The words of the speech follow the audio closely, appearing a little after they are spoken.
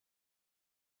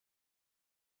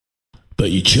but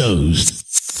you chose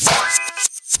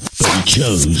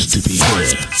to be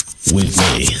here with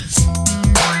me,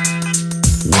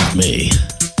 with me,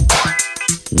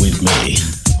 with me,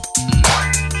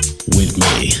 with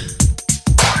me,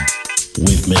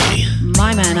 with me.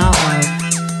 My man Artwell.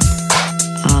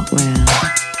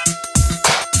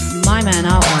 My man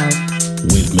Artwell.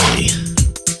 With me.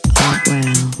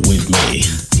 Artwell. With me.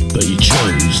 But you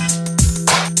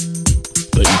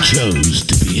chose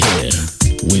to be here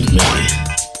with me.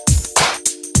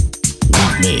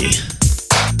 With me.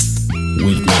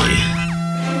 With me.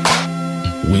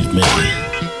 With me.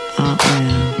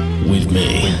 Artwell. With me.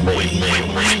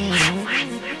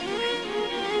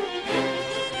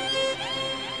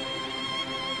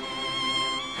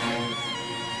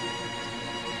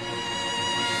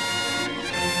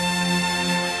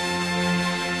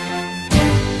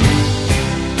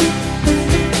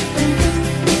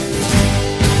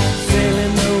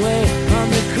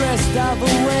 Of a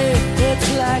wave, it's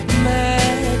like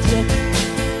magic.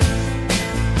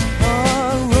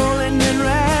 Oh, rolling and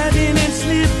riding and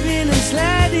slipping and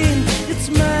sliding, it's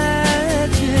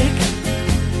magic.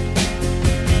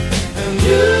 And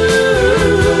you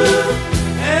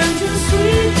and your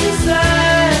sweet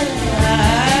desire,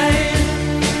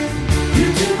 you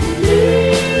took me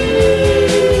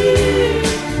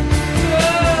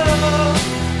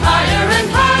higher and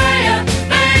higher,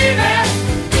 baby.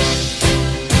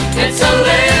 It's a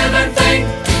living thing.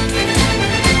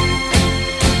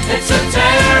 It's a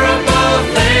terrible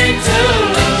thing to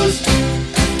lose.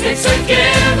 It's a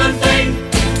given thing.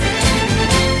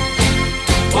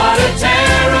 What a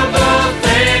terrible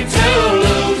thing to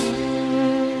lose.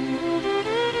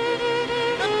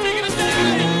 I'm taking a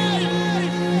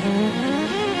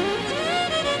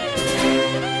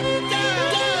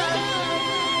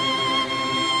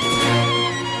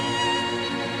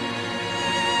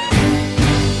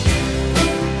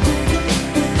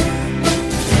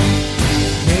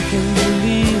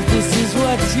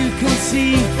you can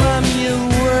see from your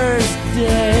worst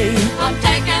day. I'm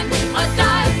taking a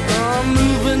dive. I'm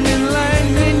moving in line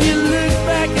when you look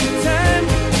back in time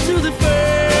to the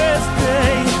first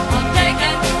day. I'm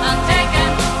taking.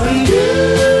 And you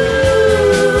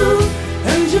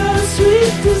and your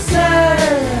sweet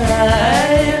desire.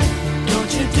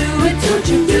 Don't you do it, don't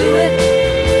you do it.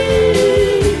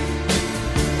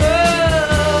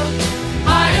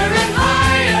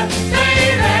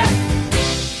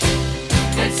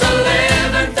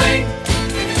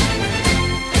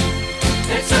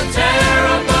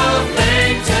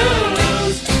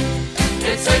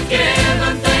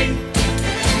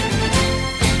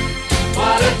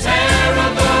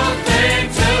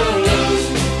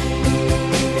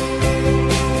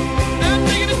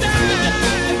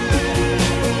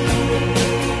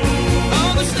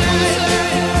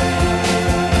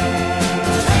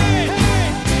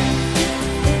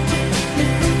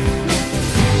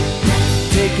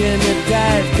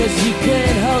 Cause you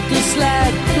can't help the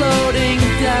slide floating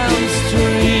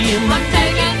downstream. I'm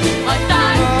taking a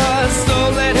dive. Oh, so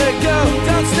let her go.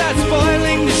 Don't start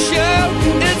spoiling the show.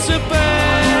 It's a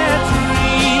bad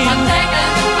dream. I'm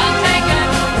taking.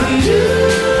 And you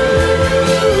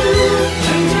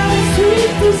and your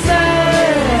sweet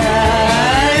desire.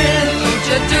 Don't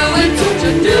you do it, don't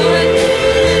you do it.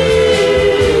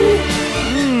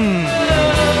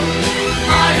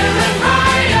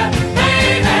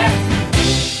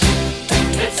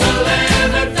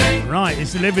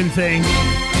 It's a living thing.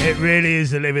 It really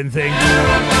is a living thing.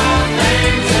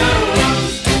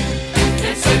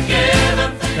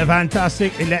 The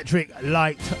fantastic Electric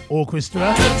Light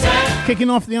Orchestra kicking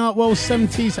off the Artwell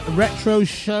 70s retro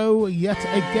show yet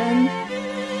again.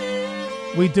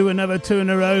 We do another two in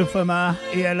a row from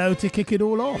ELO to kick it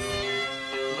all off.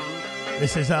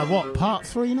 This is part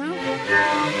 3 now?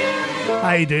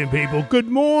 How you doing, people? Good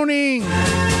morning.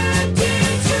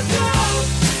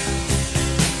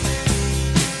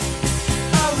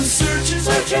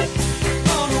 Searching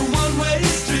on a one-way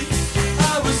street.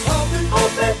 I was hoping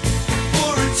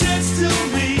for a chance to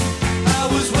meet. I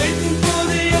was waiting for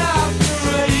the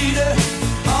operator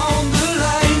on the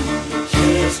line.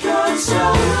 She's gone so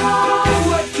long.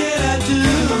 What can I do?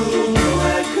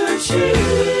 Where could she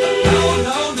be? No,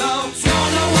 don't know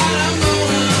what I'm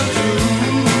gonna do.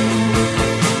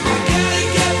 I gotta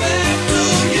get back to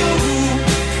you.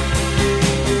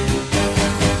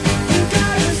 You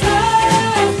gotta slow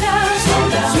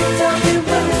down.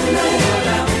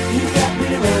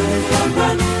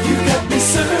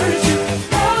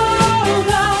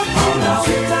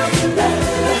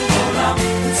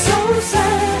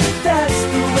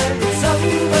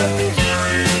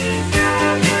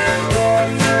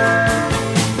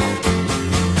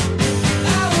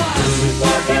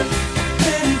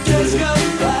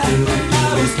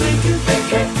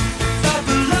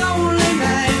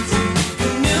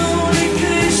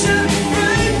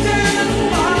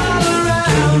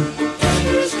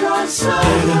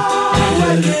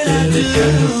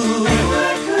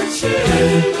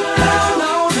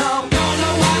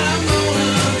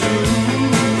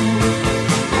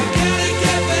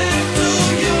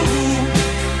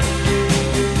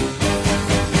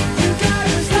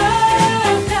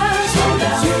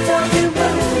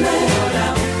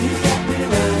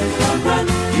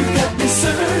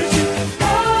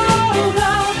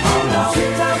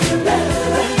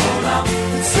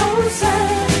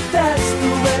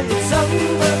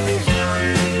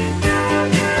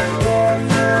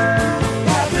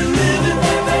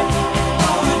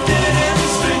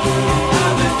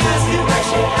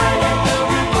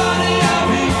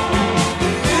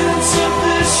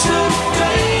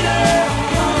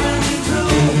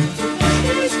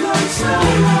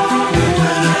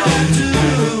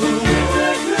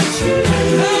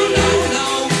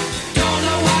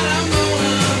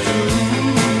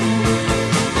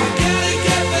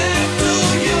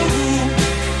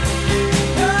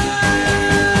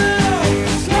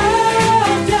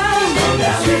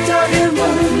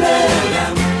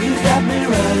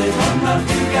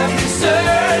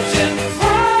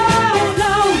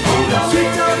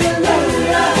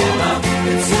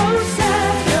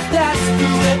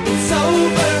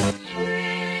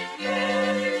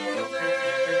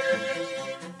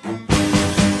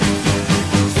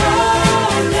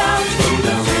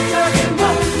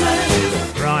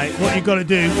 Got to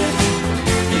do,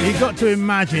 you got to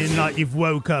imagine like you've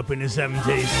woke up in the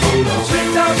 70s,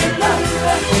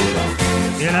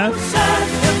 you know,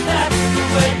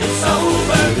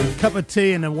 cup of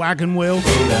tea and a wagon wheel,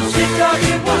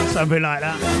 something like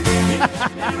that.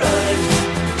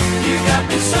 You got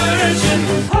me searching.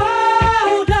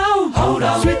 Hold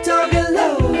on, sweet talking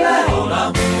love. Hold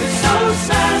on, it's so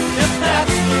sad if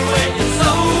that's the way it's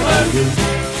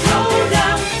over.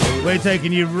 We're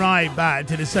taking you right back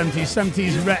to the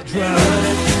 70s retro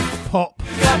pop.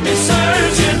 Got me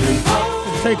searching.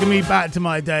 Taking me back to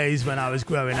my days when I was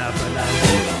growing up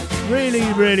and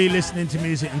really listening to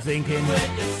music and thinking,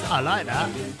 I like that,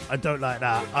 I don't like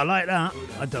that, I like that,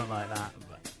 I don't like that,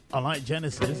 but I like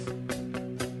Genesis.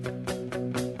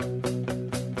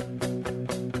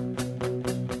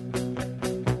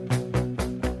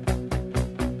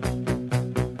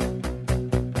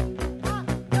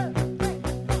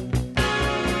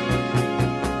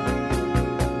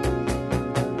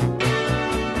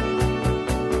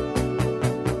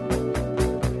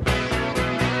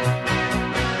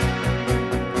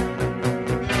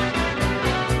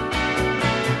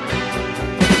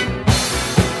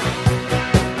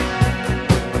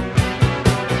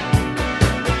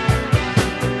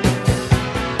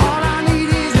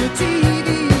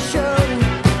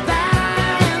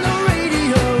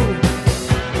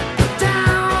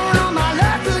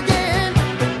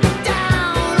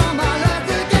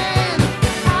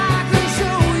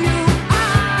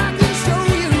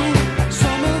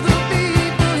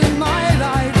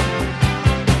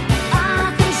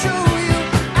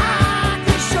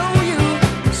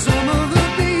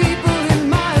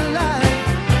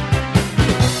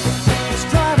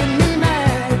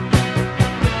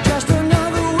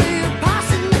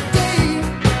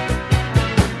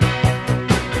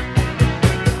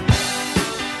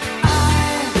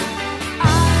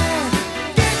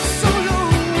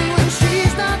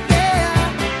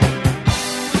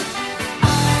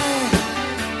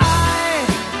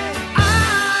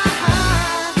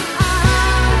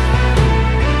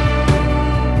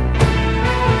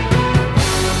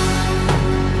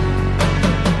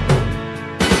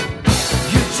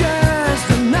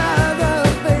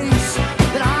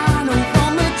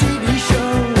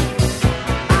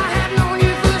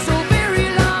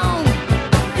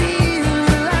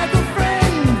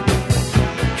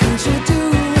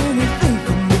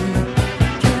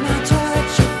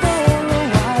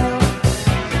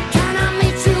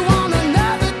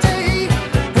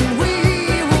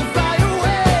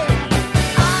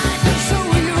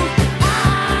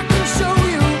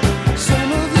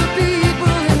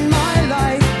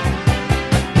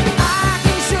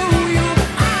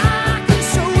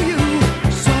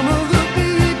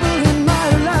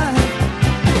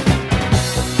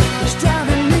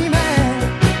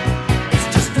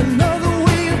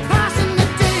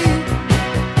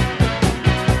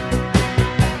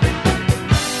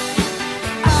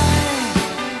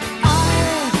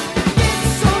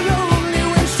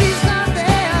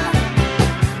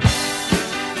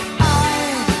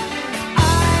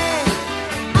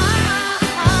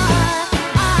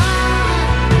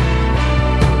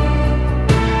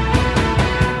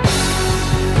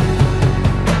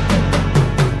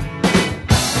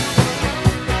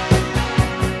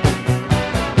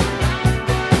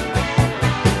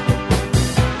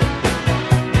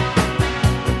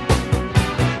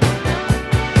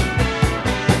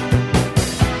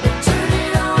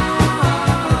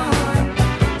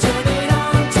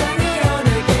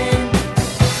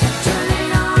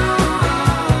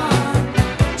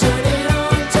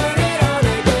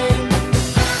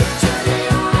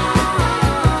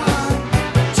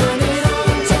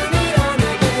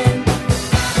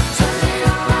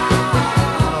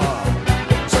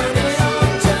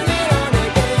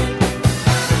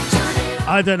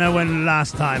 I don't know when the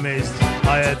last time is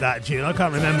I heard that tune. I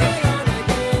can't remember.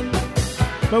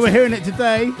 But we're hearing it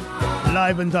today,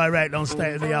 live and direct on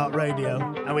State of the Art Radio.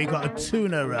 And we got a 2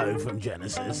 in a row from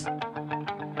Genesis.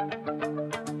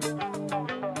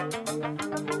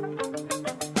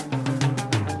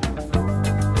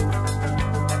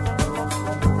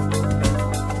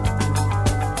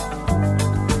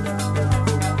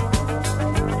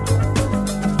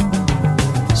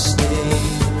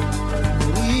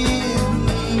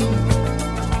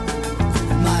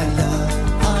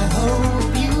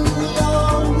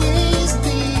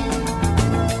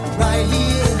 Right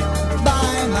here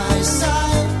by my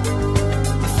side,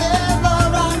 if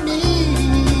ever I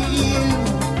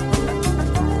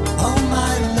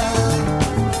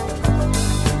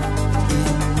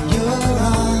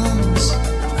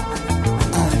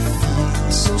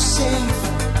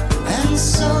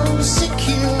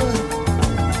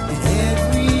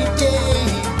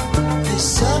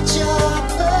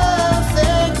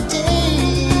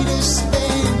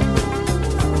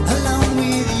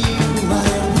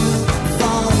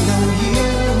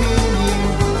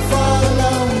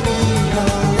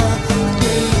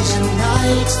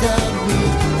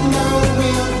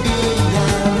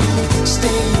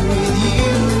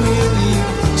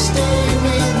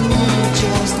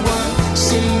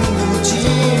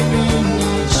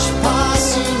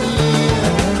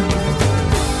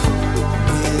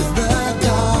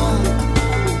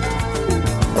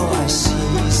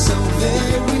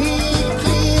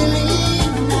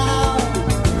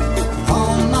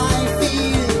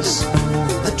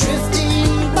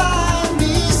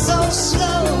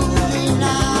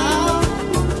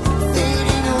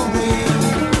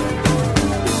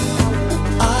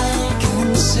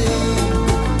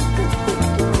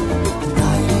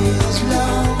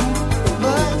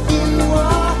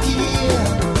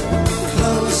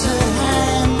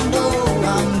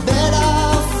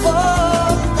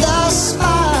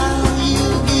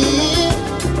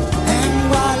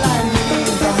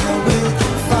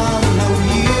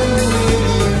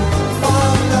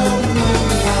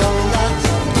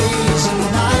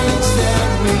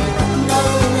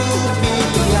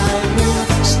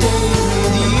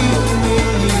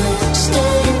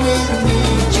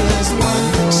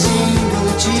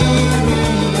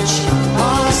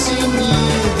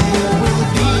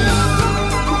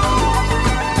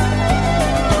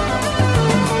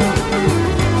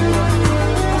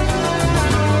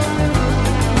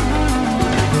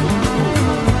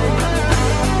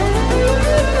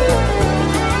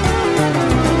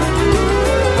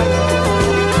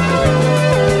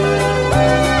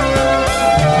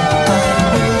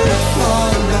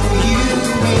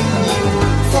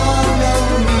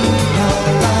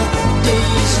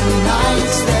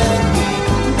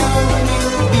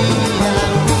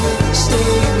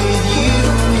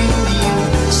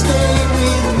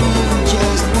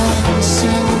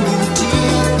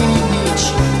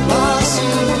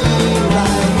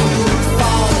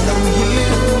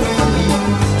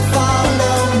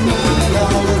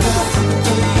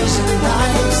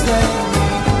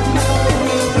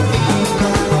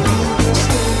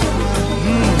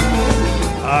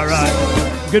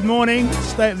Good morning,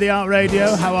 State of the Art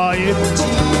Radio. How are you?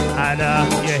 And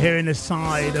you're hearing the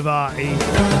side of Artie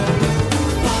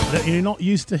that you're not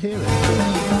used to hearing.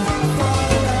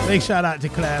 Big shout out to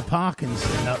Claire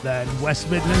Parkinson up there in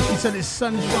West Midlands. She said it's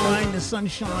sunshine. The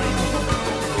sunshine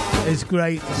is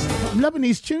great. I'm loving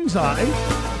these tunes, Artie.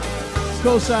 Of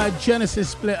course, Genesis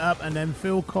split up and then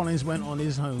Phil Collins went on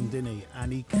his own, didn't he?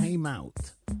 And he came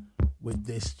out with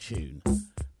this tune.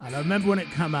 And I remember when it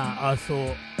came out, I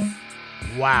thought,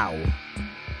 wow,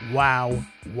 wow,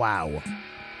 wow.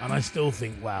 And I still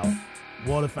think, wow,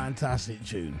 what a fantastic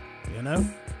tune, you know?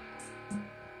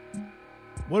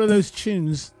 One of those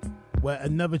tunes where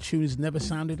another tune's never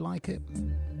sounded like it.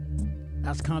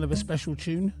 That's kind of a special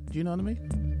tune, do you know what I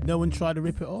mean? No one tried to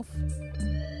rip it off.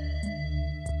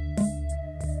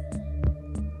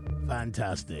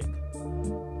 Fantastic.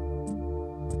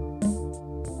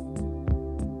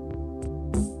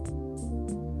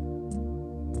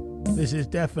 This is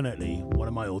definitely one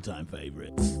of my all-time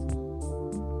favorites.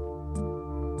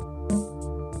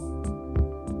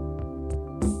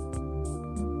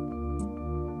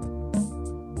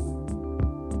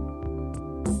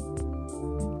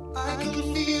 I can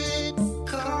feel it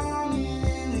coming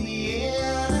in the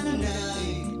air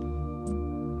tonight.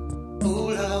 Oh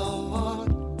Lord,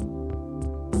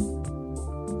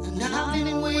 and I've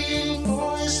been waiting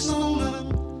for this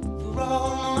moment for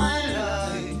all my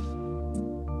life.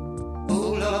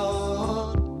 Oh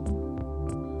Lord,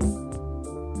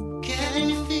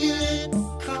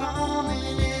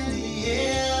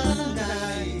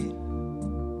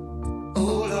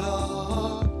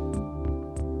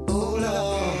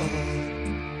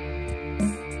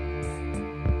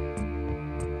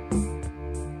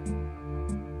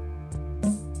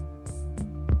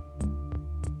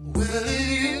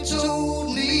 you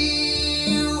told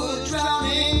me you were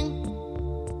drowning,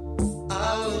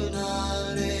 I would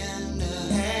not lend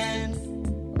a hand.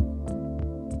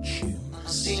 I've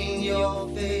seen your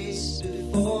face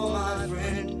before, my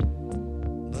friend,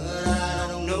 but I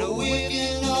don't know if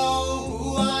you know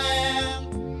who I am.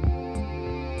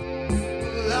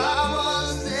 Well, I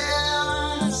was there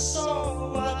and I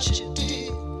saw what you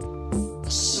did. I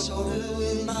saw it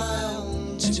with my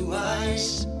own two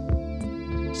eyes.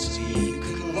 So you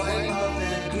couldn't wipe off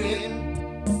that grin.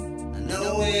 I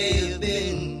know where you've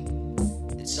been.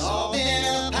 It's all been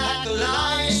a pack of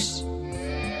lies.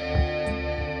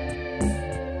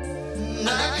 And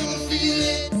I can feel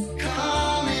it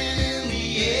coming in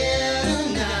the air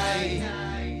tonight.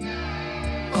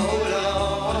 Oh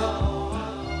Lord.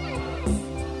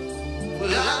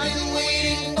 Well, I've been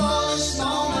waiting for this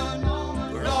moment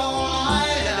for all my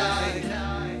life.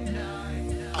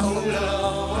 Oh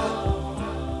Lord.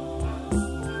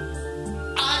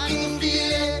 I can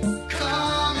feel it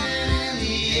coming in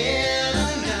the air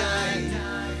tonight.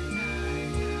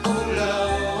 Oh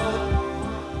Lord.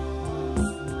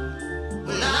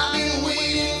 Well, I've been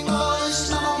waiting for this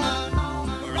moment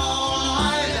for all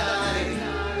my life.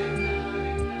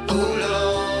 Oh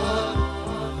Lord.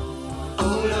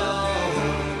 Oh Lord.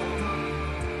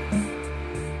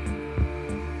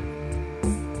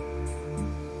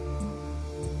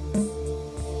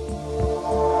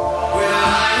 Well,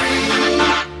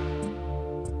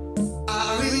 I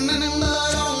remember,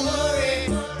 don't worry.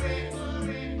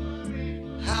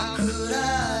 How could I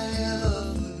ever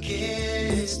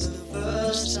forget? It's the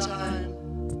first time,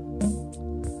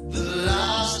 the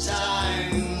last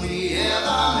time we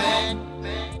ever met.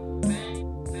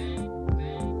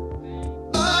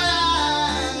 But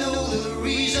I know the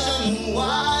reason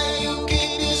why you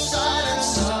keep your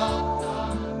silence up.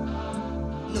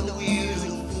 No, you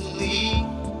don't fool me.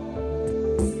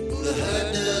 The hurt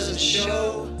doesn't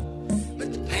show, but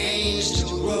the pain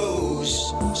still grows.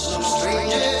 Some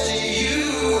stranger to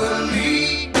you and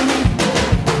me.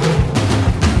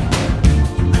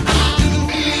 I can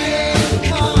feel it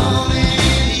coming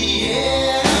in the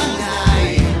air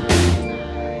tonight.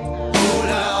 Oh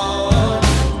Lord.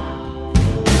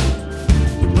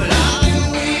 But I've been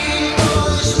waiting for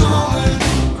this moment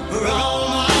for all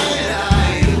my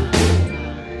life.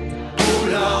 Oh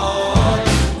Lord.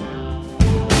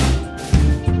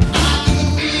 I can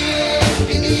feel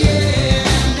it in the air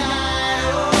tonight.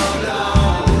 Oh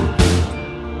Lord.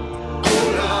 Oh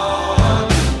Lord.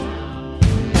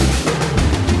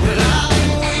 Well, I've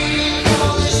been waiting for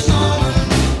this moment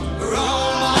for all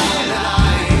my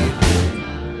life.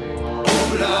 Oh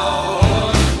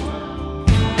Lord.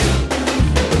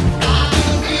 I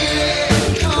can feel it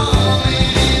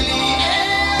coming in the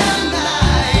air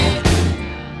tonight.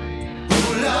 Oh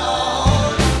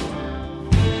Lord.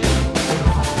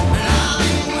 And I've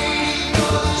been waiting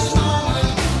for this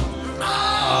moment for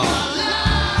all my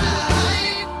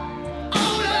life.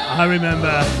 Oh Lord. I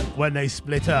remember when they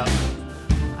split up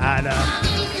and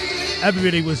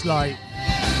everybody was like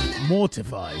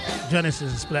mortified.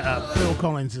 Genesis has split up, Phil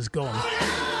Collins is gone.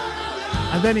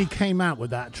 And then he came out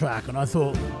with that track and I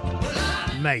thought,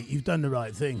 mate, you've done the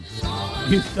right thing.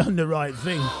 You've done the right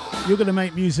thing. You're going to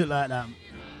make music like that.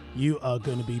 You are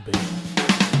going to be big.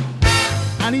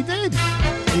 And he did.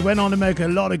 He went on to make a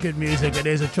lot of good music, and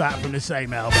here's a track from the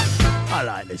same album. I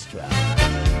like this track.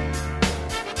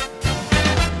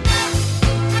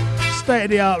 State of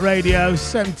the Art Radio,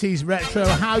 70s retro.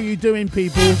 How you doing,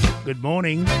 people? Good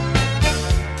morning. So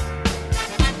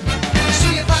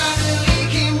you finally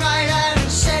came right out and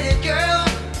said it, girl.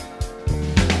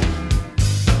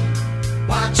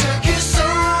 Why took you so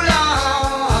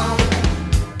long?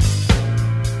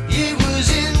 It was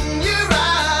in your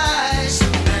eyes.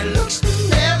 That looks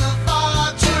never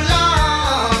far too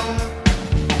long.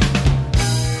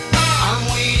 I'm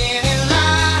waiting in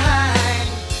line.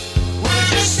 Would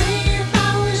you say if I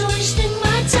was wasting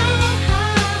my time?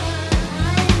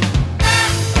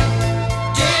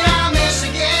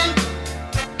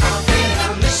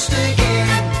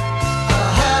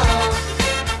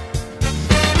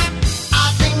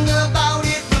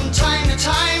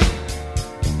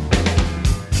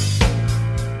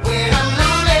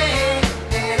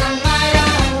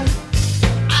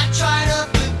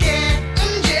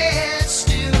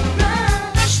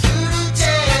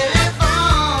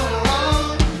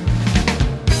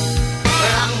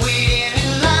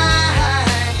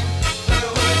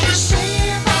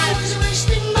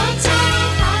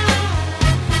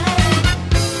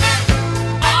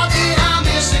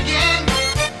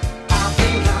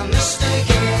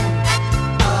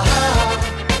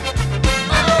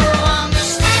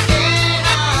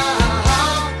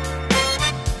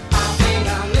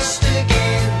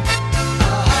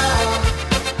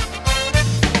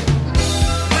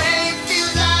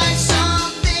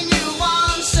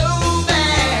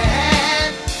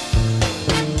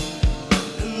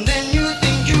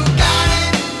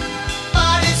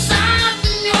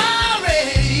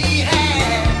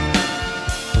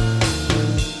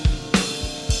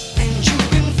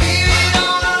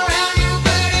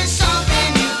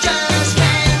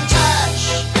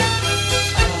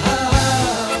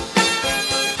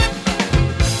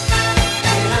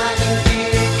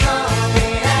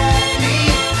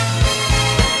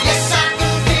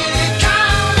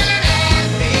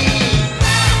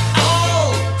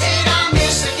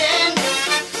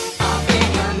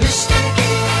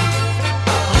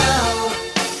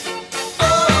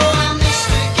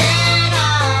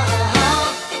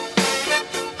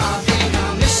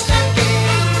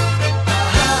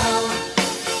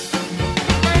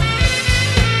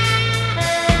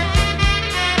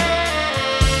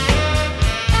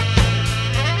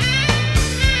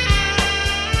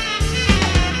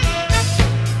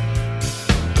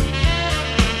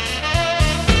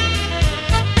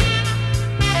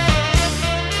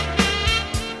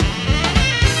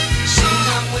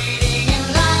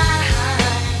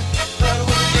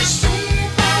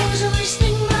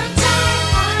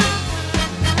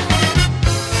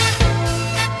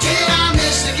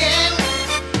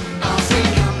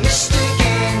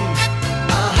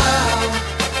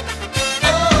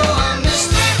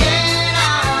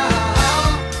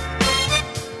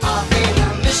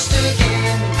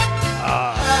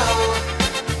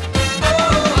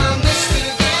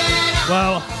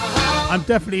 I'm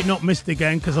definitely not missed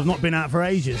again because I've not been out for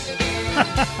ages.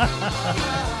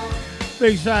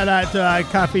 Big shout out to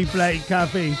Kathy Blake.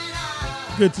 Kathy,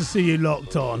 good to see you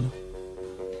locked on.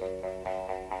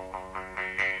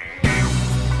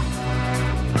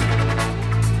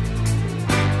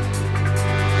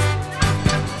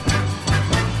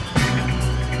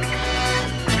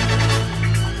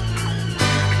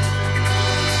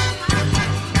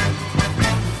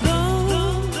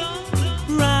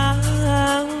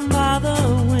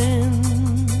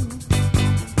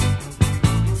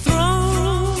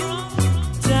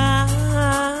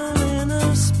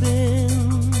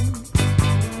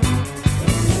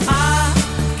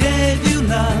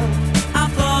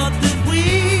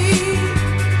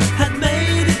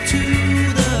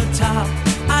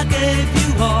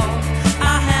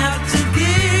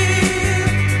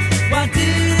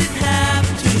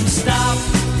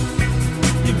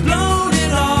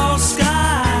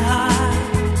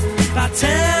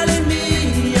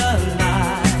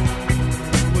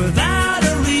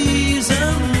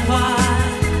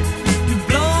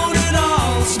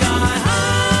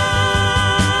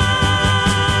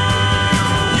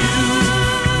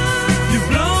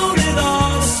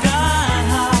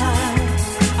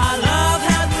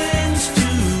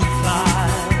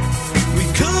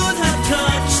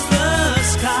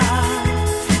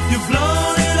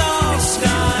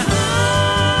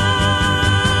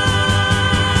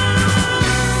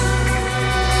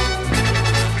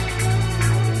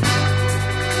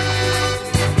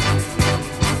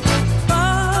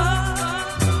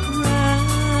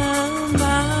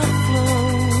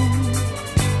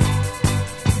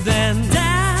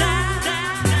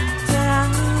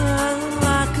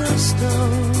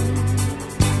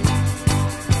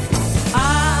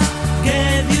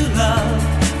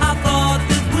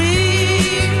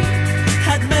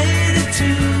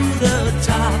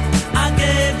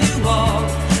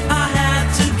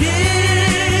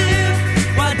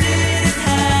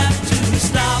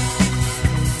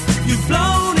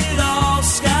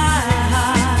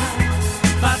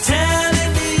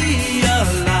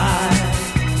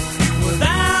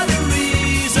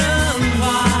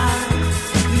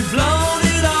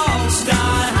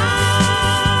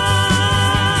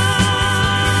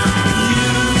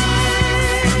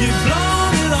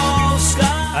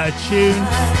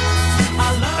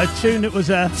 Tune that was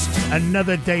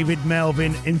another David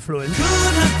Melvin influence.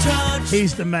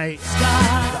 He's the mate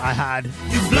that I had.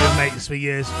 We were mates for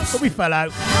years, but we fell out.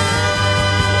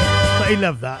 But he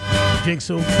loved that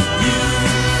Jigsaw.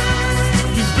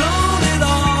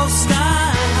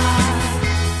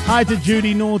 Hi to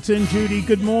Judy Norton. Judy,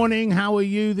 good morning. How are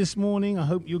you this morning? I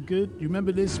hope you're good. You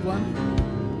remember this one?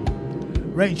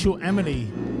 Rachel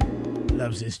Emily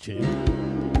loves this tune.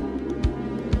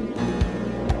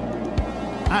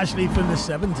 Actually from the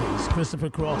 70s, Christopher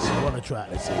Cross, what a track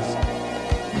this is.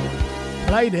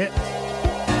 Played it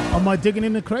on my Digging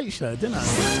in the Crate show, didn't I?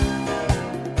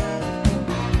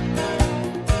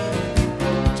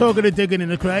 Talking of Digging in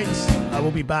the Crates, I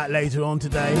will be back later on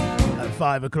today at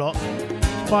 5 o'clock.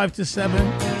 5 to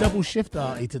 7, double shift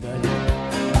arty today.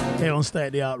 Here on State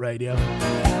of the Art Radio.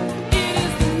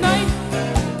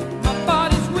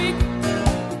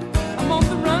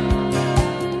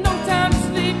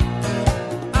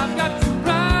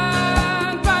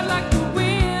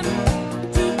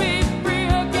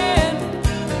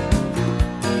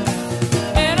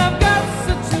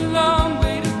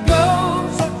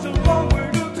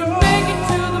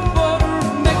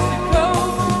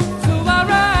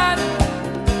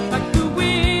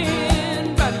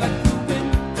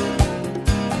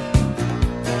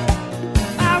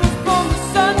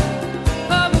 Sun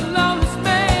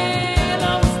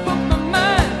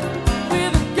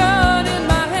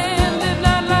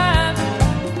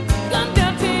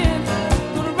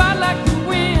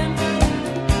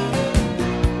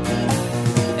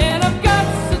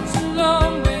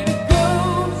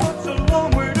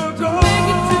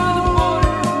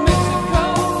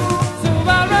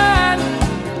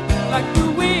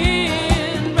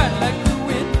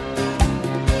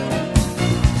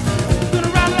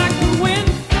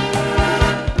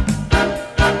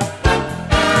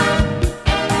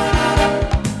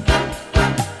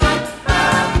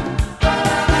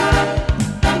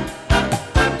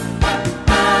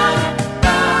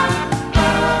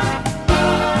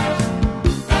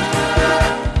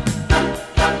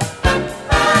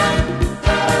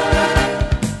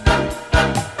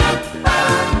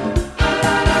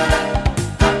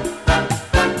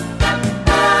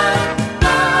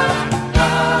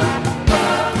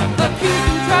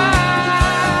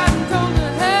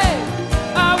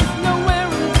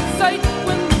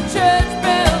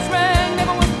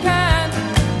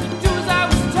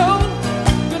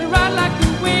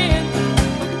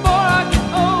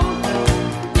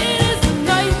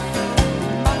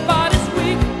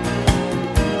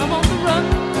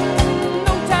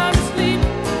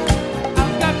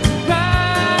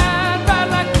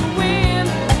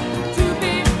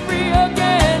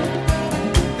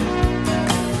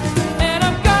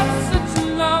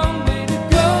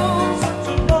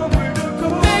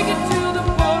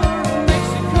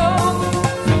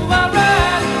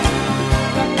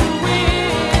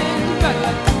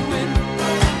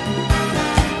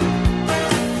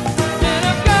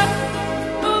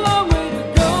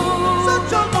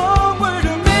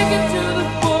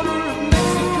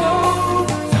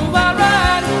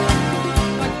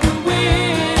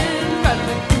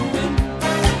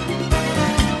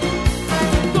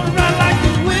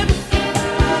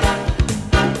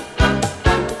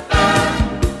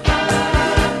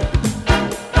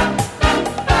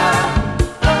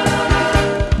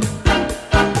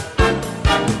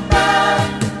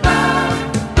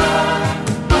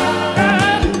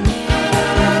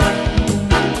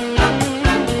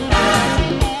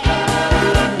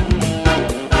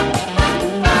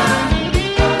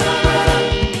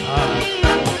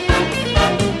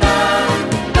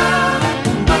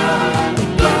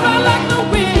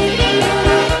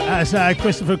That's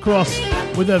Christopher Cross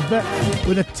with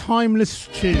a timeless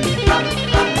tune.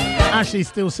 Actually,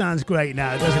 still sounds great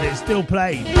now, doesn't it? Still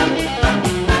played.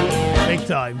 Big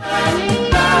time.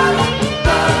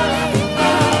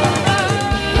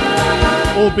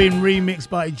 All been remixed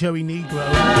by Joey Negro.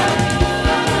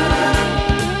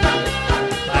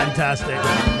 Fantastic.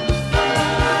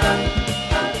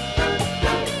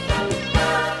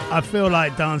 I feel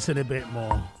like dancing a bit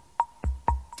more.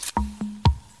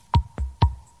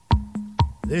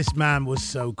 This man was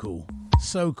so cool.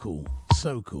 So cool.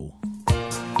 So cool.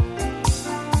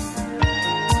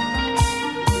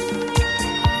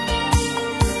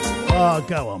 Oh,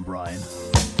 go on, Brian.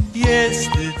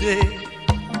 Yesterday,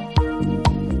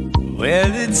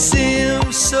 well, it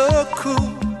seemed so cool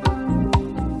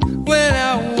when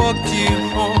I walked you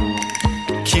home,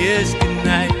 kissed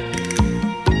goodnight.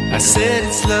 I said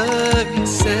it's love, you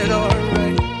said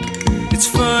alright. It's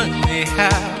funny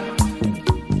how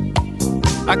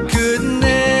I could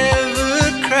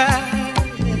never cry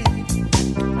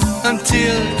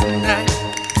until tonight,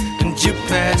 and you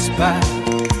passed by,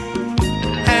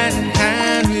 hand in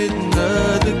hand with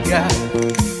another guy.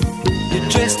 You're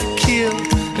dressed to kill,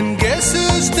 and guess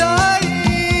who's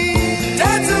dying?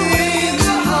 Dance away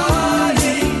the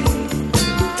heartache,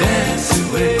 dance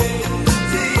away.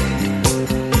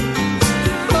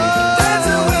 Dance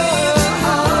away the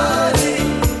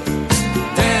heartache,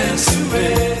 dance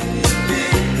away.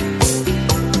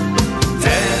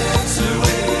 Dance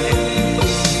away.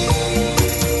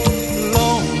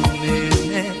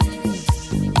 Loneliness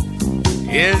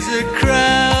is a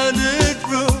crowded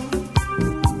room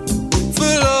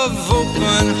full of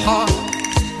open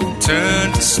hearts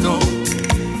turned to stone,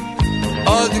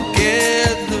 all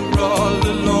together, all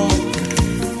alone,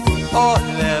 all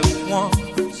at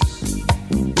once.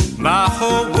 My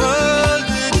whole world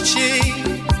had changed.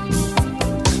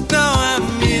 Now I'm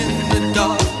in the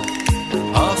dark,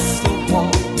 off the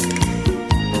wall.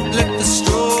 Let the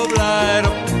strobe light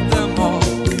up them all.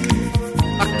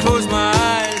 I close my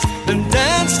eyes and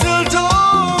dance till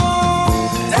dawn.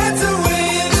 Dance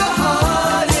away the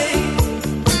heartache,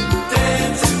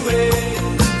 dance away.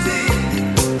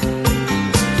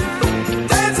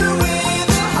 Dance away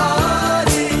the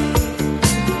heartache,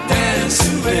 dance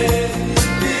away.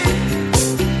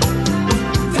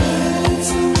 Dance away, dance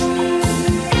away,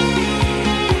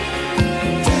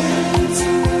 dance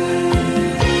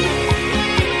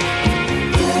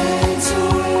away.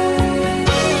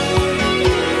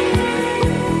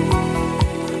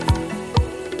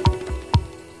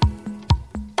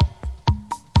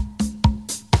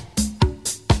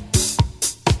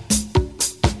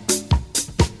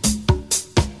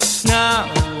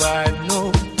 Now I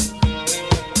know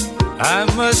I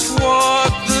must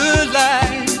walk the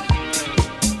line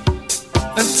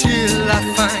until I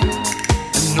find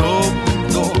an open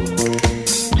door,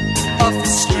 off the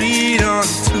street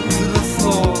onto the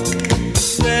floor.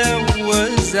 There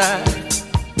was I,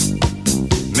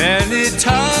 many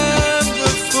times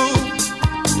before.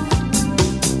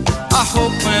 I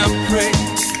hope and pray,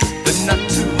 but not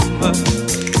too much.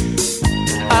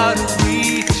 Out of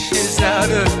reach is out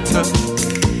of touch.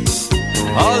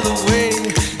 All the way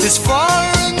is far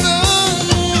enough.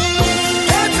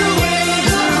 Dance away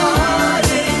the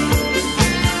heartache,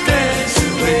 dance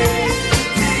away.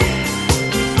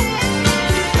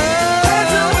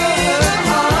 Dance away the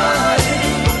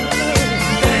heartache,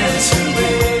 dance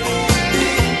away.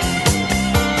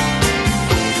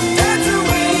 Dance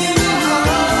away the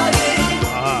heartache,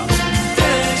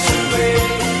 dance away.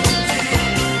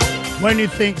 When you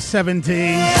think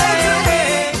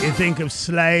 70s, you think of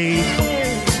Slade,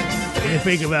 you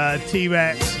think of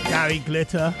T-Rex, Gary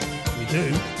Glitter, you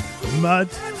do, Mud,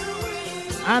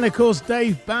 and of course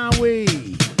Dave Bowie.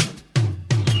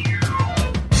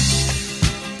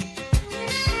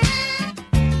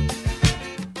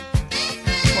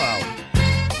 Well,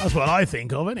 that's what I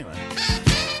think of anyway.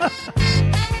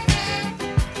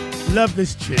 Love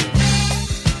this tune.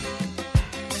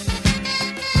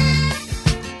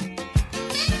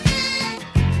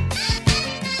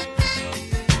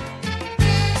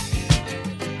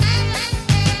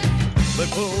 But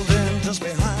pulled in just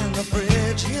behind the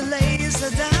bridge, he lays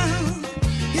her down.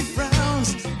 He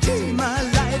frowns, gee, my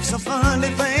life's a funny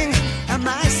thing. Am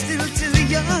I still too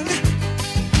young?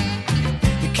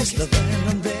 He kissed her then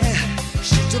and there.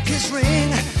 She took his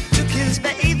ring, took his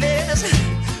babies.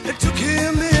 It took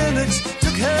him minutes,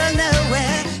 took her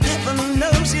nowhere. Heaven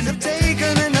knows he'd have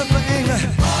taken anything.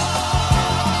 All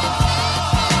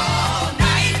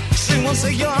night. She wants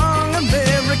a young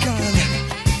American.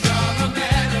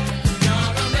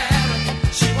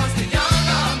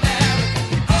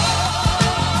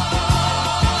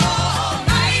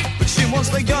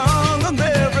 wants the young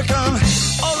American,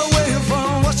 all the way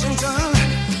from Washington.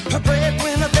 Her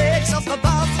breadwinner begs off the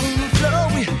bathroom floor.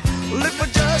 We live for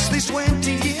just these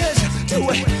 20 years. Do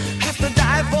we have to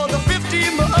die for the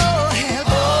 50 more? And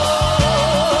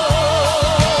all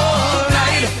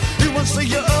right, he wants the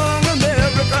young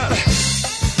American.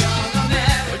 Young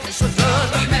American,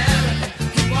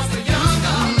 he wants the young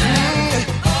American.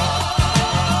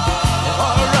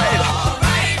 All right,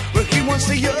 well, he wants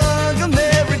the young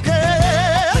American.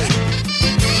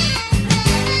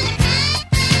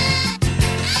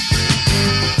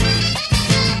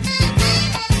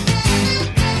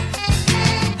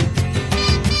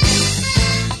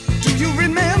 Do you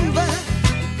remember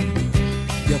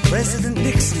your President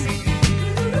Nixon?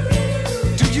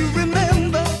 Do you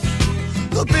remember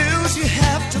the bills you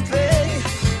have to pay,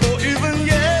 or even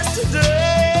yesterday?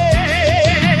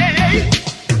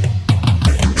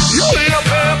 You ain't a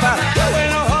pepper, you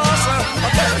ain't a horse, a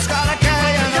pep's got a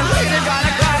canyon, a lady got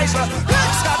a Chrysler,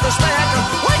 Black's got the Spectrum,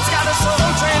 White's got a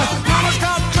Soul Train, Mama's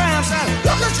got cramps, and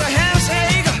look at your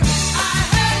handshake. I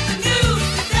heard the news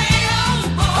today, oh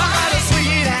boy. I got a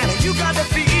sweet and you got the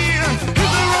feel. Is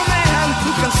there a man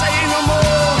who can say no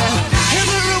more? Is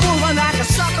there a woman I can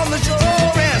suck on the jaw?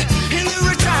 Is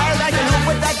there a child I can help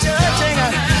with that judging?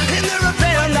 Is there a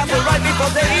parent that will write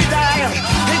before they die?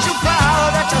 Is you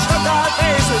proud that you struck our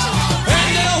faces?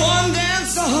 Ain't there one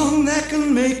dance song that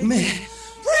can make me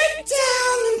break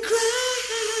down and cry?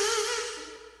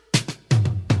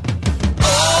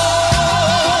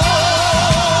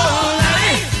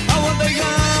 I want the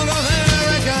young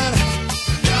American.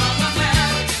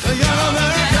 The young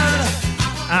American.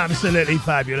 Absolutely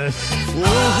fabulous. I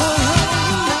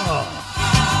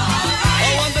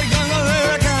want the young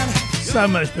American. So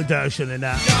much production in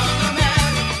that.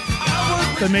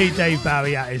 For me, Dave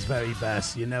Bowie at his very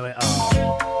best. You know it.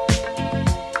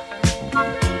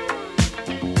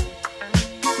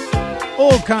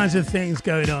 All kinds of things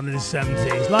going on in the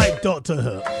 70s, like Dr.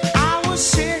 Hook. I was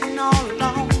sitting all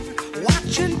alone,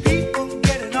 watching people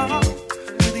getting on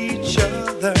with each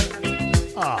other.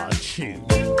 Tune.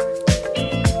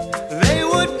 They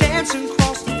were dancing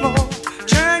across the floor,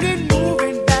 turning,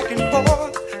 moving back and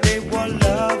forth. They were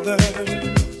lovers.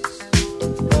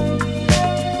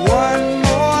 One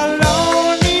more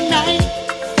lonely night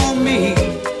for me.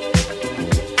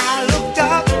 I looked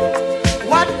up,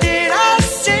 what did I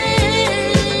see?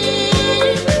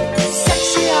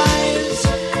 Sexy eyes,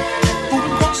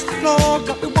 moving across the floor,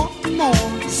 got me wanting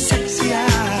more. Sexy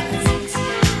eyes,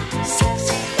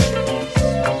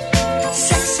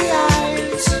 sexy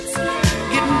eyes,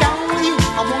 getting down with you.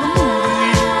 I wanna move with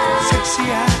you. Sexy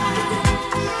eyes.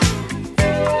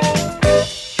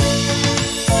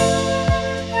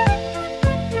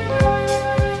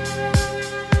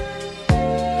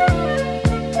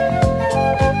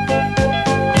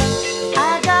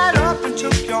 I got up and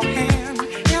took your hand,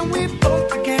 and we both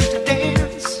began to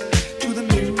dance to the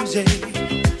music.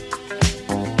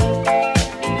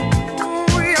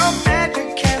 Your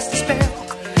magic cast a spell.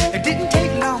 It didn't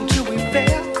take long till we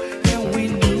fell, and we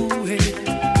knew it.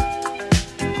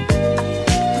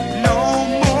 No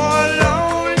more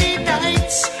lonely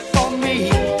nights for me.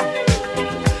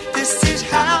 This is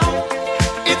how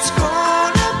it's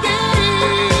gonna be.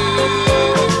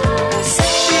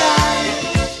 Sexy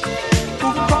eyes,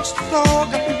 move across the floor,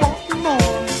 got me wanting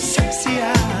more. Sexy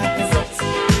eyes,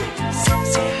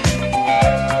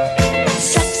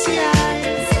 sexy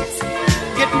eyes,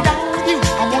 getting down with you.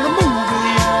 I wanna move with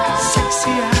you.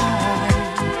 Sexy eyes.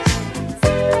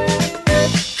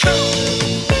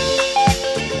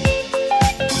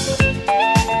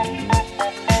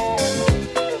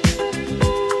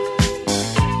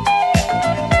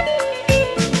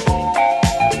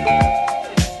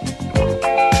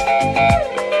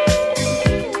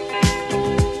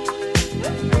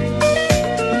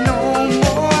 No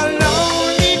more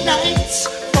lonely nights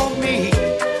for me.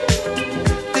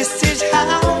 This is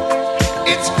how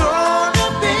it's gonna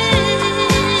be.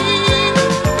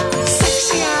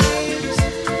 Sexy eyes,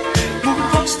 move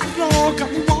across the floor, got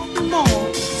me wanting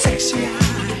more. Sexy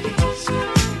eyes,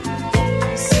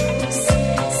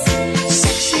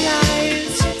 sexy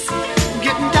eyes,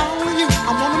 getting down with you.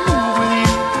 I wanna move with you.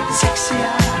 Sexy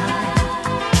eyes,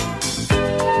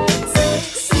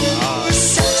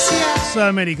 sexy eyes. So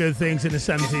many good things in the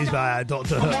 70s by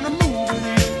Dr. I Hook. wanna move with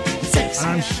you. Sexy And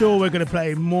I'm sure we're going to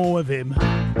play more of him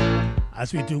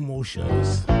as we do more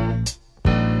shows.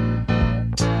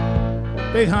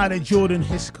 Big hi to Jordan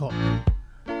Hiscock.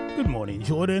 Good morning,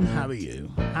 Jordan. How are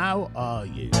you? How are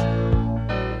you?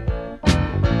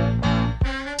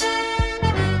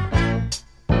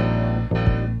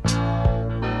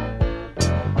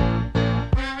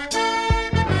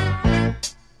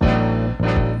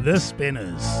 The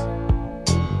Spinners.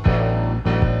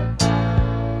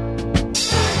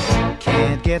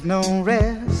 Can't get no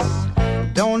rest.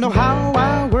 Don't know how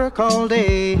I work all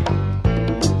day.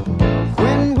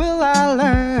 When will I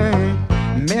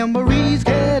learn? Memories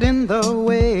get in the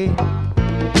way.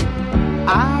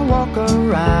 I walk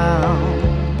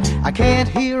around. I can't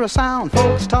hear a sound.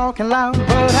 Folks talking loud,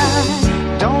 but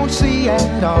I don't see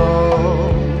at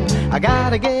all. I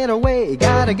gotta get away,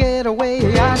 gotta get away.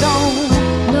 I don't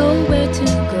know where to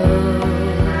go.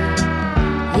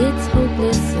 It's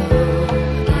hopeless, so I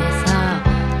guess I'll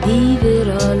leave it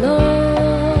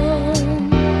alone.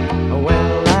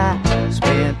 Well, I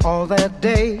spent all that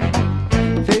day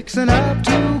fixing up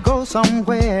to go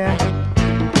somewhere.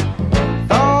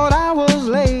 Thought I was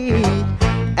late,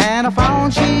 and I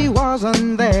found she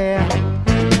wasn't there.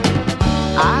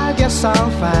 I guess I'll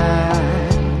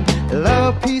find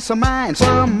love, peace of mind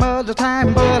some other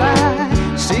time, but I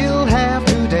still have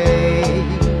today.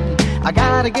 I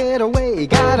gotta get away,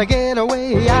 gotta get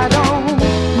away. I don't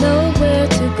know where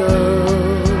to go.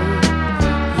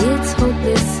 It's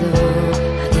hopeless, so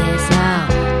I guess I'll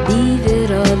leave it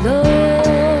alone.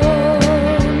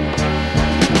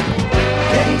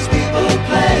 Games people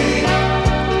play,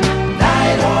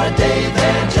 night or day,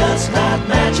 they're just not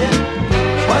matching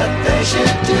what they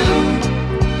should do.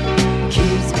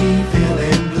 Keeps me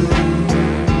feeling blue.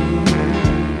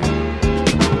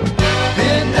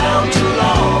 Been down too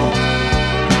long,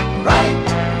 right,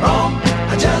 wrong,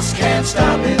 I just can't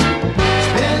stop it.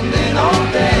 Spending all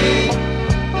day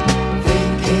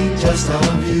thinking just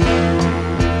of you.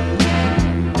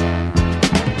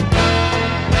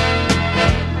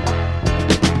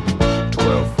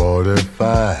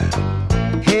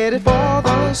 12:45, headed for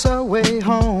the subway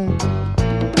home.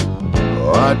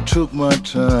 oh, I took my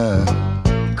time,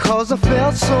 'cause I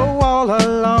felt so all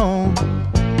alone.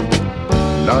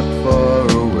 not far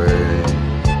away,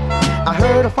 I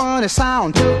heard a funny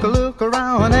sound, took a look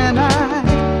around, and I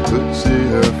could see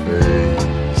her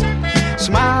face.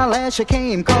 smiled as she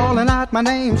came, calling out my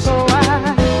name. So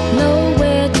I know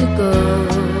where to go.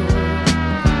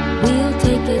 We'll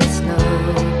take it slow.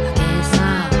 I guess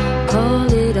I'll call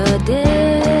it a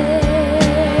day.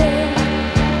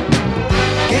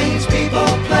 Games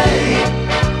people play,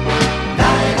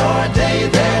 night or day,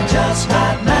 they're just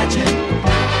not matching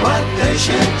what they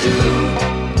should do.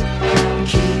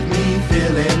 Keep me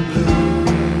feeling blue.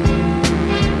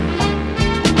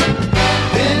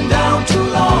 Been down too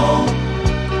long,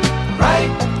 right,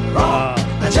 wrong,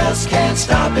 I just can't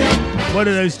stop it. One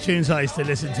of those tunes I used to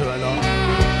listen to a lot.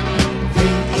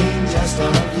 Thinking just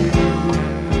of you.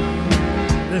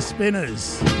 The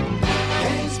Spinners.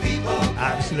 Games people play.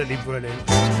 Absolutely brilliant.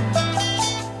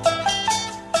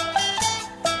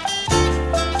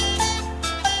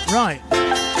 Right.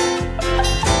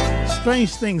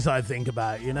 Strange things I think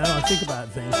about, you know. I think about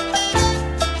things.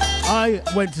 I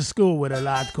went to school with a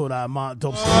lad called Mark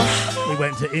Dobson. We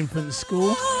went to infant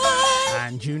school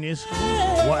and junior school,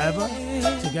 whatever,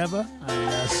 together,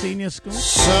 and senior school.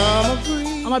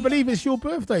 And I believe it's your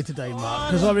birthday today,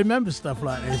 Mark, because I remember stuff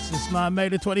like this. It's May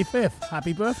the 25th.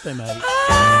 Happy birthday, mate.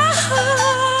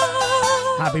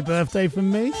 Happy birthday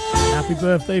from me. Happy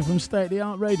birthday from State of the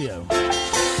Art Radio.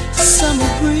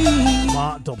 Summer breeze,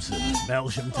 Mark Dobson,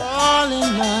 Melsham Town. all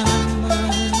in my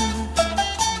mind.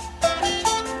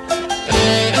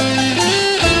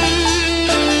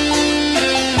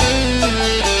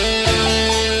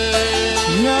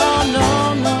 No,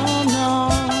 no, no, no,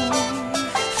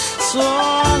 it's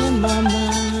all in my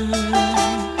mind.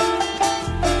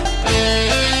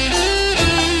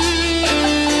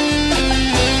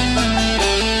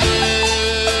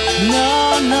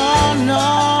 No, no, no,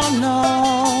 no,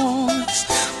 it's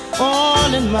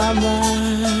all in my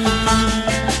mind.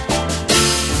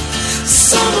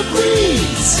 Summer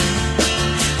breeze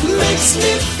makes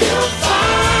me feel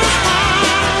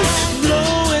fine,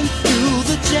 blowing through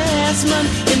the jasmine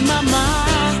in my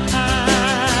mind.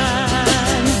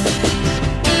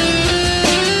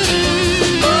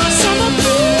 Oh, summer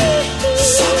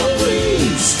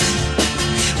breeze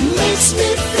makes me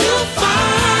feel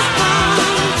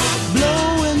fine,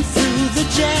 blowing through the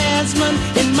jasmine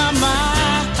in my mind.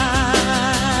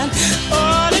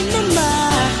 All in my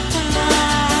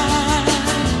mind.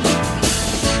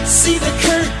 See the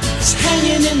curtains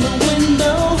hanging in the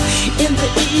window in the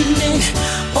evening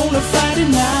on a Friday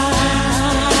night.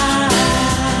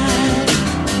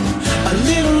 A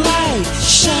little light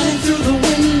shining through the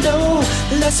window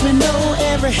lets me know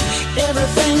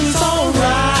everything's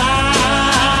alright.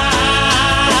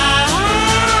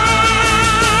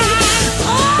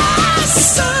 Oh,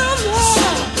 summer,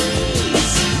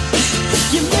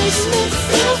 you make me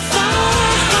feel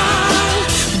fine.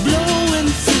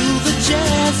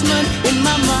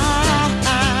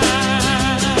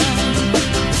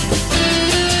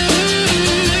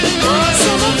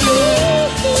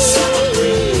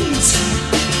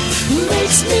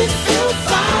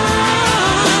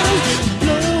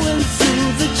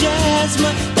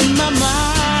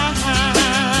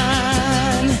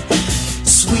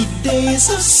 days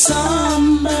of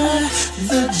summer,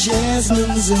 the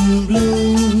jasmine's in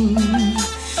bloom.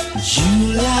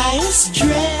 July is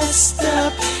dressed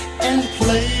up and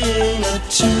playing a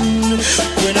tune.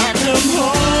 When I come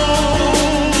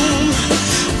home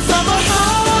from a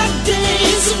hard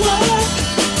day's work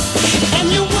and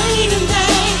you're waiting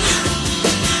there,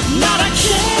 not a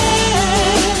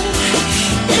care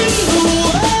in the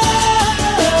world.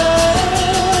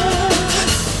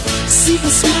 See the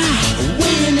smile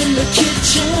waiting in the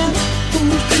kitchen,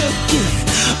 food cooking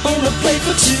on a plate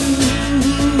for two.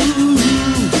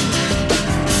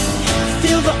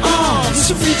 Feel the arms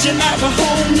reaching out to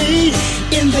hold me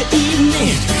in the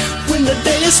evening when the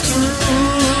day is through.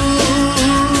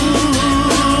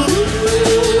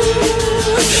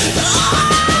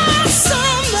 Ah,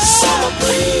 summer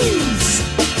breeze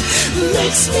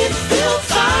makes me feel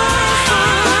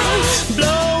fine,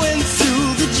 blowing through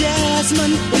the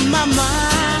jasmine in my mind.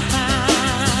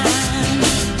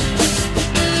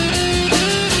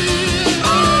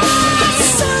 Ah,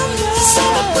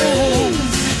 summer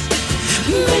breeze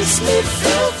makes me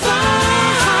feel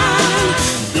fine,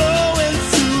 blowing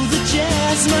through the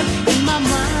jasmine in my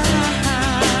mind.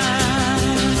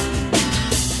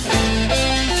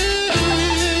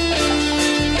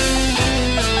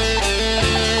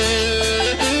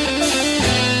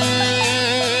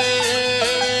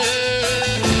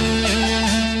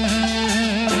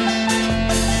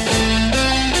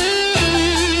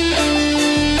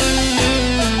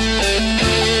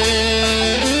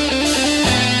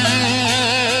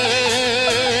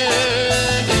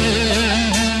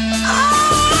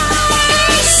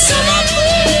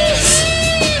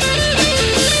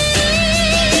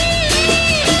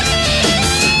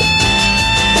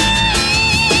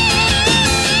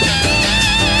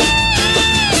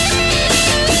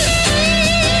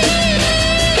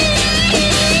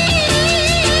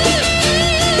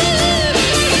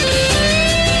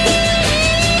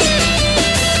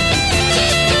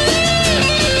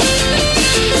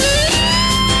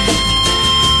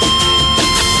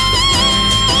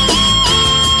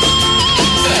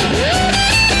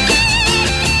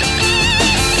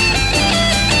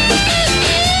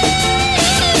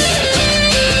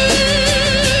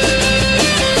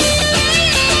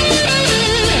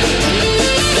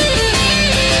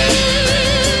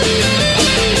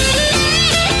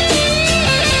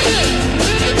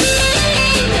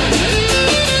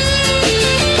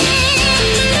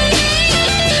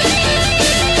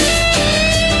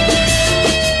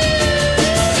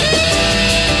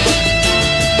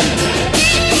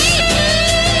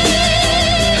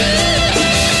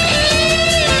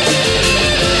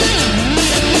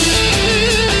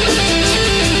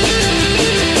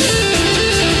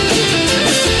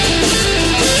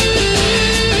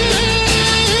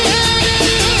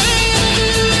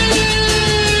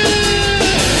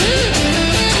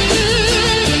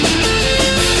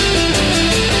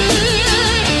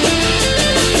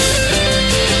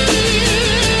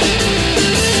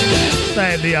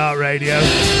 State-of-the-art radio.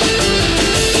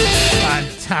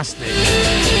 Fantastic.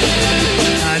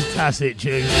 Fantastic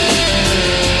tune.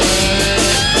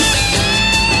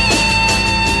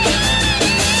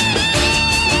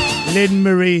 Lynn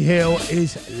Marie Hill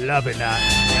is loving that.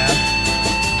 Yeah.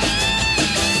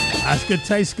 That's good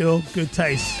taste, girl. Good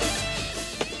taste.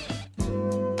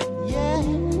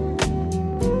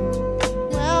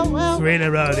 Three in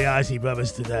a row, the Isley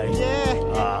Brothers today.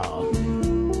 Oh,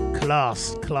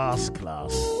 class, class,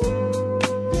 class.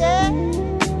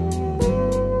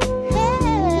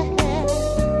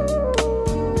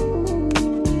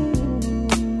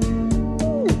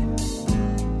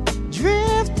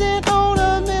 Drifting on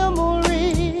a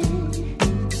memory.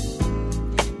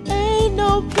 Ain't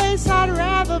no place I'd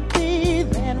rather be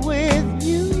than with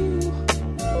you.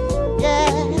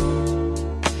 Yeah,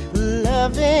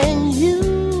 loving you.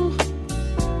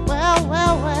 Well.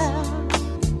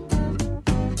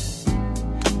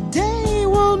 Day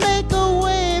will make a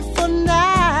way for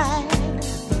night.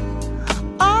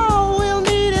 All we'll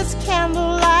need is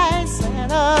candlelight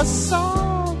and a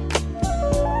song.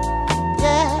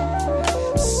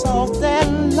 Yeah, soft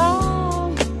and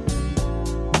long.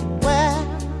 Well,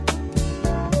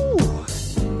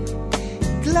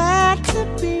 glad to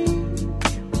be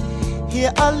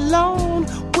here alone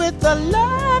with a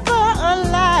lover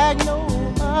unlike no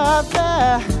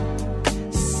other.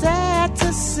 Sad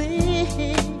to see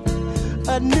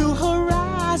a new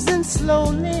horizon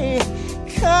slowly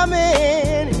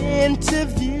coming into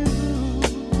view.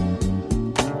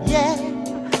 Yeah,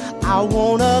 I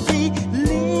wanna be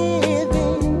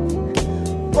living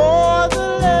for the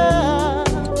love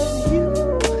of you.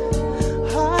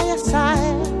 Oh yes, I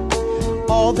am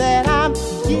all that I'm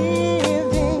giving.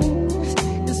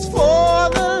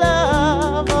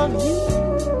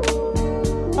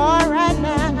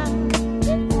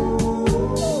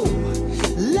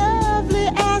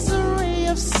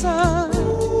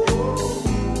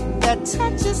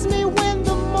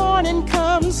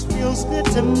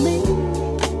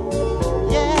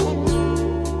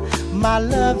 my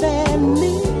love and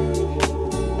me.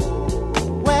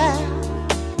 Well,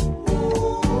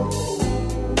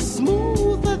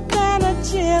 smoother than a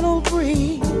gentle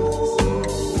breeze,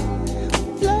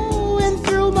 flowing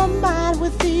through my mind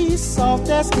with ease, soft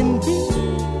as can be.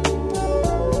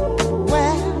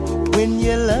 Well, when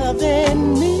you're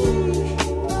loving me,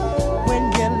 when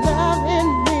you're loving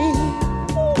me,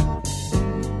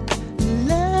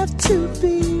 love to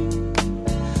be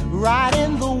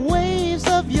riding the waves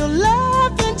of your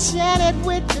love, enchanted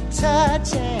with your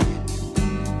touch, and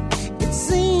it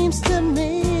seems to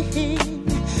me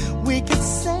we could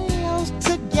sail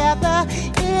together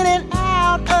in and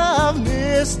out of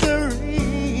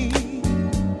mystery.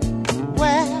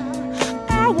 Well,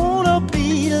 I wanna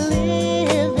be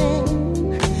living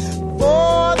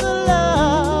for the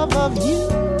love of you.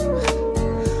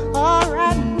 All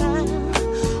right now,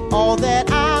 all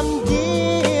that I'm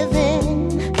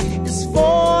giving is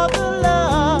for the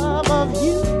love of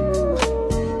you.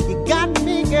 You got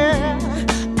me, girl.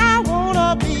 I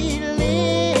wanna be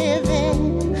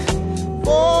living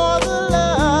for the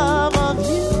love of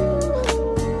you.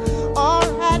 All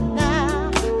right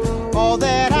now, all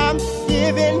that I'm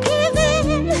giving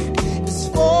is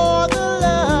for the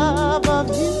love of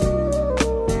you.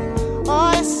 Oh,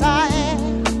 yes, I am.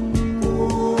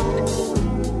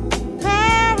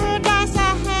 Paradise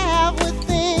I have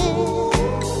within.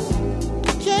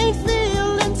 Can't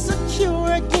feel insecure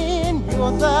again.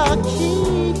 You're the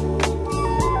key.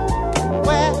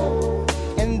 Well,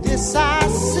 and this I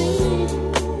see.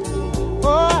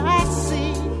 Oh, I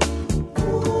see.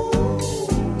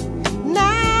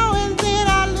 Now and then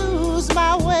I lose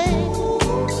my way,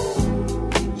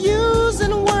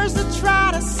 using words to try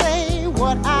to say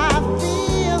what I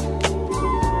feel.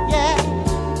 Yeah,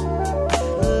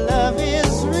 love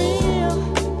is real.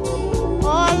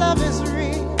 Oh, love is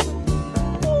real.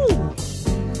 Ooh.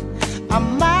 I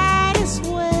might as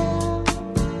well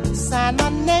sign my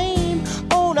name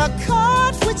on a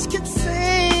card which could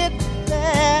say it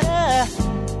better.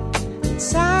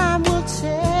 Time will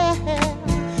tell,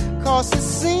 'cause it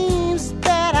seems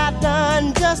that I've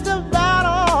done just about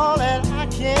all that I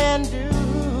can do.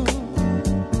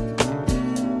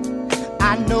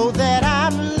 I know that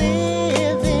I'm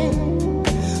living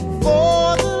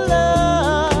for the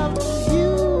love of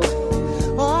you.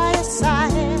 Oh, yes, I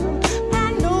am. I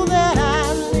know that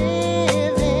I'm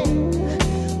living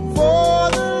for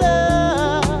the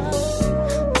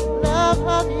love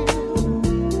of you.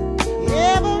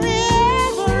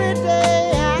 Every day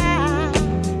I'm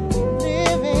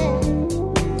living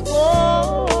for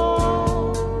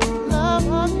love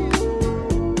of you.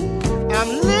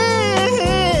 I'm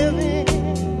living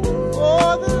for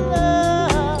the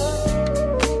love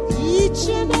each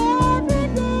and every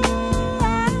day.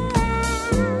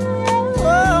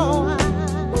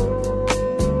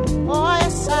 Oh,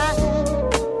 yes, I am.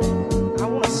 I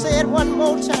want to say it one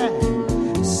more time.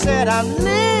 Said I'm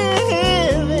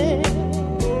living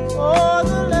for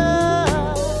the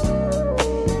love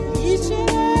each and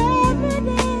every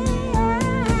day.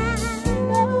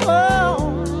 Oh,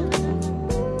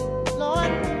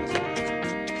 Lord.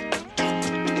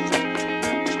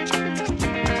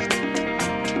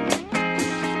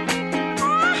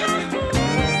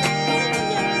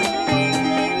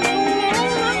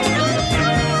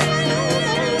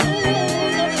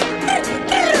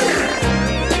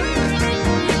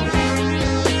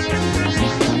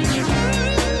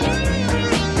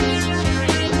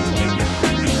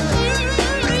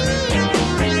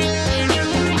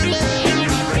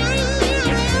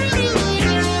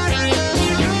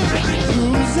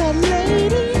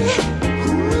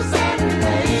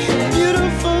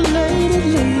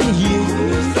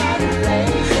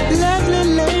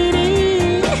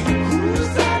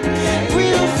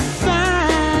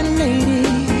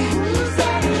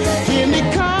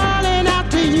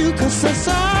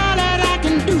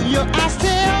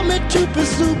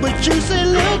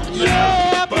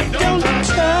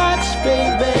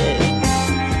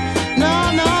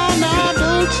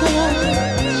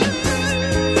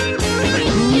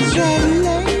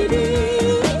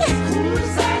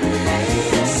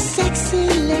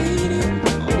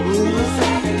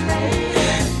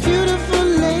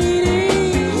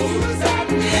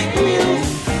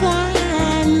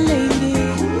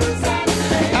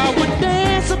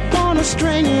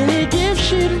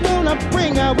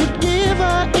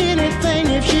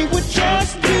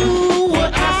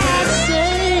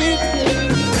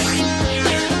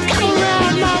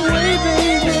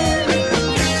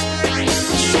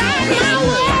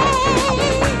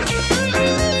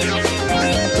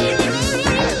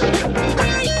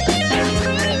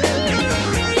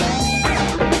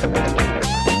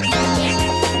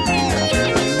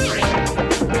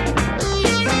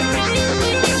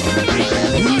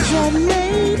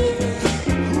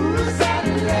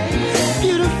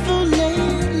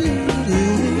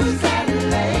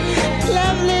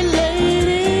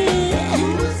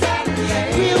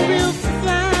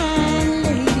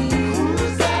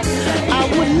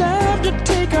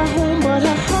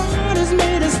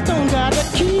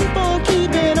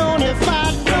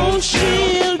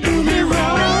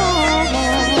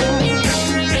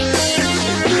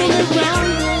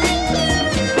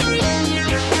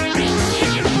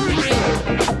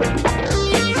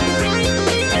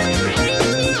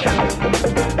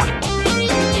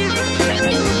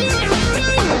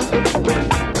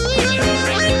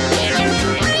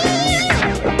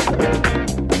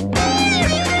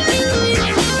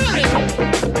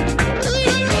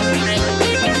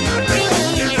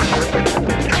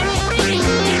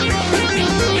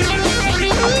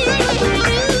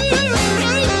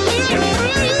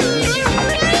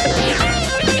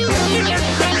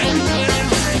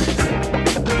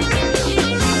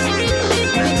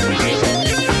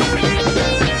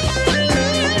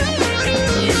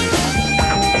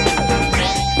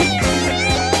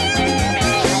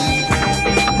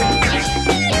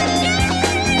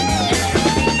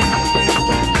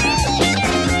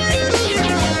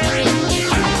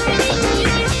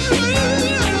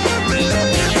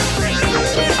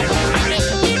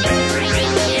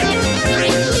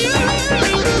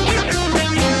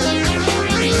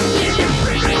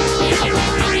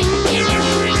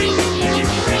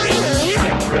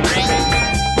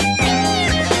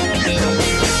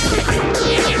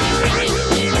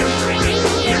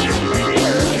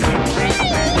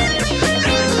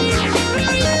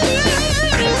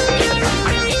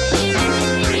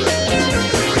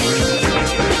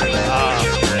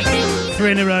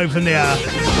 in a row from the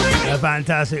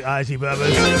fantastic Icy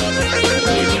Brothers.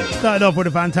 Started off with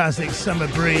a fantastic Summer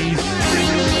Breeze,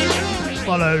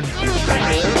 followed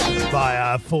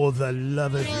by For the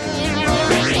Love of You.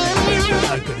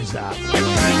 How good is that?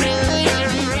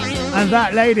 And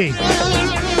that lady.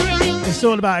 It's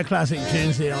all about classic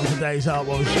tunes here on today's Art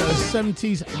World Show.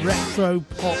 70s retro,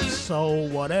 pop, soul,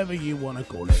 whatever you want to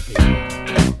call it.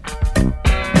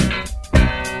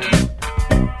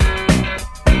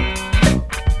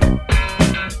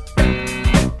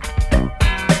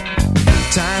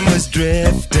 Time was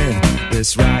drifting,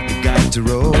 this rocket got to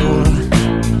roll.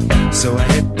 So I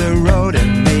hit the road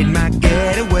and made my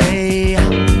getaway.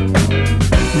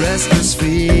 Restless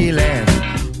feeling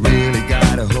really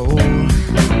got a hold.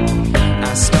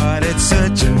 I started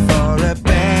searching for a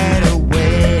better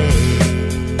way.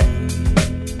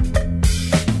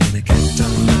 And I kept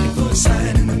on looking for a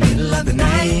sign in the middle of the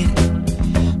night,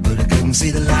 but I couldn't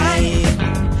see the light.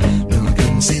 No, I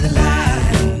couldn't see the light.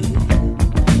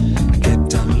 I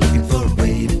kept on looking for a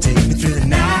way to take me through the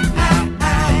night.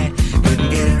 Couldn't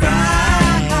get it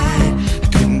right. I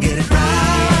couldn't get it right.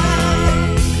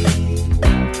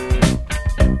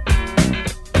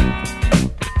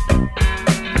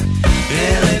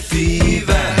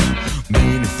 Fever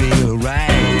made me feel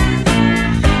right,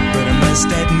 but I must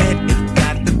admit it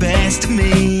got the best of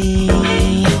me.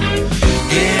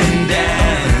 Getting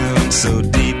down so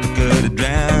deep I could have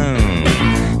drowned.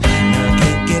 Now I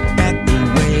can't get back the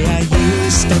way I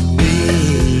used to be.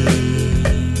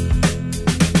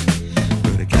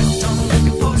 But I kept on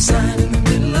looking for a sign in the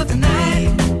middle of the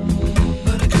night,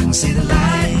 but I couldn't see the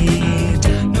light.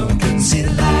 No, I couldn't see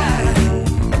the light.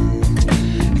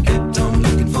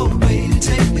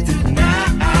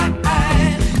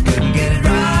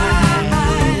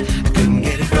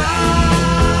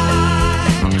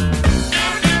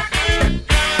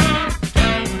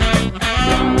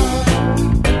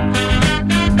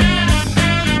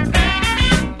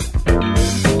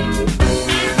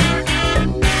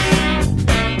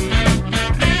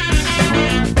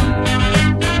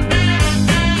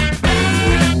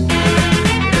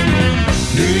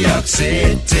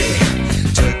 City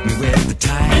took me with the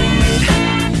tide,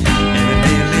 and I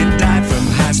nearly died from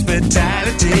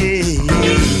hospitality.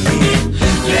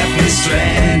 Left me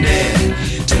stranded,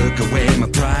 took away my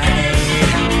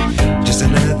pride. Just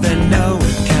another no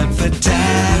account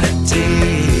fatality.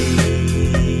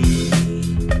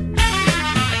 I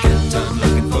kept on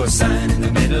looking for a sign in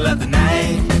the middle of the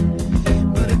night,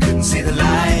 but I couldn't see the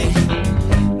light.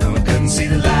 No, I couldn't see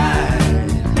the light.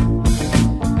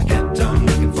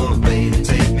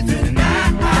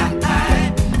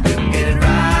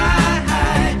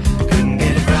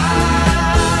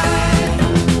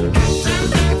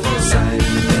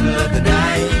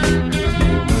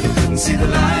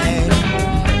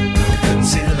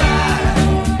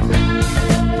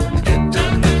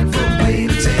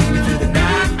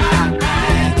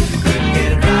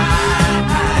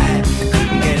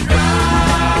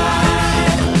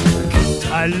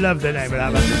 I love the name of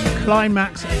that band.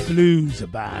 Climax Blues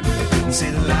Band.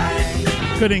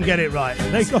 Couldn't get it right.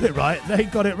 They got it right. They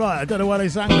got it right. I don't know why they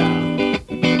sang that.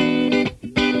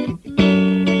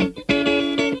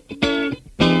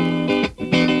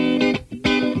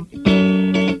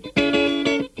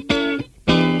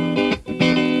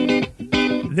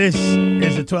 This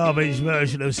is a 12-inch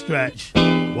version of Stretch.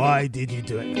 Why did you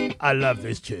do it? I love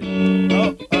this tune.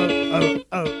 Oh, oh, oh,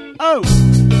 oh, oh!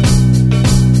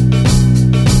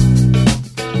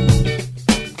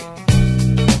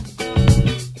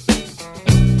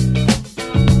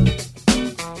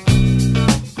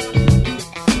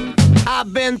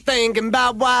 I've been thinking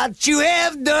about what you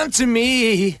have done to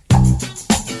me.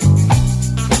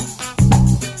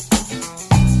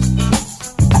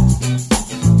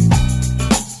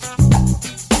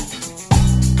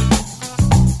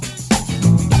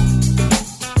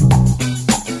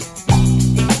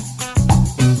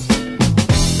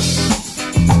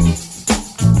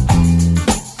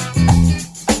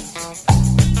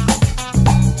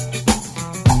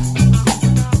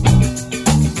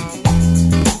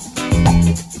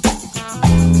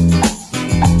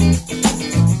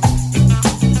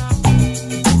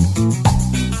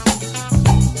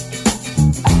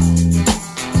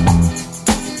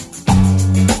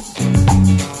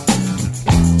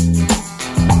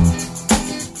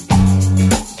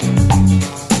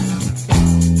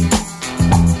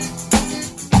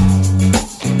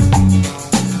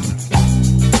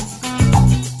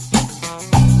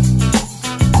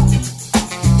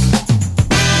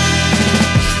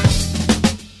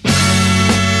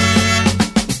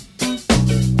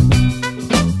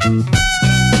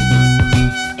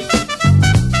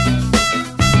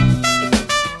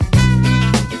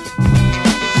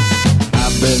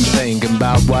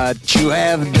 about what you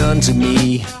have done to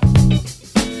me.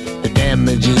 The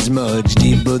damage is much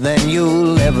deeper than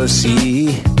you'll ever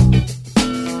see.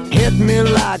 Hit me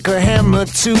like a hammer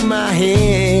to my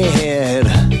head.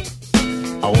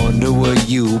 I wonder were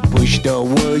you pushed or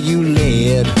were you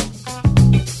led?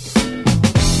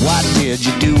 Why did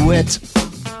you do it?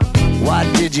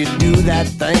 Why did you do that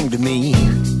thing to me?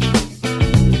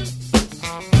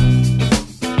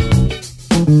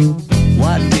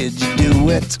 Why did you do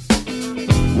it?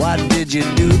 Why did you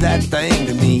do that thing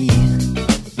to me?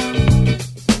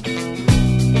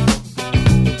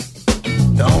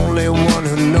 The only one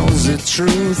who knows the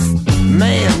truth,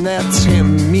 man, that's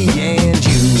him, me and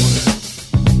you.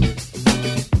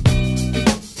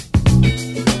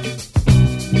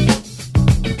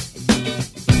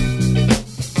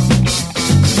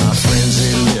 My friends,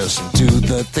 they listen to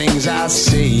the things I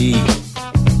say.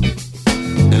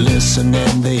 They listen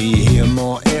and they hear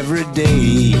more every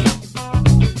day.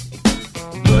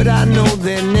 But I know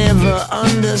they never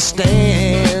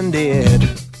understand it,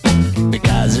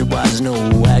 because it was no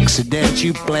accident,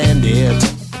 you planned it.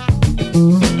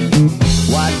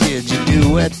 Why did you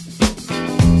do it?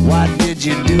 Why did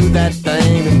you do that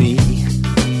thing to me?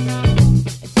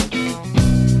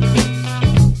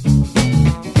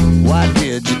 Why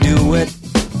did you do it?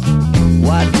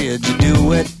 Why did you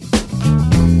do it?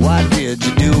 Why did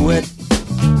you do it?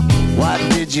 Why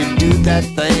did you do that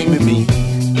thing to me?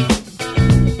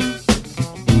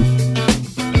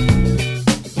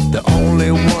 The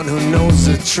only one who knows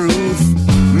the truth,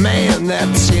 man,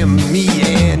 that's him, me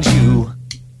and you.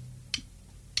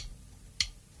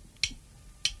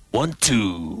 1,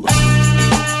 2.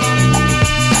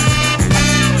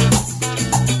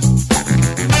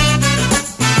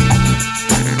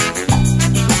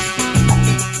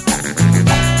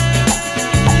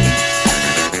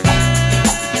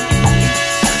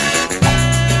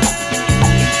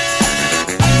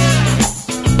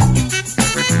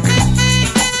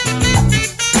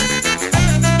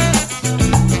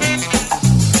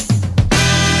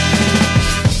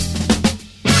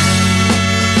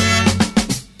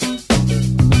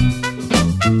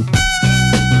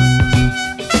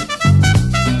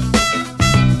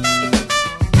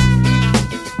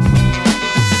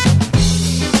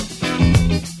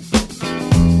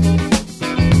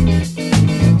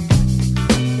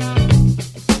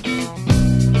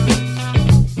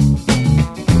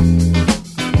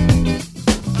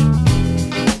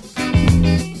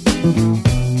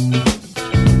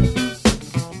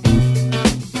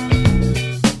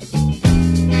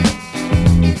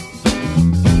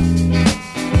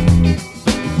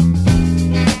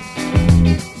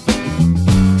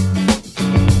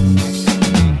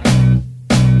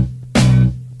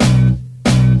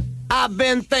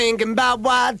 Thinking about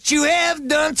what you have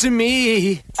done to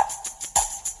me.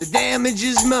 The damage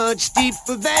is much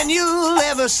deeper than you'll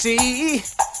ever see.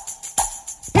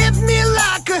 Hit me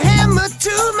like a hammer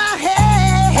to my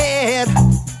head.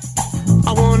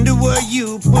 I wonder were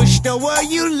you pushed or were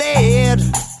you led?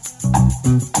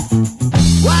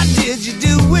 Why did you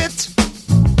do it?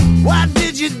 Why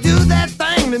did you do that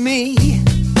thing to me?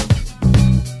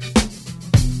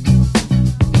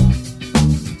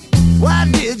 Why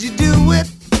did you do it?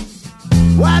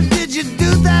 Why did you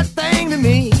do that thing to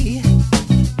me?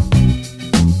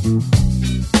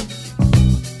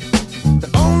 The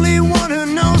only one who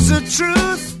knows the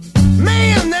truth,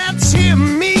 man, that's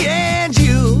him, me and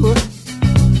you.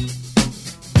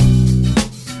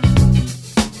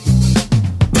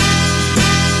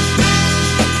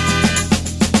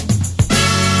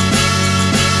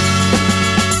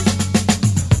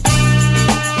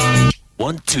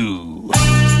 One, two.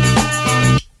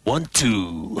 1,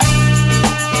 2.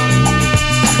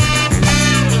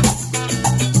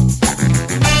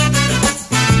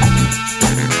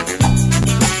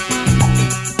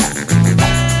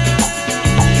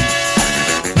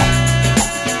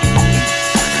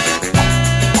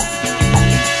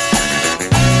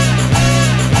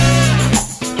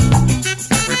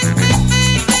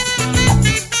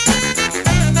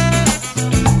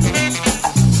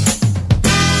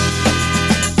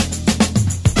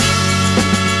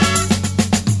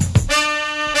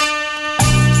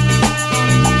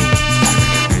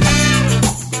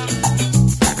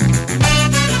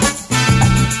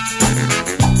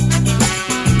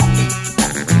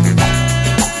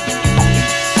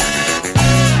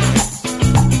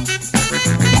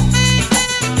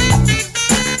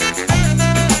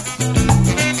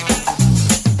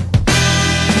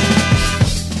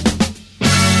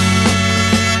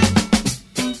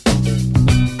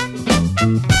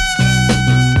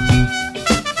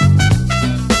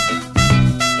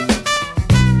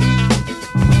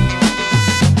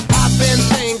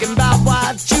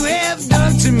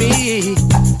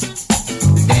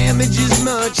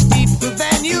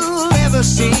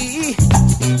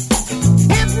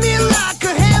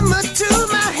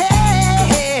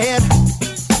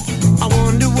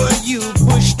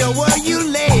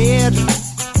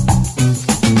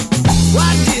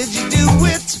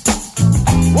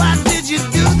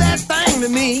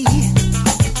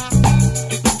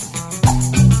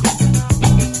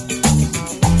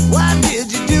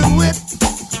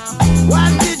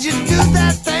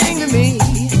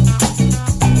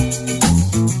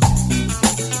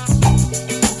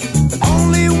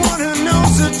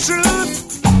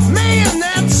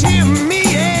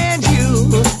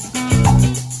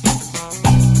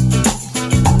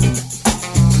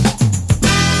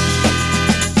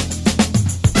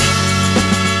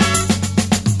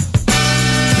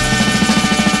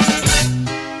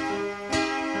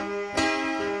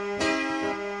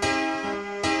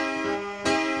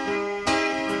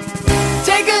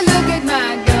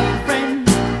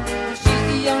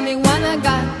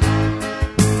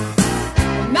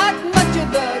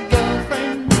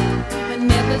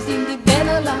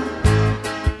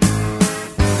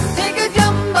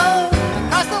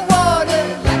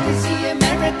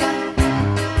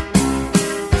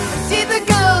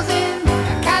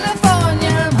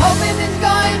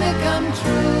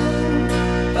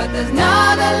 there's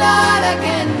not a lot I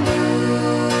can do.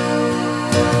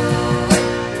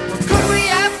 Could we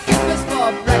have Christmas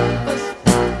for breakfast?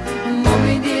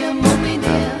 Mommy dear,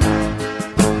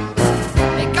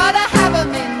 they gotta have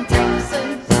 'em in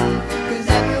Texas, 'cause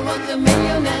everyone's a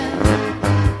millionaire.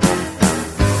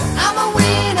 I'm a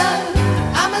winner,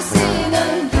 I'm a sinner,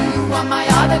 do you want my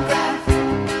autograph?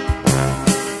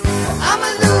 I'm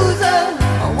a loser,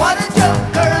 what a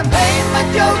joker, I'm playing my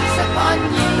jokes upon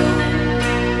you.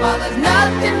 Well, there's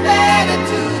nothing better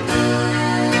to do.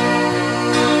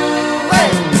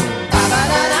 Hey!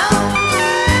 Ba-ba-da-dum,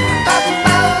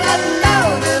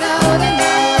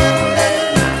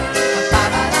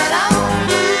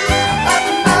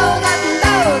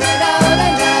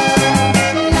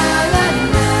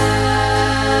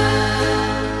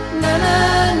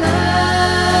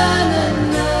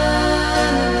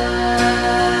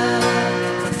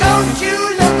 don't you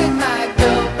look at my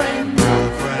girlfriend,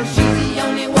 she's the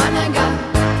only one I got.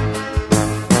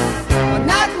 Well,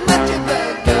 not much of a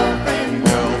girlfriend,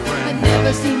 I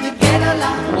never seem to get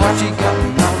along. What she got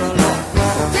not along?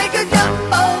 Take a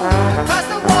jumbo across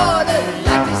the water,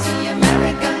 like to see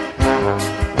America.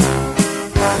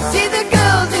 See the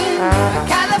girls in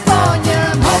California,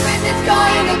 I'm hoping it's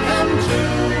going to come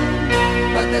true.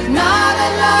 But there's not a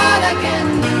lot I can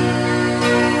do.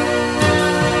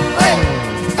 Hey!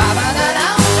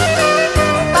 Ba-ba-da-dum,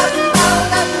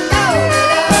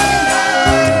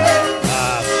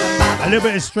 A little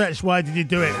bit of Stretch, Why Did You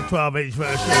Do It? A 12-inch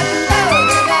version.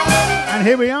 And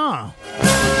here we are.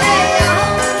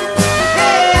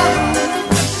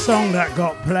 A song that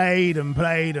got played and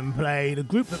played and played. A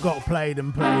group that got played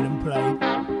and played and played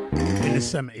in the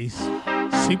 70s.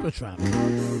 Supertramp.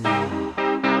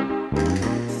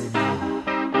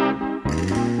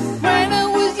 When I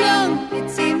was young, it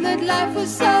seemed that life was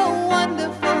so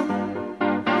wonderful,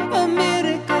 a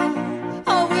miracle.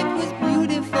 Oh, it was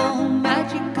beautiful,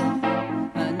 magical,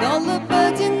 and all the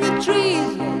birds in the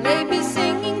trees, well, they be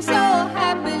singing so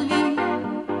happily,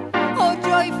 oh,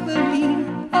 joyfully,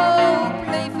 oh,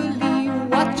 playfully,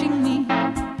 watching me.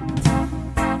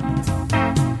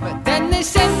 But then they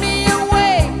sent me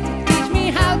away to teach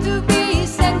me how to be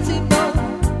sensible,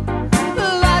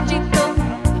 logical,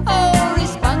 oh,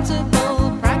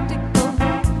 responsible, practical.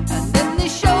 And then they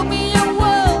showed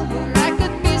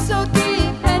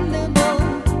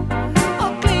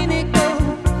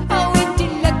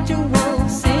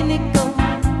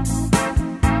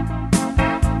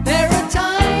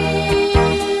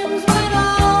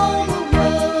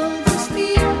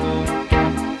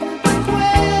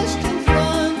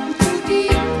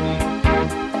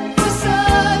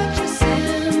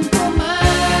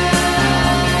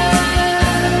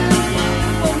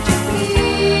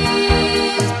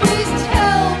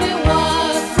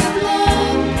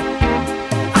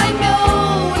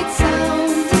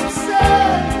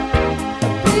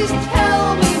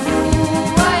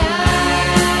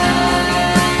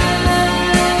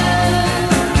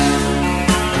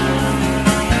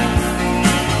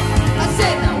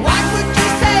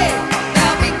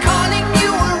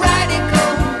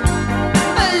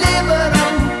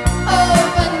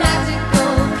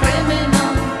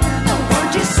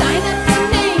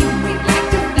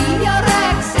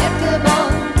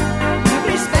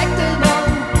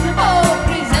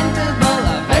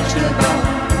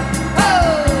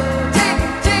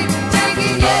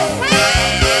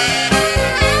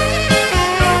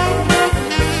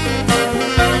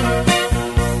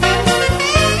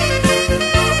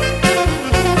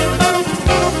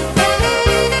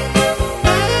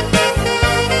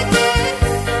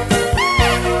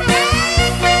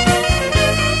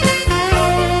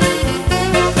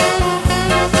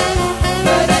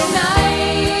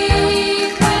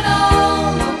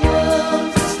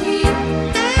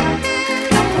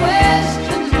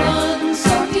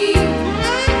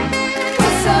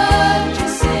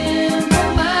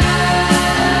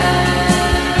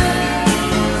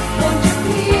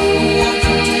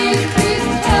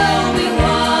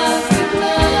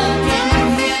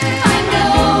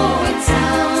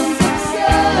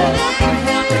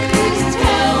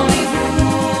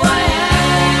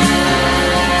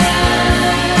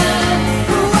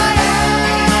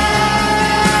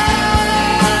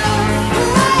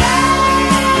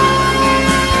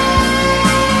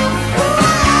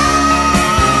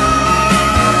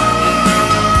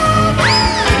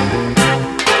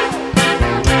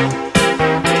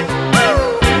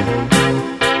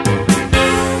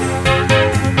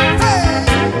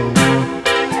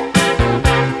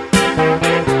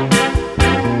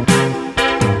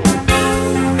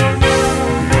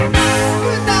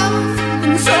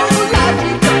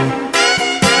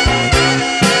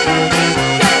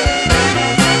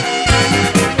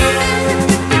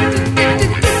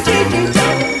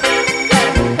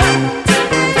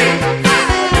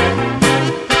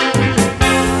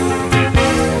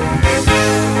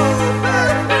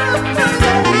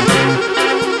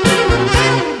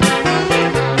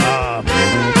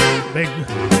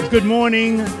Good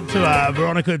morning to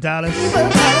Veronica Dallas.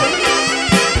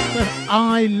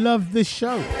 I love this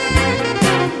show.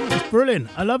 It's brilliant.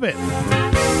 I love it.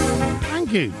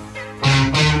 Thank you.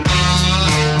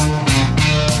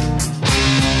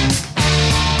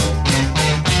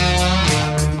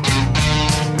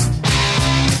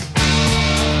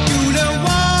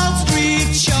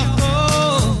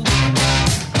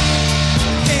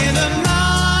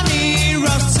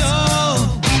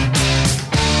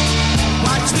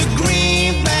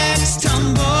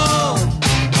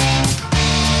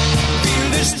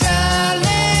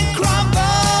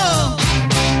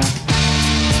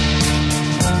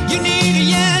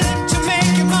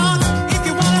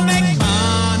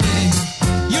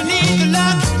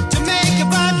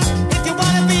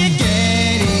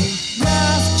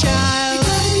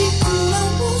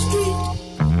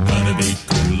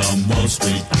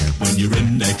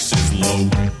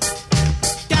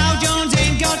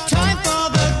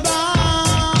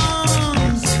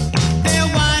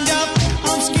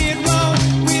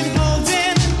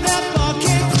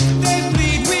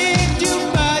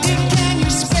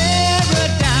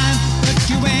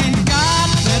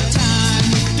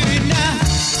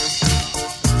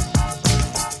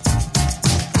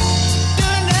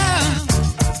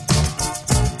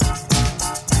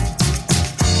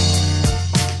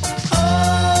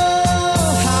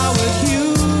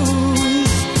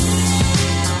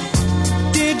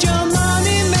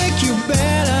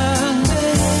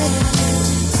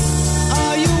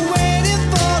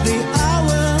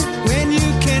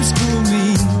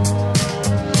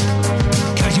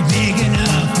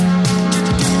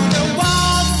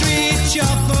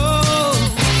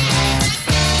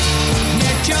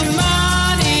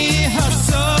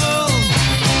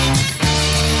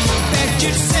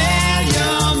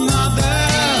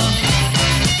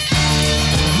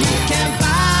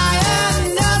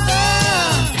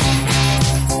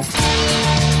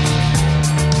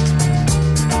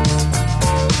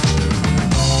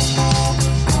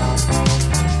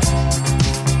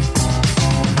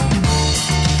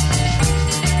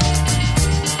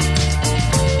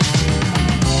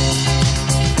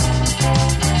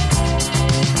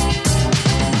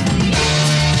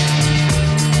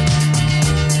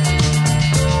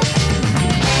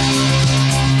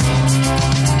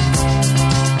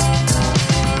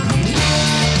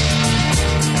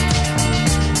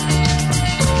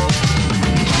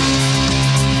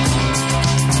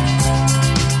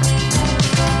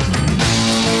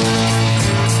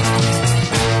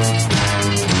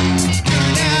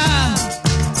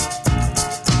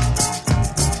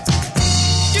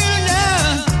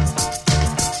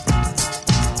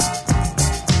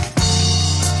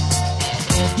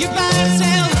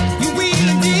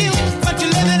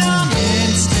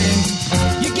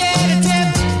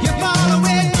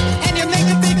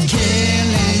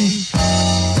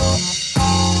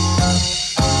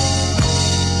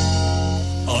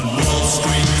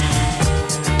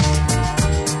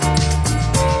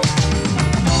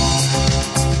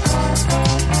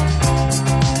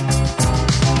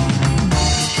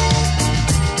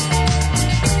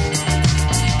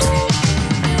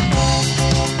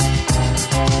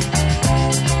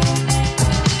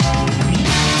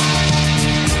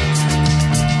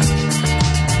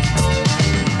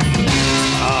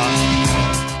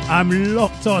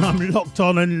 I'm locked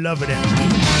on and loving it.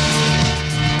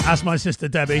 That's my sister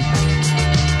Debbie.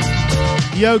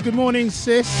 Yo, good morning,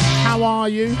 sis. How are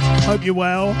you? Hope you're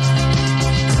well.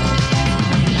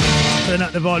 Turn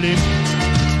up the volume.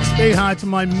 Say hi to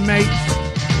my mate,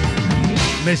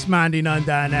 Miss Mandy Nunn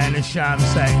down there in the sham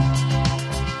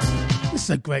saying, this is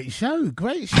a great show,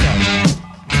 great show.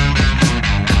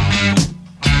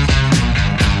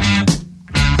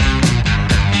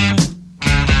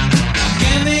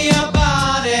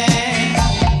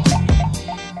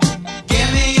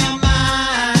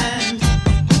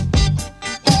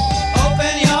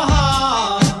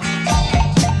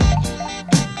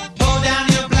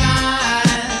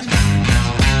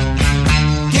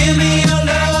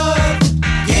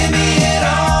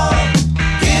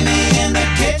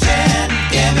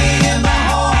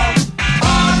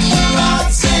 All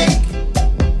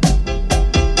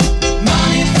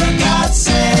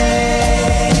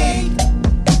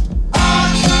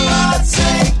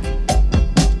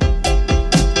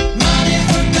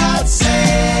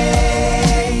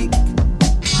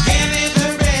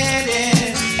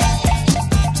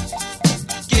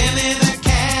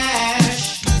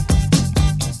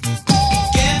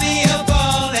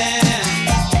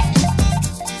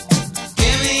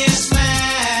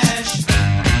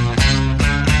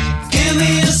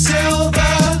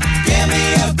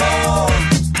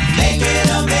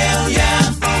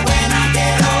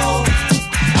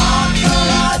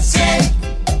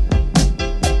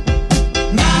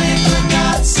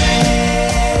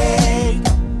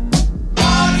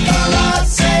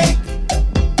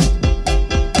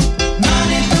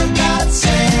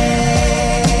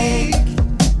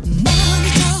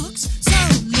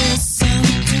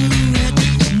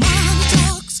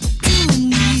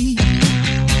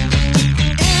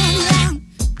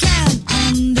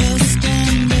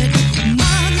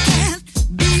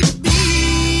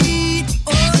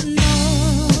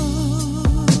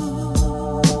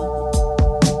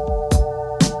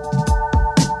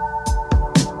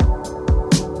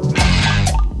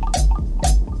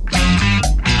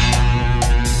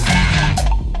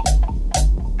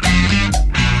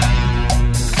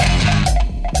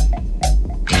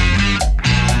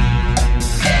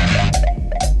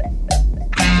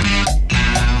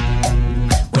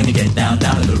get down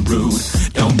to the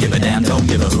root. Don't give a damn, don't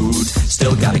give a hoot.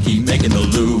 Still gotta keep making the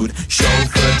loot.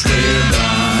 Chauffeur driven.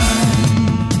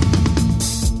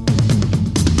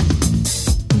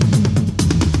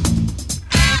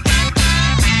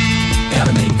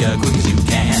 Gotta make her quick as you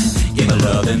can. Give her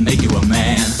love and make you a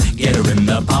man. Get her in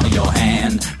the palm of your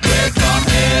hand. Bread from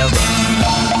heaven.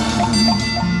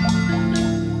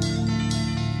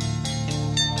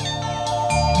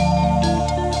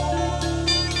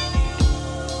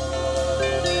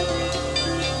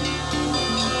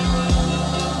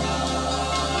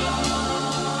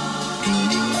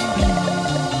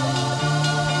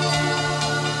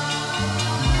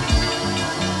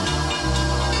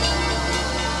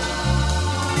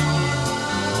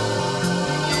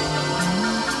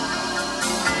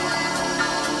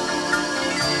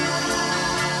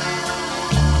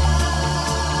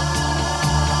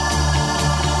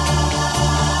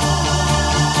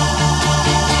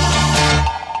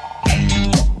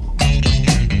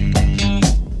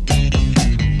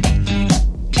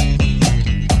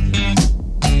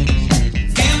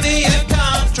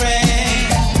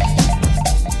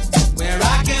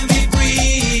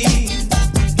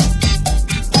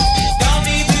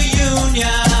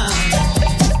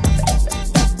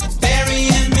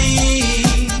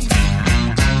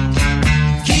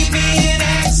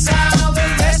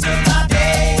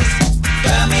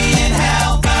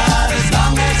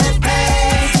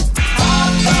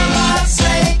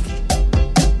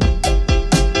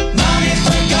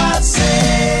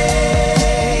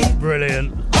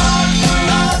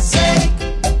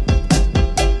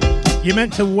 You're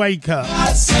meant to wake up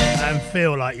and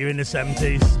feel like you're in the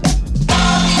 70s.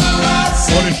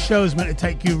 Well, the show's meant to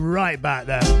take you right back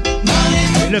there.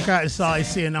 You look outside,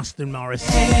 see an Aston Morris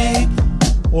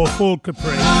or a Ford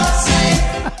Capri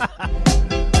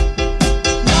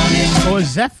or a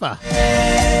Zephyr.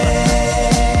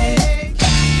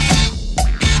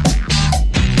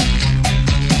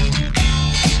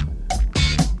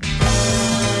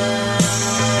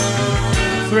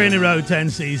 Three in a row,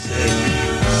 10cc.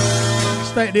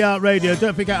 State of the Art Radio.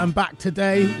 Don't forget I'm back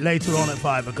today, later on at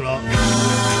 5 o'clock.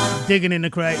 Digging in the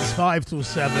crates, 5 till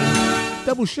 7.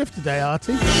 Double shift today,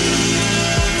 Artie.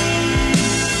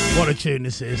 What a tune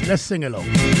this is. Let's sing along.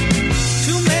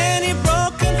 Too many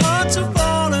broken hearts have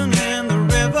fallen in the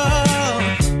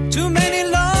river. Too many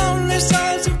lonely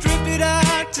souls have drifted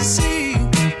out to sea.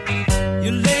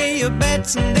 You lay your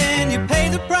bets and then you pay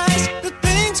the price. The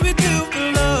things we do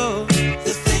for love.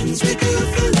 The things we do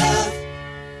for love.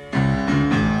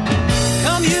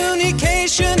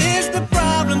 Communication is the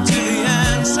problem to the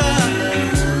answer.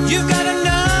 You've got a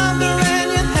number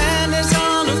and your hand is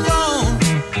on the phone.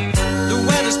 The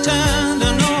weather's turned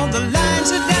and all the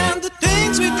lines are down. The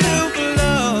things we do for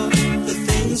love. The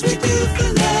things we do for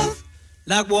love.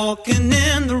 Like walking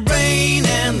in the rain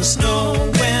and the snow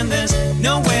when there's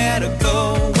nowhere to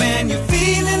go. When you're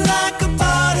feeling like a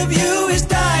part of you is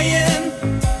dying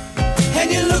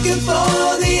and you're looking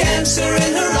for the answer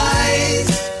in her eyes.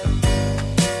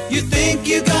 You think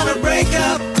you're gonna break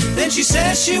up, then she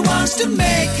says she wants to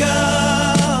make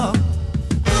up.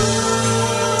 Ooh,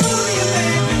 you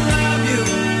made me love you.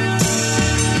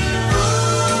 Ooh,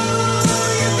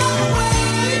 you got away.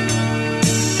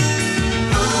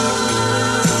 Ooh,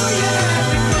 you had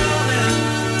me falling.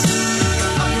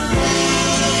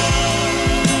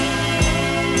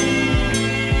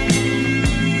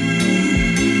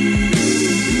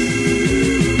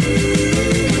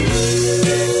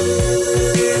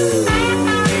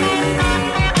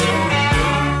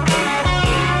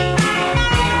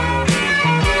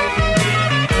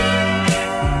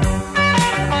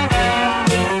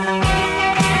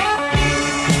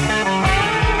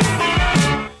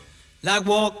 Like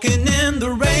walking in the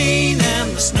rain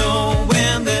and the snow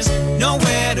when there's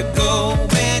nowhere to go.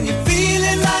 When you're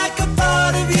feeling like a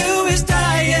part of you is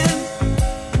dying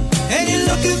and you're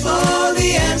looking for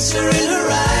the answer in her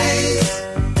eyes.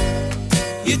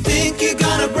 You think you're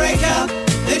gonna break up,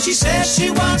 then she says she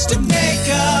wants to make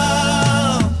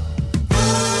up. Ooh,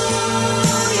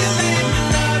 you made me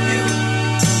love you.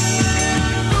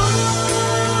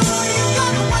 Ooh, you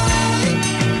got away.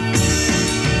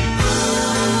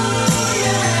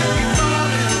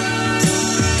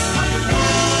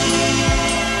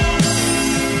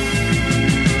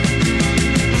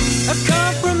 A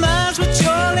compromise would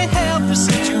surely help the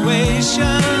situation.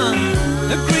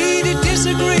 Agree to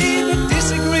disagree, but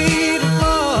disagree to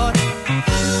part.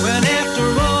 When after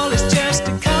all it's just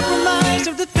a compromise.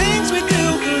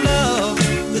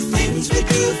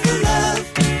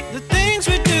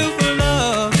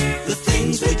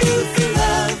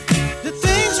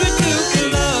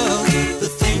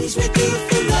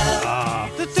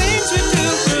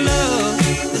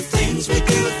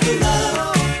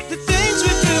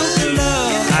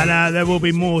 there will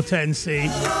be more 10cc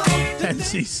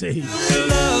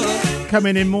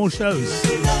coming in, more shows,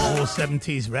 more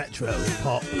 70s retro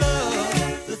pop.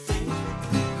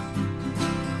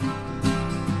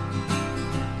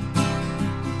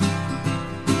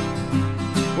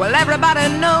 Well, everybody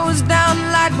knows down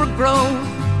Lightbrook Grove,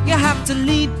 you have to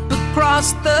leap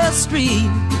across the street.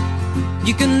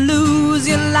 You can lose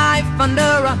your life under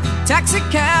a taxi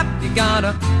cab. You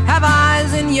gotta have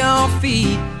eyes in your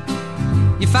feet.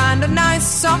 You find a nice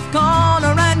soft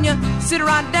corner and you sit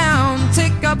right down,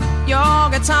 take up your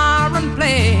guitar and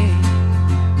play.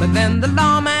 But then the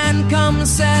lawman comes,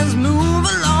 says move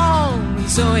along, and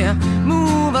so you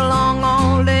move along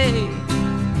all day.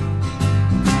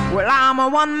 Well, I'm a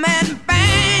one-man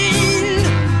band.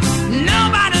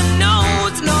 Nobody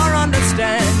knows nor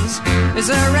understands. Is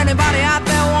there anybody out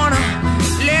there wanna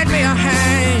lend me a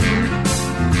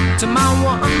hand to my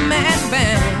one-man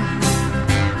band?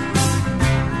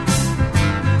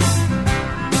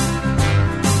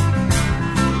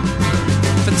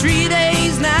 For 3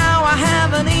 days now I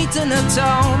haven't eaten at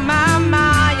all. My,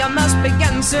 I must be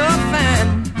getting so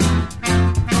thin.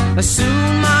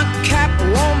 Soon my cap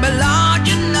won't be large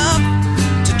enough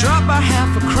to drop a half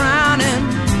a crown in.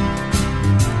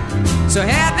 So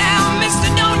hey there, mister,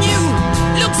 don't you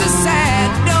look so sad,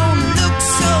 don't look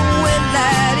so well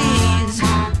at ease,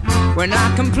 when I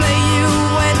can play you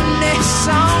any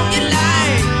song you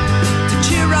like to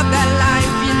cheer up that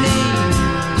life you lead.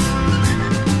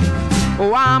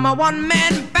 Oh, I'm a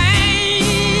one-man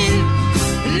band.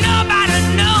 Nobody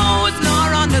knows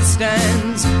nor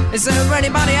understands. Is there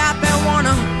anybody out there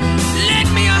wanna lend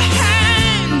me a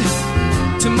hand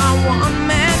to my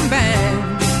one-man band?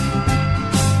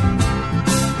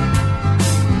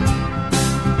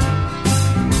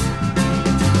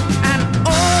 And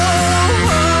oh,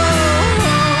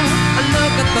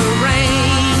 look at the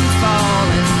rain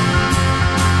falling.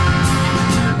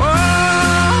 Oh,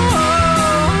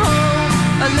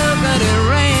 look at it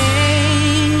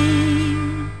rain.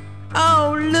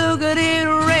 Oh, look at it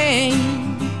rain.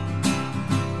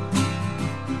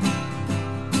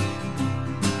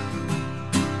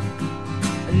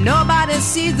 Nobody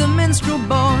sees the minstrel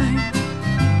boy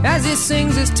as he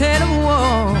sings his tale of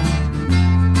war.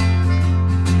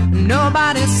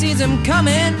 Nobody sees him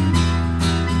coming.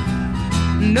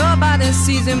 Nobody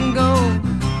sees him go.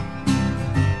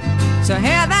 So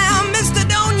hey there, mister,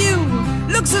 don't you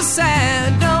look so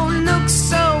sad, don't look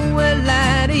so well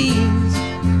at ease,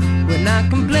 when I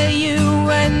can play you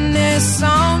any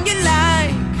song you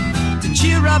like to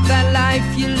cheer up that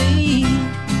life you lead.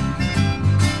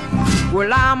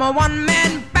 Well, I'm a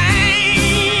one-man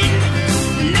band.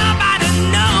 Nobody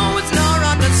knows nor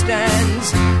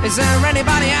understands. Is there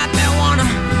anybody out there wanna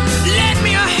lend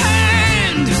me a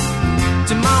hand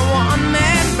to my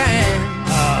one-man band?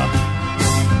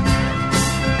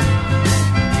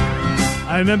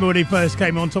 I remember when he first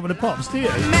came on Top of the Pops, do you?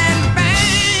 Man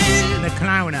band. The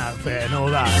clown outfit and all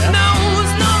that. Yeah?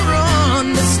 Knows nor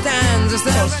understands. Is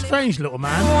there strange little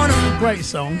man. Great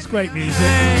songs, great music.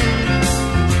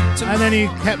 And then he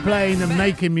kept playing and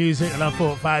making music, and I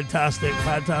thought, fantastic,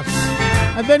 fantastic.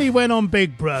 And then he went on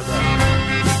Big Brother.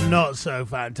 Not so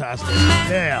fantastic.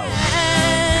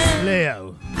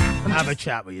 Leo, have a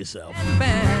chat with yourself.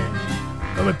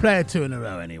 But we play 2 in a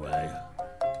row anyway.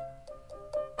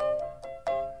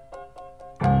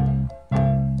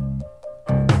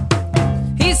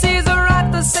 He sees her at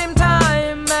the same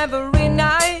time every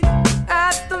night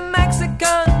at the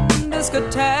Mexican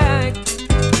discotheque.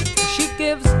 She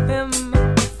gives him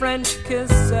French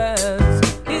kisses,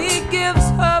 he gives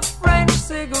her French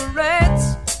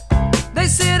cigarettes. They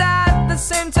sit at the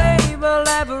same table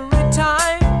every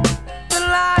time. The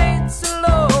lights are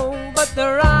low, but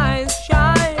their eyes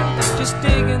shine, just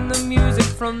digging the music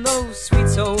from those sweet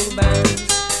soul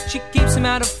bands. She keeps him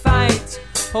out of fights,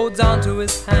 holds on to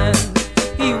his hand.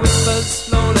 He whispers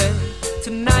slowly,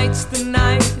 tonight's the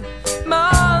night.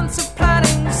 Months of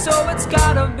planning, so it's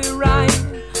gotta be right.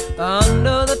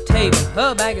 Under the table,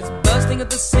 her bag is bursting at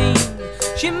the seams.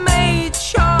 She made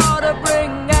sure to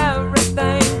bring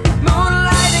everything.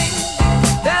 Moonlighting,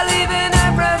 they're leaving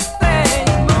everything.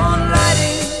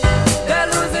 Moonlighting, they're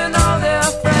losing all their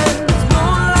friends.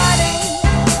 Moonlighting,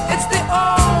 it's the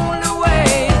only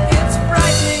way. It's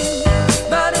frightening,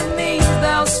 but it means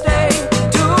they'll stay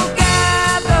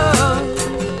together.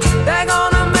 They're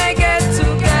gonna make it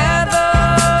together.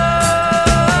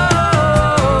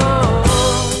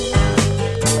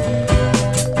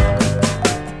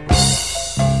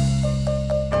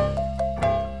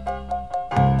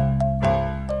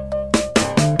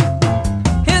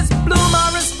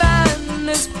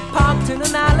 In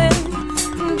an alley,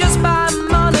 just by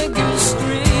Montague's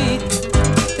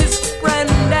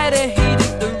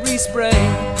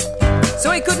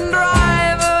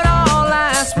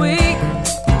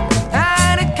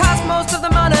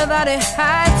he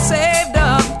had saved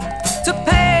up to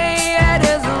pay at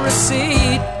his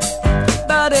receipt.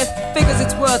 But he figures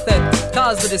it's worth it,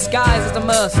 cause the disguise is a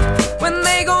must. When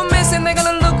they go missing, they're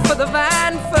gonna look for the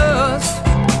van first.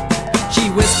 She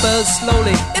whispers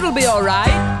slowly, it'll be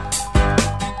alright.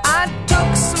 I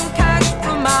took some cash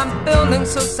from my building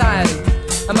society,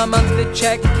 and my monthly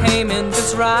check came in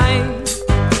just right.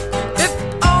 If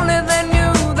only they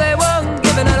knew they were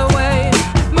giving it away.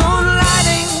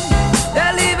 Moonlighting,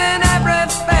 they're leaving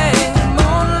everything.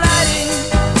 Moonlighting,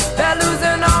 they're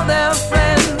losing all their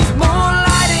friends.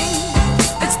 Moonlighting,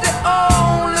 it's the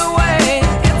only way.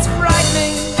 It's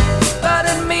frightening, but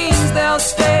it means they'll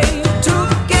stay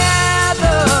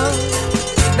together.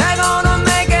 They're gonna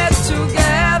make it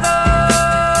together.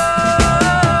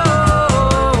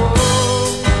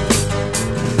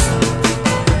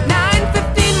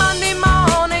 9:15 Monday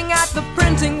morning at the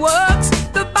printing works.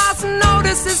 The boss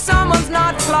notices someone's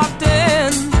not clocked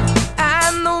in,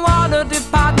 and the water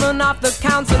department of the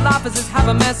council offices have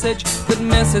a message that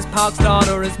Mrs. Park's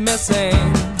daughter is missing.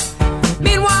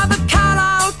 Meanwhile, the cat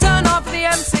all turn off the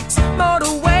M6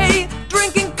 motorway,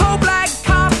 drinking cold black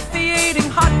coffee, eating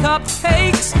hot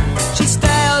cupcakes. She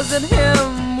stares at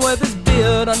him with his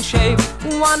beard unshaved,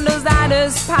 wonders at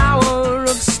his power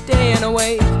of staying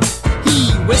awake. He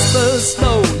whispers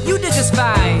slow, you did just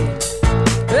fine.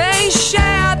 They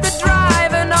shared the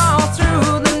drive and all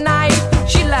through the night.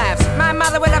 She laughs, my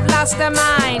mother would have lost her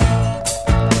mind.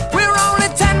 We're only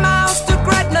 10 miles to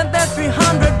Gretna, they're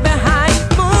 300 behind.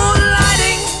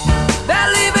 Moonlighting,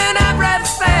 they're leaving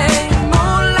everything.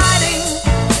 Moonlighting,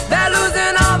 they're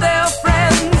losing all their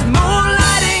friends.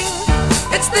 Moonlighting,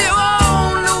 it's the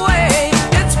only way.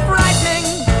 It's frightening,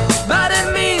 but it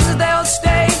means they'll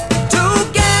stay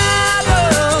together.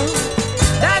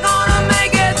 They're gonna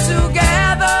make it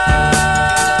together.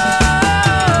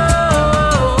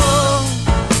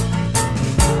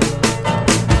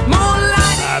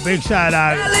 Moonlighting, Big shout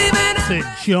out they're leaving to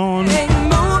John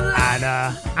moonlighting.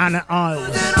 and Anna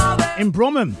Isles in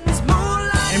Bromham.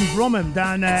 In Bromham,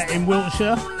 down there in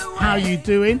Wiltshire. How you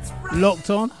doing? Locked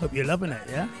on? Hope you're loving it,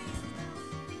 yeah?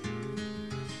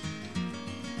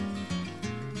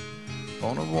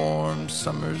 On a warm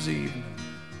summer's evening,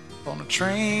 on a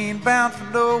train bound for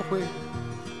nowhere,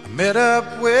 I met up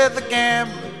with a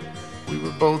gambler. We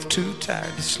were both too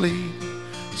tired to sleep,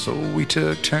 so we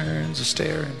took turns of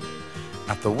staring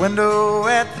out the window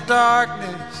at the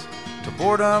darkness till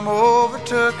boredom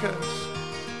overtook us,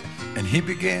 and he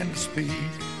began to speak.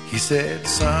 He said,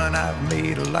 son, I've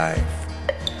made a life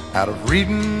out of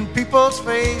reading people's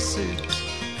faces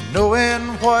and knowing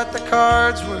what the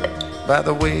cards were by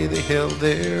the way they held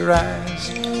their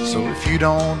eyes. So if you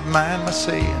don't mind my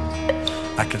saying,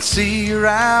 I can see you're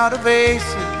out of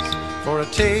aces. For a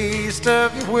taste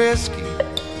of your whiskey,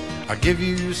 I'll give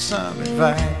you some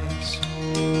advice.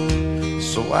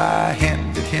 So I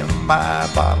handed him my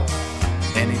bottle,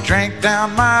 and he drank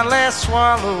down my last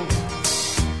swallow.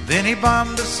 Then he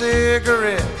bummed a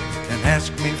cigarette and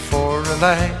asked me for a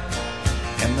light.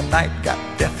 And the night got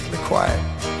deathly quiet,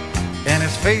 and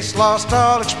his face lost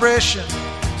all expression.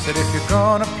 Said, if you're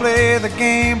gonna play the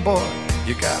game, boy,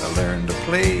 you gotta learn to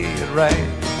play it right.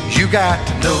 You got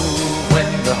to know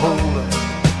when to hold 'em,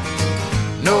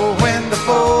 know when to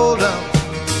fold 'em,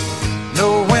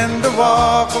 know when to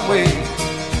walk away,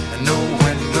 and know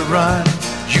when to run.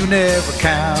 You never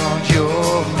count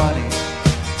your money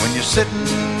when you're sitting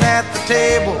at the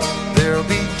table. There'll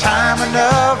be time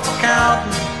enough for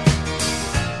counting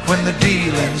when the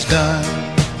dealing's done.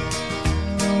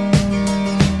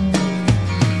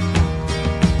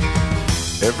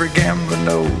 Every gambler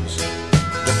knows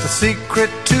that the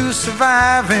secret to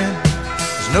surviving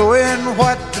is knowing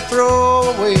what to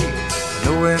throw away,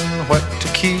 knowing what to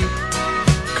keep.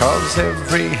 'Cause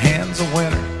every hand's a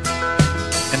winner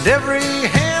and every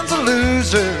hand's a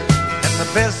loser, and the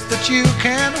best that you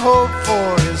can hope for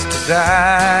is to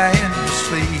die in your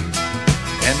sleep.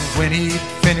 And when he'd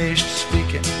finished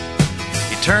speaking,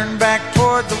 he turned back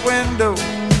toward the window,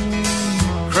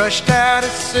 crushed out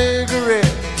his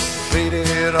cigarette,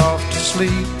 faded off to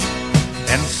sleep.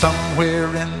 And somewhere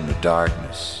in the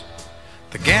darkness,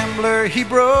 the gambler, he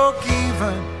broke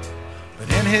even. But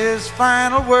in his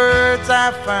final words, I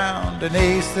found an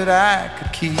ace that I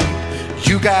could keep.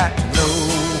 You got to know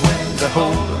when to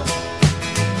hold 'em,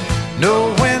 know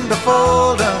when to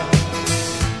fold 'em,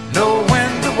 know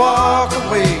when to walk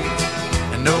away,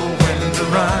 and know when to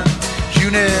run. You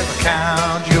never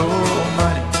count your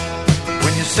money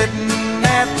when you're sitting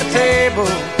at the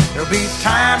table. There'll be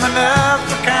time enough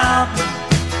for counting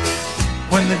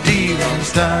when the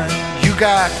dealing's done. You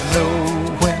got to know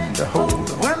when to hold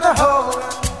 'em, when to hold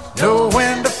 'em, know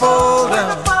when to fold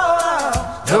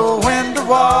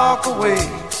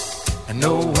and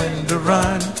know when to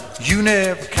run. You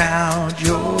never count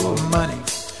your money.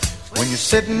 When you're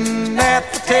sitting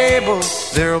at the table,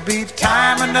 there'll be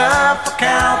time enough for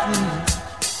counting.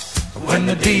 When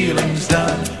the dealing's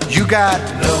done, you got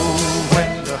to know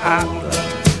when to hold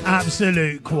up.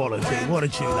 Absolute quality. What a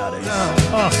tune that is.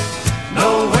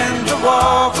 Know when to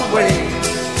walk away.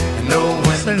 Know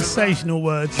when sensational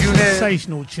words,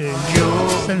 sensational tune,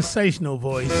 sensational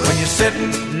voice. When you're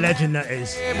sitting, legend that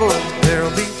is.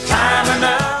 There'll be time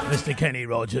enough. Mr. Kenny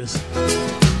Rogers.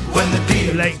 When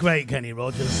the late great Kenny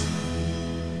Rogers.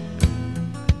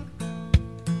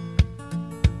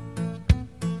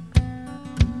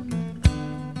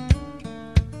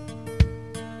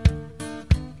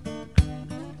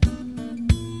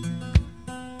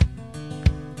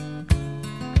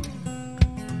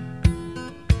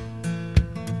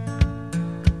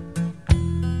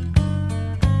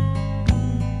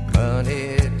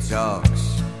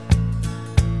 Talks,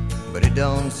 but it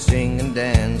don't sing and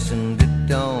dance and it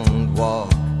don't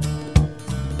walk.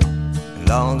 As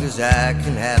long as I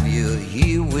can have you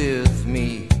here with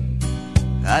me,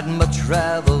 I'd much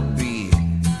rather be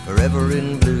forever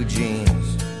in blue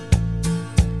jeans.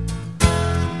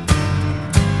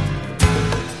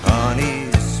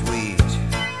 Honey's sweet,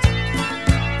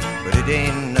 but it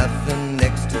ain't nothing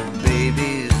next to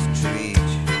baby's treat.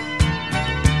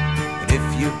 And if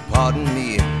you pardon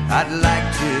me, I'd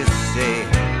like to say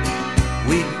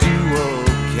we do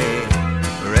okay,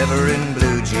 forever in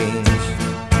blue jeans.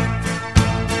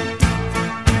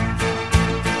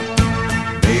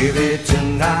 Baby,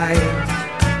 tonight,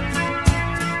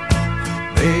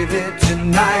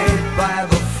 by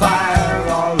the fire,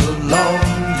 all alone,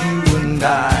 you and I.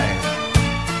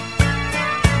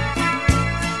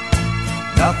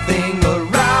 Nothing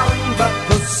around but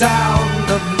the sound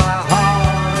of my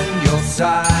heart and your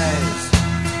sighs.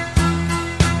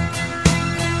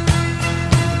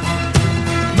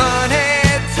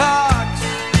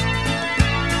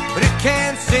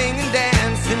 Can't sing and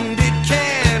dance and it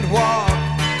can't walk.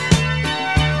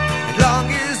 As long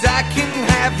as I can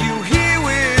have you here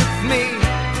with me,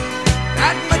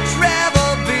 I'd much rather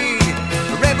be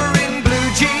forever in blue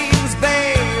jeans,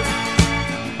 babe.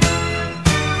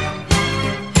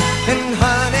 And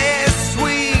honey's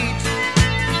sweet,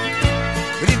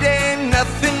 but it ain't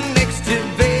nothing next to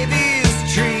baby's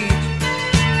treat.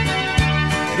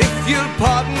 And if you'll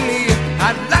pardon me,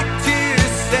 I'd like to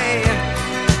say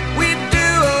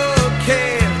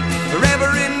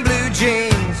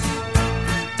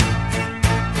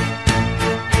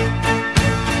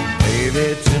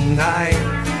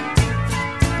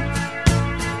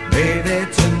baby,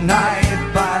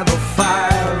 tonight, by the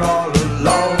fire, all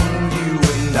alone, you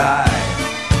and I.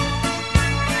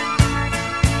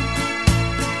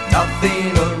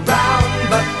 Nothing around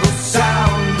but the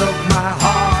sound of my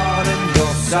heart and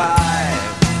your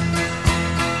sighs.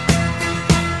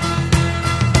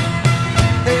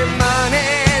 Hey,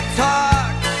 money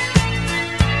talks,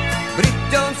 but it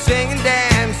don't sing and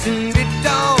dance and it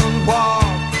don't walk.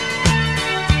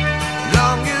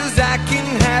 I can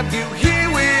have you here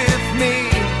with me.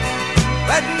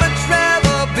 I'd much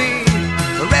rather be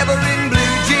forever in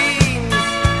blue jeans.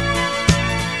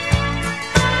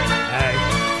 Hey.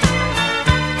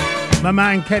 My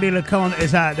man Kenny LeConte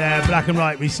is out there, Black and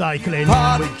White Recycling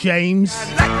with James.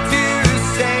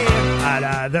 And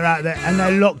they're out there and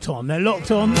they're locked on. They're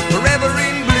locked on. Forever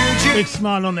in blue jeans. Big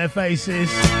smile on their faces.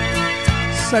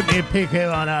 Sent me a pic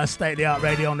here on State of the Art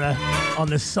Radio on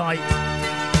the site.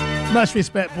 Much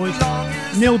respect, boys.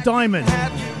 Neil Diamond.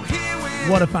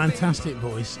 What a fantastic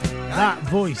voice. That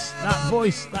voice,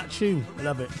 that tune.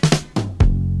 Love it.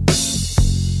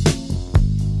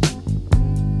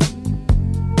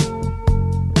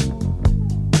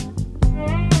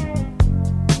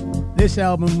 This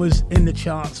album was in the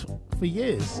charts for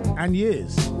years and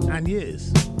years and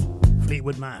years.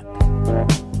 Fleetwood Mac.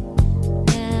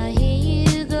 Now here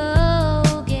you go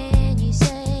again. You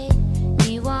say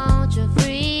you want your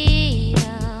freedom.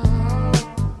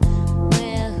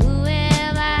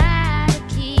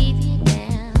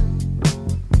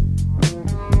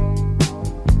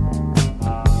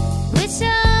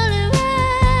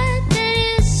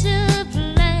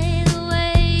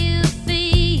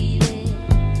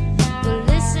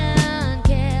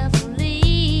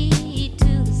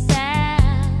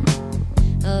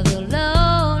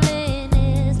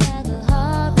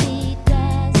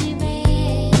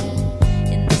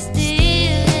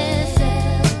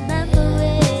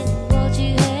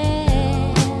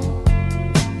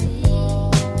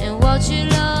 What you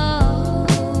love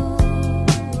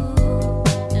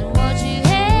and what you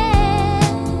hate.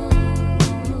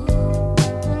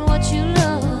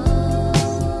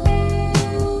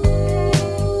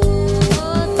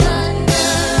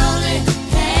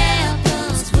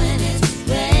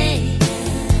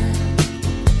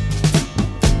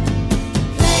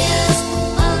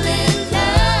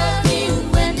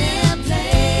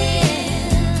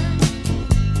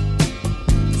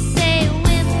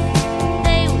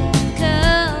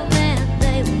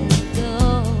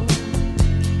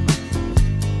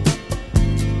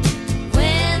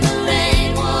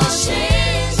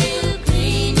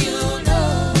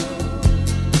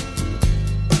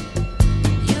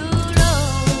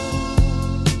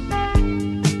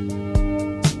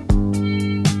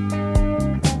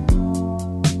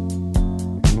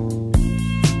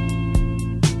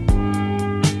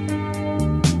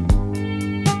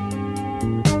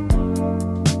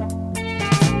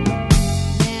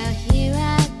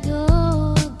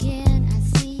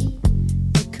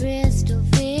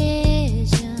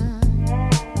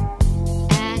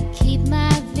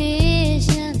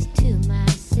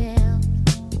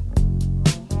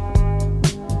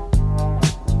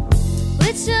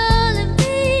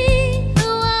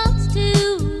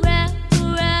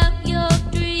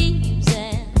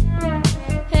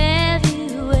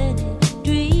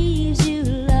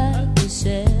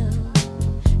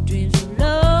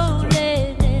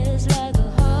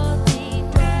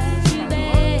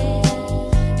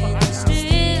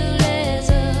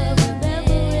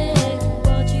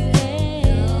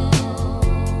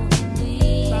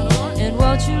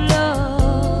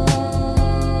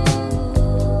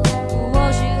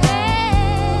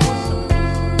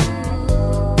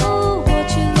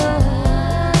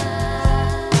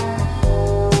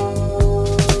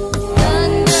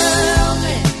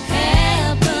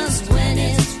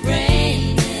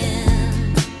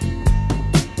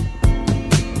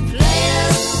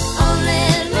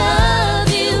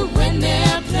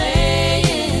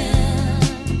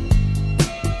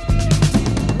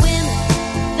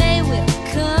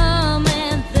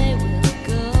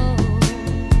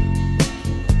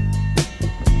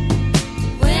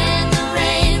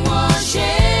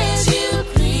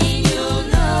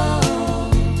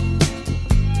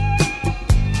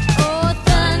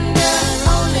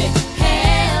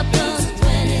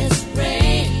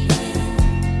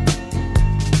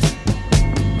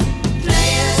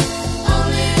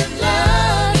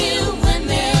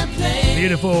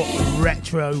 Beautiful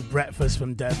retro breakfast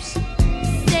from Debs.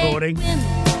 Recording.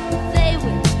 They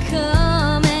will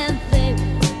come and they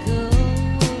will go.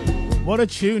 What a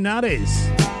tune that is.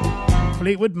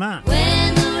 Fleetwood Mac.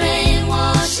 When the rain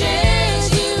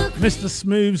washes you, Mr.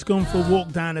 Smooth's gone for a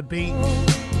walk down the beach.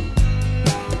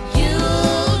 you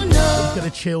know He's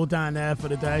gonna chill down there for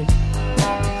the day.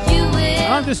 you will.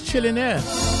 I'm just chilling here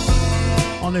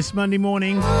on this Monday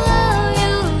morning,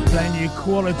 playing you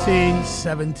quality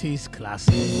 70s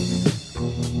classics.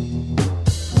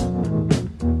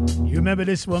 You remember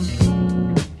this one?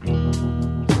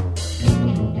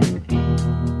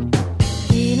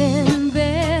 Feeling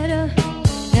better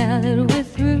now that we're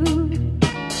through.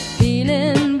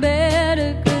 Feeling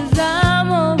better 'cause I'm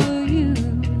over you.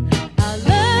 I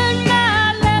learned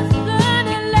my lesson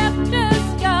and left a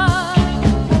scar.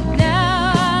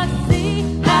 Now I see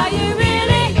how you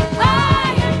really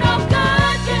are. You're no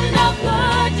good, you're no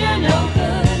good, you're no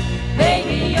good.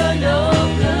 Baby, you're no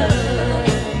good.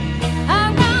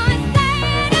 I'm gonna say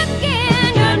it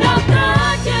again. You're no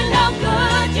good, you're no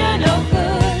good, you're no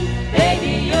good.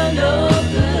 Baby, you're no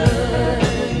good.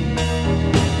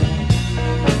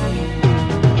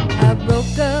 I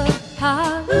broke a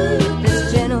heart that's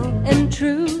gentle and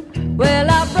true. Well,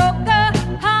 I broke a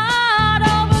heart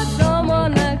over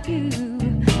someone like you.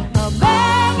 I'll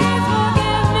beg your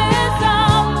forgiveness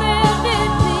on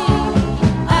bended knee.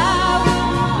 I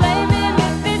wouldn't blame him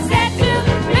if he said to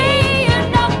me, you're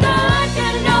no good,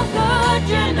 you're no good,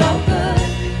 you're no good.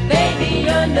 Baby,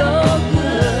 you're no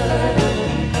good.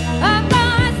 I'm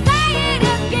gonna say it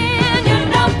again. You're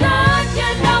no good,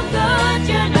 you're no good,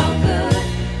 you're no good.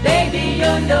 Baby,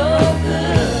 you're no good.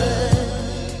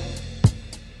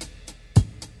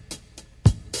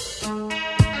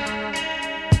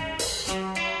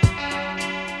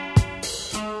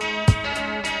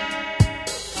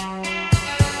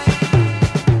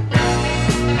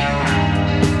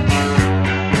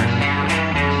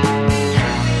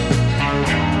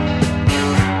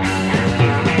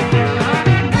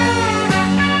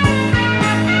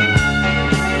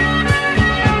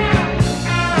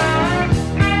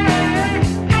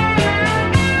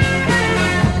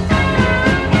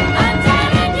 I'm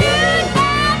telling you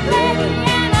now, baby,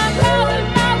 and I'm going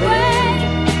my way.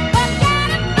 Forget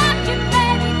about you,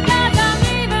 baby, 'cause I'm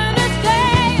leaving to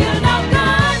stay. You're no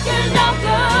good, you're no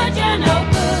good, you're no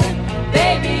good.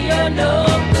 Baby, you're no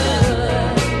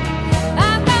good.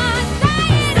 I'm gonna say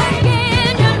it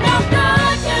again. You're no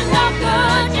good, you're no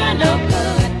good, you're no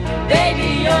good. Baby,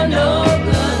 you're no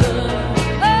good.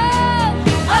 Oh,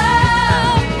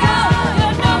 no,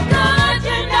 you're no good,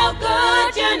 you're no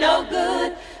good, you're no good.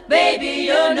 Baby,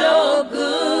 you're no good.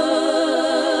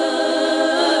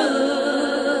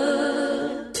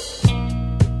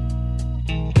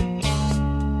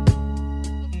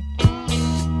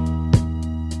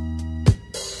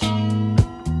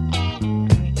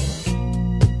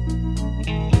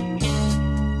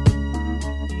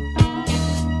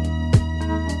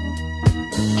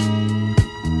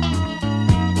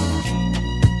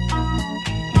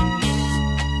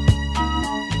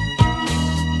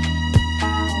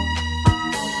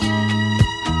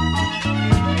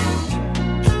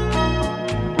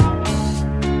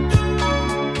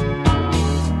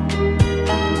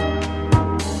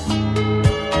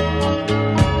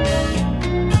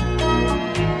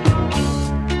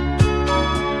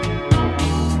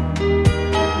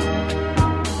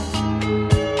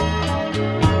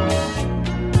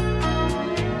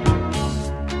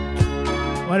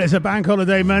 Well, it's a bank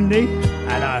holiday Monday,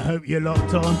 and I hope you're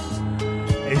locked on.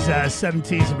 It's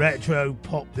 70s retro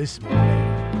pop this morning.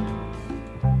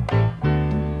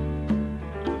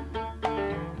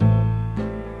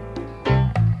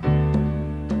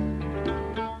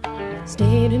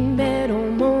 Stayed in bed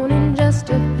all morning just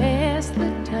to pass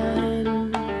the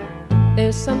time.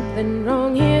 There's something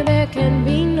wrong here, there can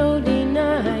be no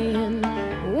denying.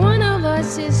 One of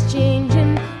us is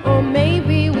changing, or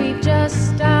maybe we just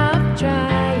stopped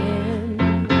trying.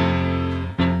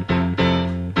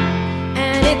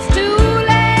 And it's too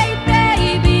late,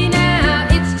 baby, now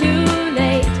it's too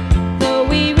late. Though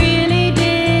we really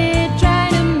did try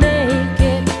to make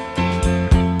it.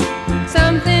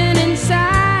 Something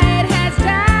inside has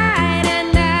died,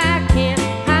 and I can't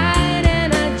hide,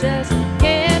 and I just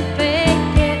can't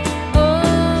fake it.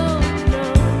 Oh, no,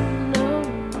 no,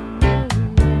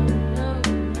 no, no, no.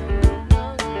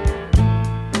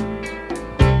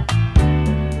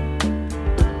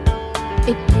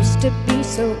 It used to be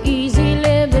so easy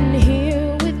living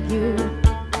here with you.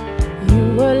 You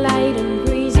were light and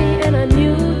breezy, and I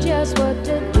knew just what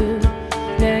to do.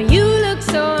 Now you look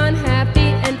so unhappy,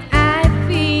 and I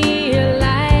feel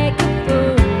like a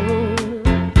fool.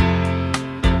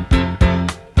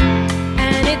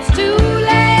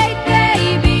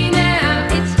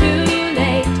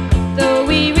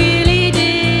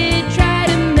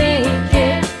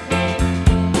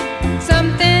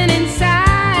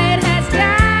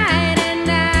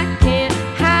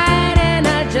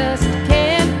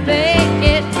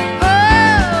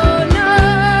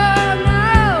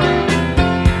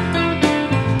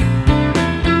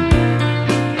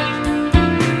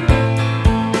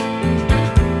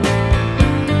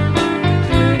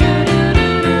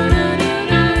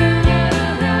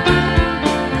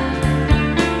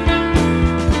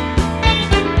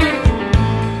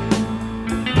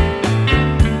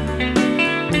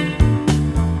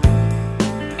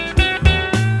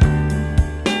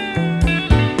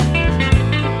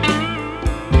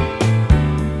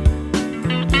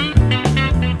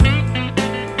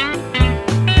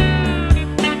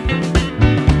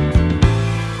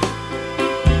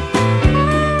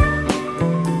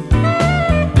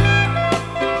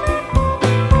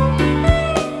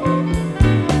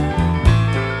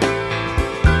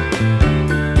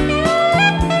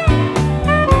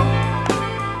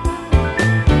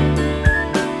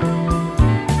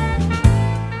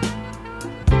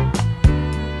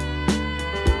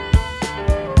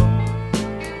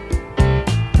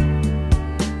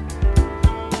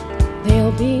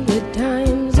 be good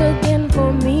times again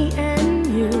for me and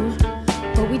you.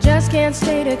 But we just can't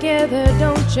stay together,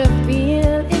 don't you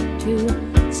feel it too?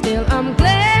 Still, I'm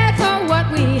glad for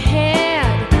what we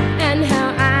had and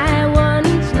how I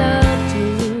once loved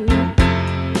you.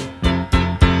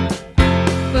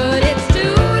 But it's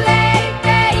too late,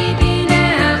 baby,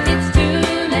 now it's too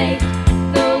late.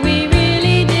 Though we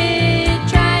really did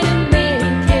try to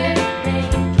make it.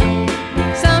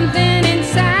 Something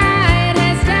inside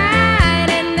has died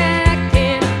and I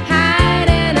can't hide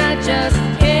and I just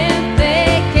can't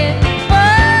fake it. Oh,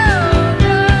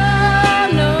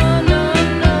 no, no,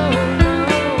 no,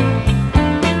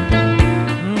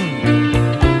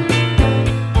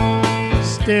 no.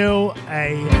 Still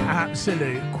a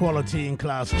absolute quality in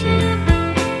class tune.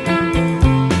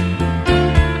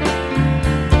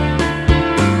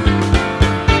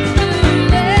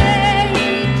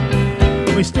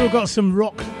 We still got some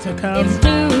rock to come.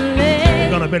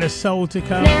 We've got a bit of soul to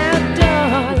come.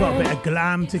 We've got a bit of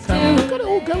glam to come. We've got it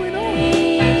all going on.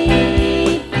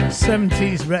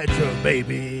 70s retro,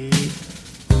 baby.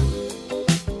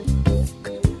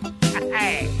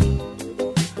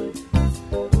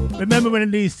 Remember when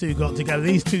these two got together?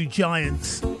 These two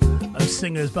giants of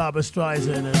singers, Barbra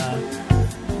Streisand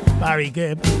and Barry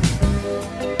Gibb.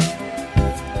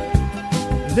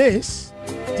 This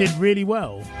did really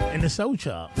well in the soul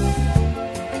chart.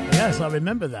 Yes, I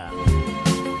remember that.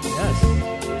 Yes.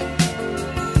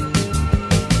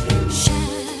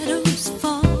 Shadows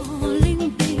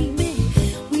falling, baby,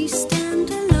 we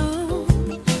stand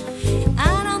alone.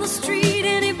 Out on the street,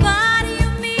 anybody you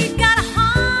meet got a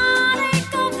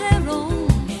heartache of their own.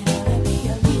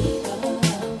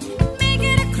 Make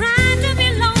it a crime to be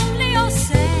lonely or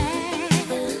sad.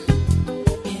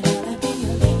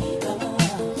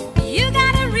 You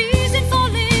got a reason for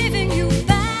living, you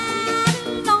bad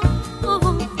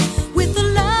alone. With the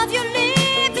love you're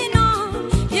living on,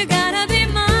 you gotta be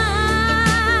mine.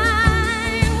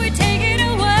 We take it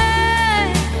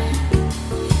away.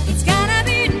 It's gotta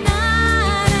be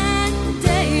night and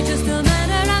day, just a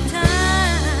matter of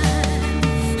time.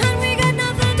 And we got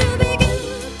nothing to be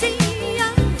guilty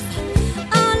of.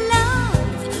 Our love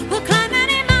will climb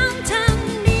any mountain,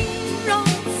 near or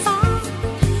far.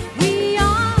 We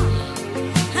are,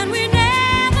 and we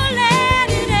never let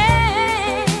it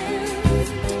end.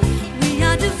 We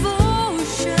are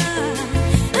devotion,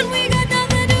 and we got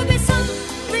nothing to be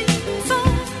sorry for.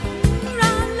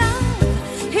 Our love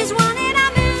is one in a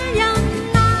million.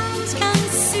 Eyes can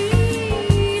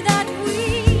see that we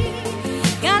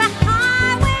got a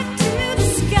highway to the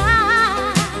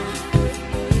sky.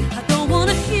 I don't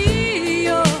wanna hear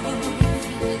your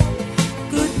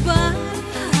goodbye.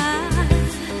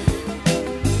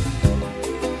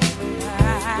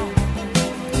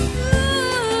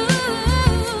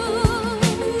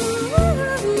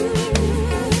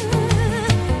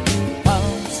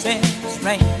 Roses,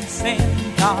 racing,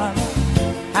 darling,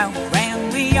 how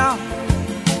grand we are.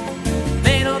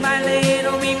 Little by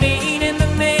little we meet in the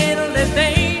middle, there's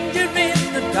danger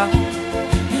in the dark.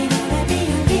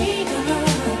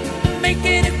 Make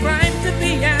it a crime to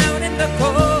be out in the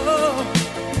cold.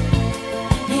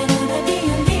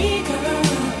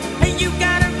 Hey, you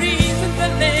got a reason for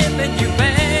living, you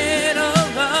better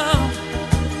alone.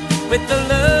 With the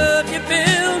love you're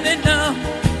building up,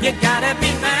 you gotta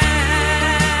be mine.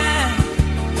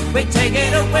 We take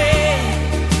it away.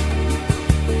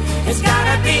 It's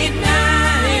gotta be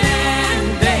night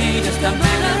and day, just a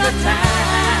matter of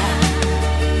time.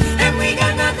 And we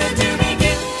got nothing to be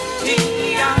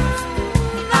guilty of.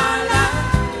 Our love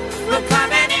will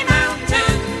climb any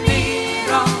mountain, near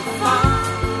or far.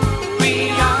 We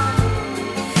are,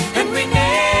 and we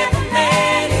never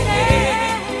let it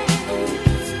end.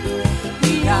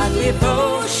 We are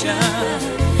devotion,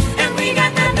 and we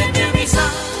got nothing to be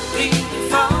sorry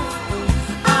for.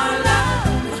 Our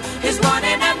love is one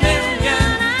in a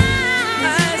million.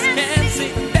 Eyes can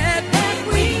see that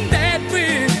we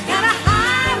got a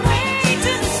highway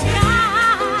to the sky.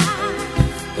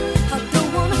 I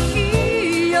don't wanna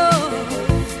hear your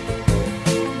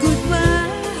goodbye.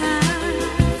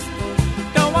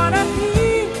 Don't wanna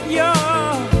hear your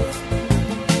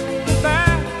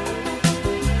goodbye.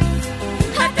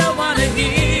 I don't wanna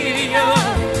hear your.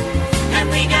 And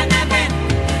we got nothing.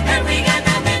 And we got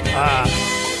nothing to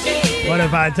What a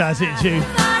fantastic tune.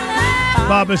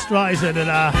 Barbra Streisand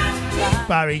and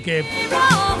Barry Gibb.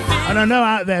 And I know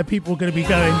out there people are going to be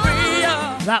going,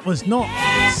 that was not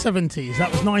 70s,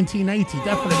 that was 1980,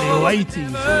 definitely, or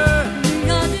 80s.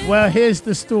 Well, here's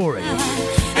the story.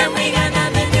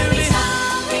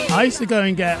 I used to go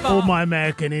and get all my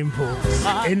American imports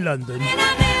in London,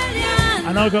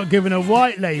 And I got given a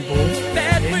white label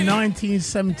in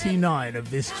 1979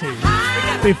 of this tune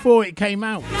before it came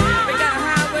out.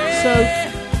 So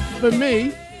for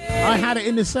me, I had it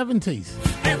in the 70s.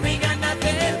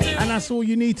 And that's all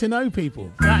you need to know,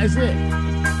 people. That is it.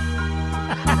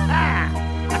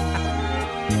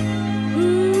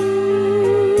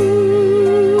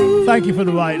 Thank you for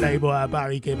the white label,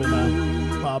 Barry Gibb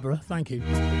and Barbara. Thank you.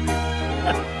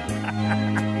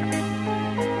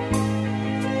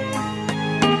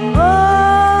 Oh,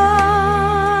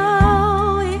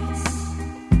 it's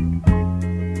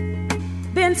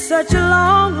been such a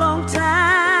long, long time.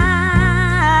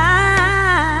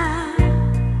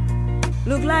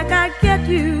 Look like I get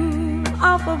you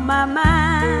off of my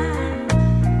mind,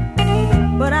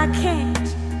 but I can't.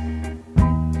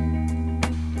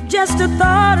 Just the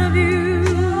thought of you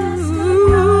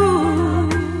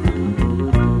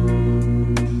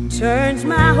turns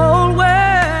my whole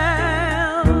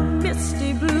world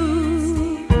misty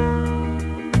blue.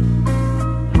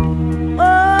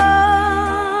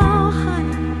 Oh,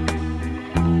 honey,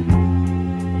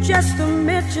 just the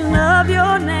mention of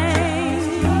your name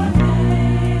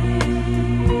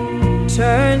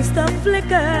turns the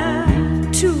flicker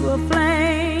to a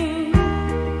flame.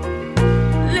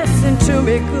 Listen to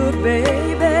me, good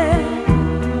baby.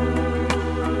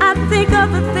 I think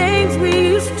of the things we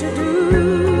used to do,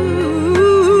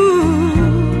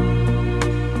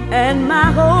 and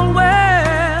my whole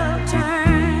world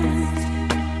turns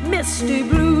misty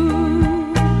blue.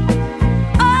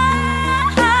 Oh,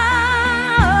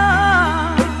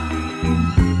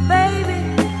 baby,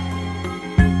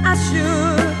 I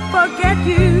should forget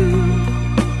you.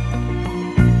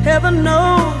 Heaven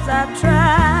knows I've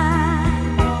tried.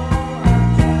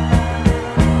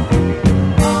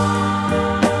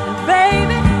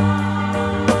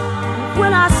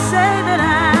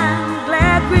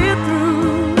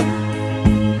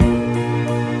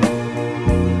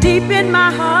 Deep in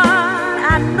my heart,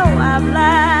 I know I've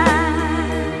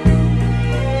lied.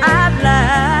 I've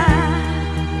lied.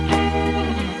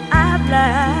 I've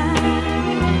lied.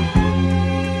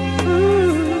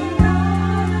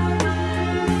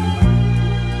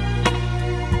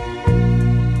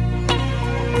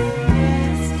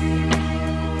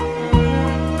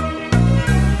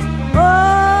 Oh,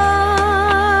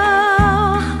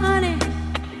 honey,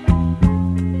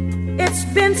 it's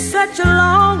been such a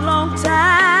long, long time.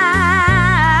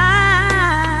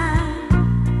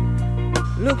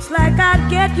 Looks like I'd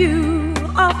get you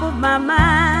off of my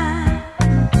mind,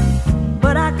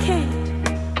 but I can't.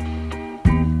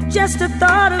 Just the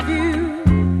thought of you,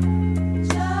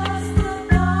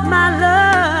 my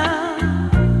love,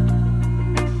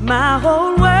 my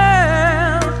whole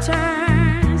world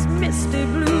turns misty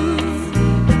blue.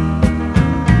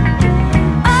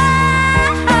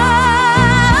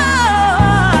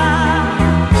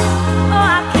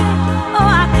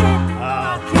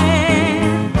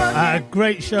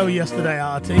 Great show yesterday,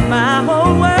 Artie. My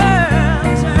whole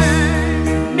world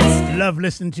turned misty. Love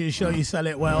listening to your show, you sell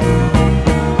it well.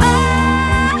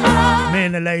 Me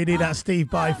and the lady, that's Steve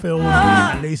Byfield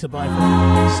and Lisa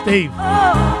Byfield. Steve,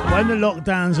 when the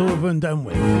lockdown's over and done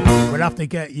with, we'll have to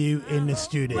get you in the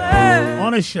studio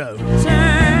on a show,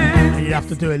 and you have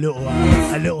to do a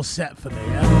little set for me,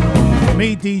 yeah?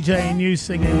 Me DJing, you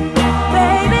singing.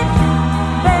 Baby,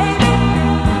 baby.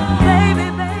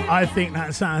 I think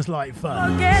that sounds like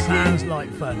fun. Sounds like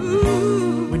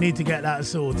fun. We need to get that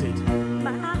sorted.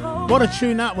 What a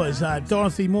tune that was.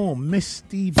 Dorothy Moore,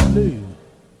 Misty Blue.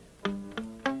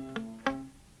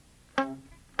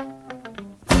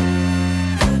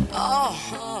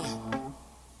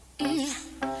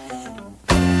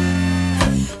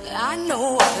 I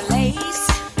know a place.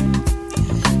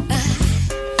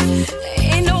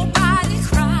 Ain't nobody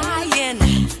crying.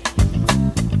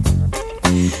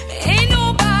 Ain't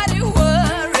nobody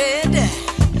worried.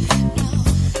 No.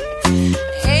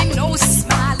 Ain't no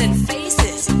smiling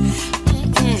faces.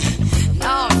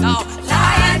 No, no.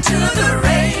 Lying to the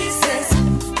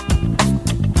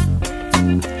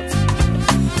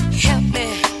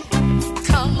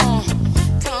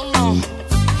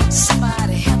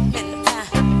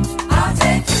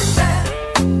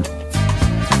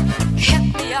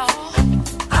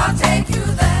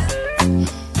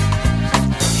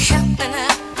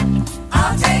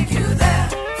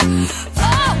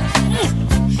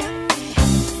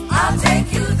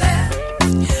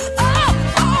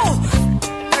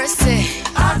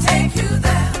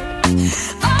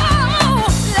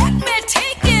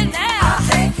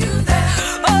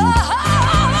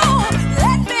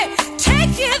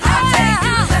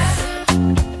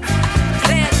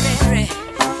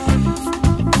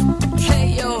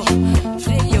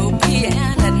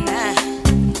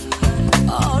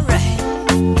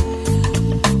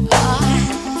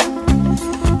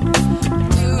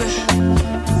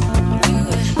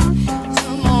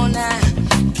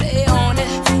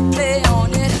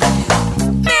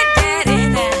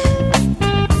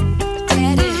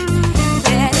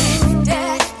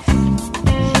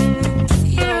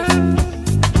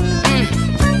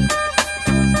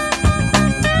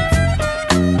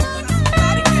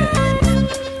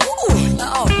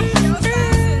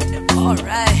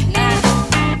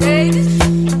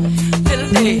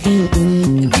Hey, I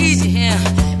need you here.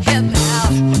 Help me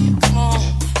out. Come on,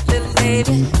 little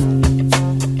lady.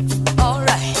 All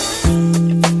right.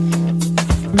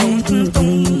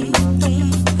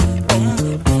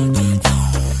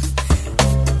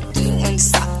 Doing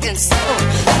something so.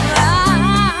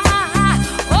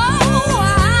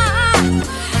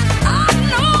 I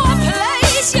know a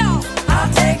place, y'all. I'll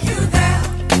take you there.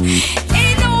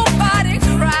 Ain't nobody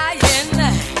crying.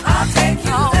 I'll take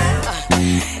you there.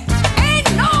 Ain't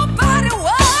nobody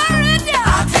worried.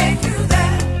 I'll take you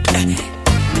there.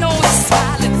 No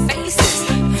smiling faces.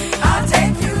 I'll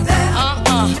take you there.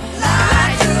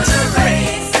 Lie to the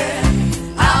races.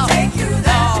 I'll take you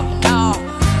there. No.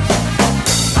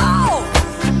 Oh,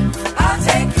 I'll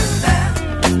take you there.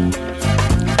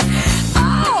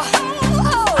 Oh,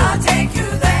 I'll take you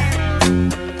there.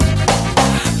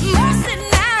 Mercy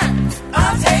now.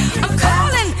 I'll take you there.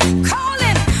 I'm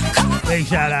calling. Big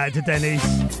shout out to Denise.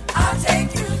 I'll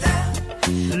take you there.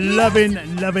 Loving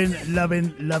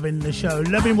the show.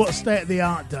 Loving what State of the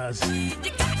Art does.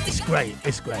 It's great.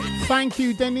 Thank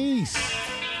you, Denise.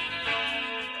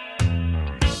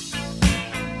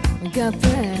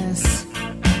 Gunpowder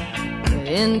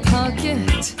in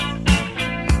pocket.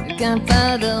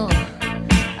 Gunpowder,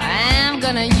 I'm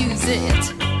gonna use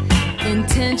it.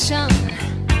 Intention,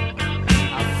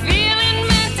 I'm feeling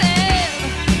mental.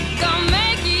 Gonna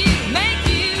make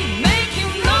you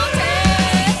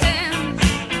notice.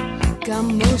 Got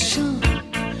motion,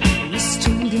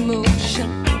 restrained emotion.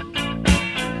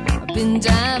 I've been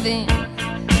diving,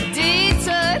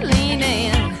 detour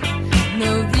leaning.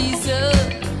 No reason.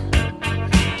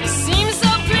 Just seems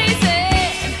so crazy.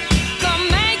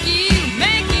 Gonna make you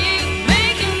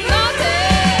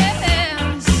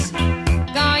notice.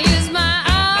 Gonna use my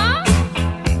arms,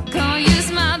 gonna use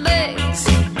my legs,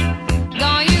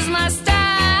 gonna use my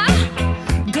style,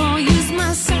 gonna use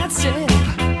my side step,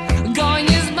 gonna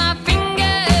use my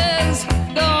fingers,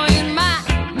 gonna use my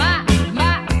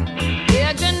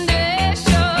imagination.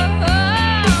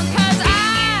 'Cause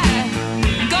I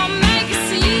gonna make you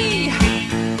see.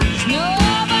 There's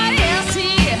nobody else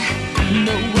here,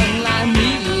 no one like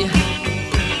me.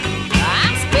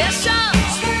 I'm special,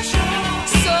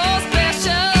 so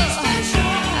special.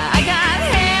 I gotta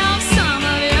have some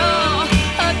of your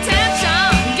attention.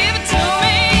 Give it to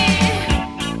me.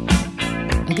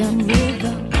 I got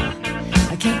rhythm,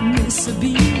 I can't miss a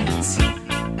beat.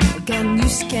 I got new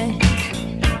skank,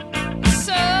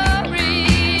 sorry.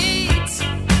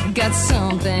 I got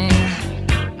something.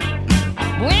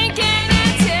 Winking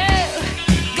at you,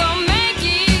 gonna make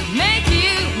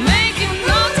you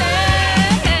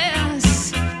notice.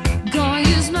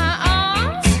 Gonna use my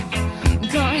arms,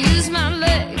 gonna use my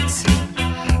legs,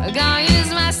 gonna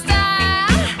use my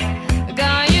style,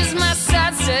 gonna use my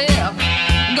side step,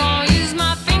 gonna use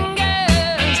my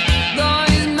fingers,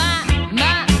 gonna use my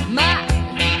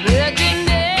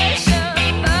imagination.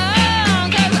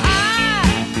 'Cause I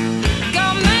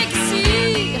gonna make you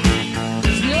see.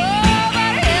 There's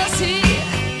nobody else here,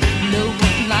 no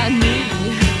one like me.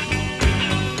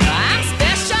 I'm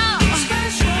special,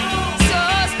 so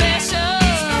special.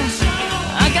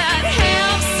 I gotta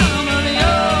have some of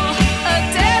your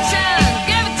attention.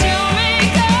 Give it to me,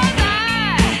 'cause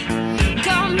I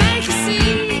gonna make you see.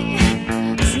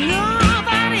 There's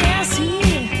nobody else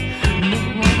here, no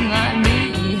one like me.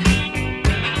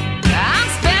 I'm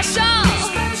special,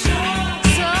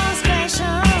 so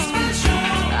special.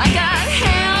 I gotta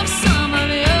have some of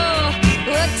your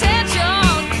attention.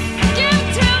 Give it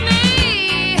to me.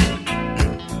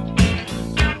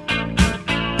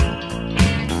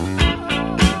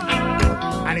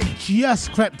 And it just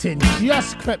crept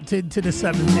into the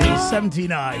 70s,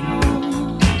 79.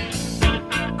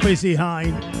 Chrissy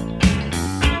Hine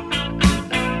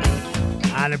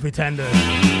and the Pretenders.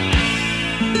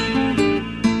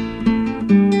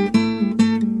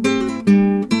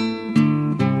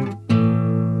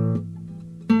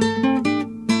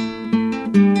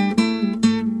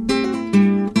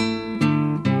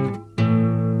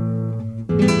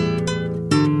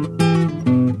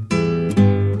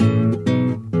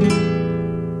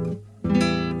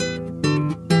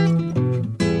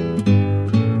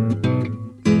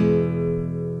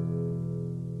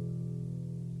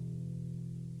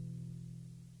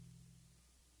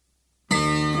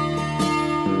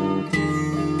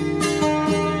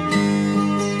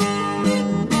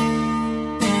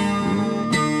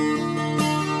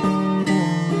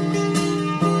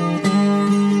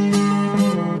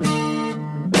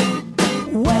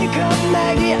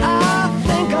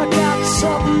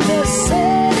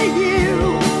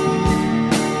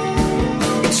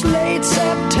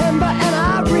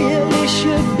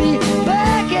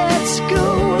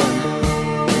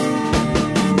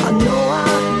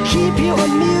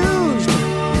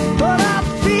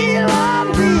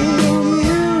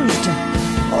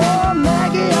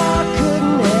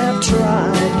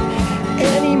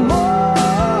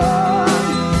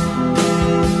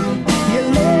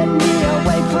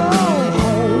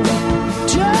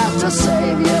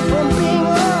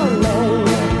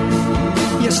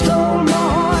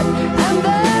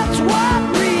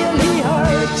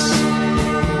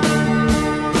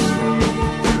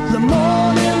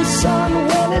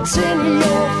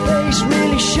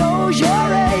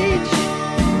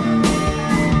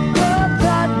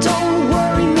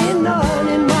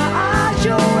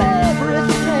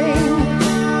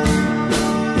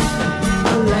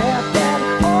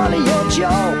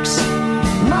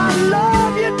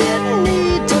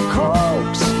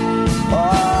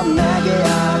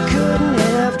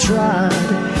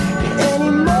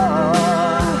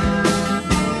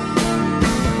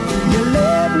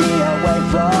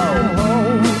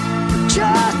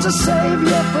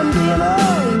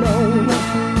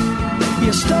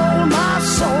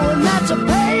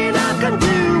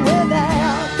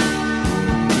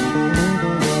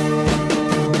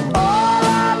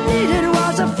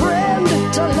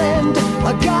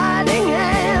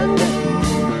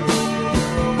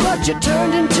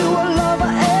 turned into a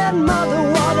lover and mother.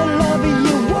 What a lover,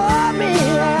 you wore me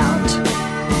out.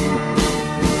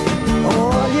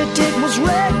 All you did was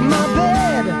wreck my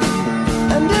bed,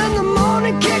 and in the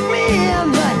morning kick me in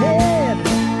the head.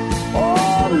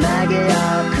 Oh, Maggie,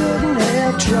 I couldn't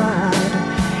have tried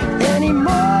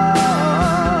anymore.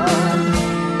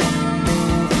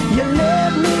 You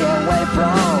led me away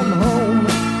from home,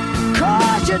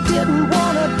 'cause you didn't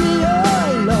want to be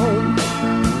alone.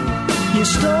 You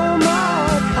stole my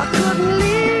heart, I couldn't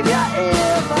leave you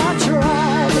if I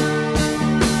tried.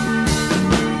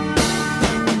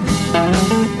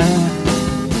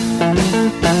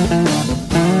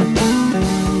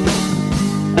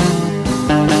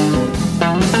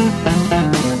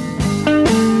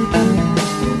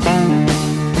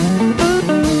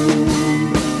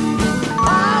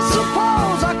 I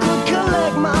suppose I could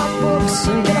collect my books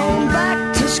and get on back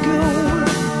to school,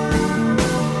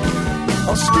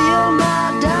 or steal my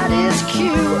daddy's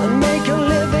cue and make a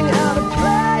living out of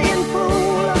playing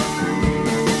pool,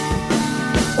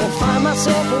 or find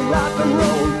myself a rock and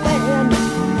roll band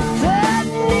that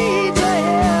needs a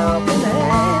helping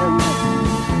hand.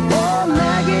 Oh,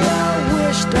 Maggie, I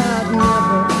wished I'd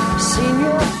never seen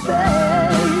your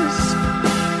face.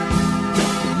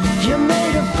 You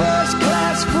made a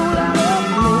first-class fool out of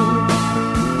me,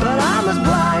 but I'm as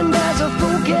blind as a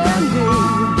fool can be.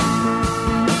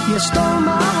 You stole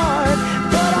my heart,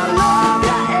 but I love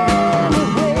you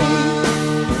anyway.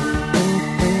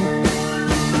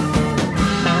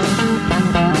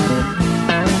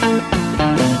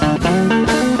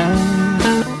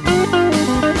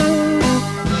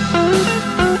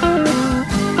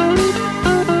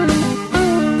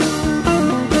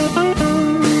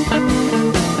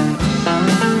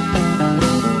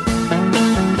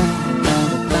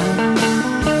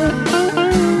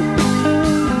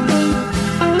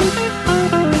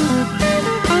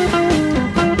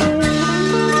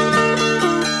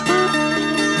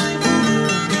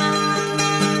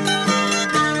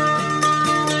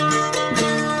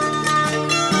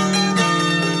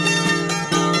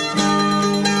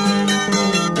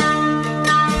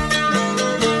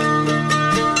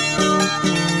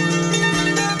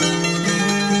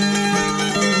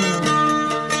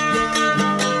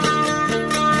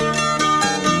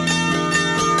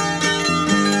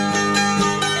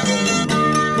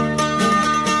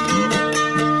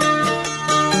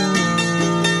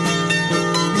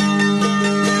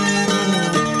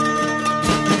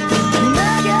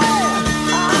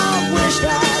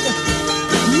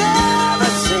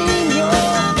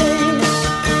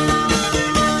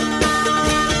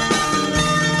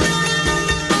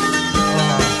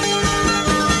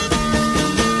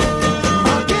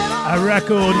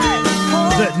 Record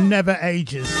that never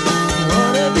ages.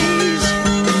 One of these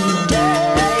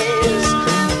days.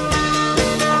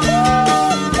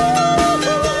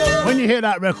 When you hear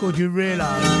that record, you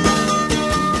realise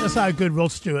just how good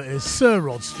Rod Stewart is. Sir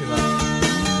Rod Stewart.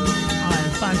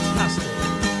 I'm fantastic.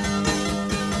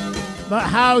 But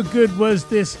how good was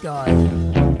this guy?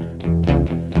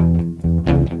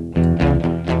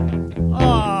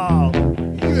 Oh,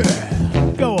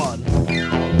 yeah. Go on.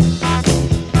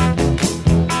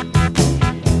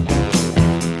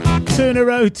 Two in a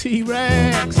row,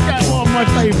 T-Rex. That one, my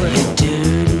favourite.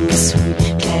 Dirty,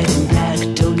 sweet, Cadillac,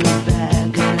 don't look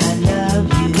back, and I love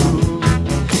you.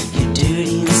 You're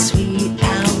dirty and sweet,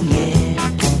 oh yeah.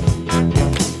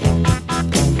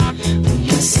 When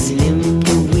you're slim and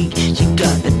you're weak, you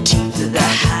got the teeth of the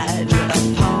Hydra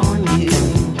upon you.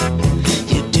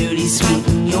 You're dirty, sweet,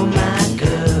 and you're my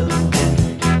girl.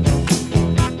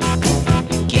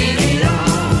 Get it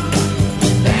on,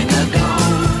 bang a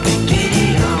gong, get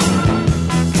it on.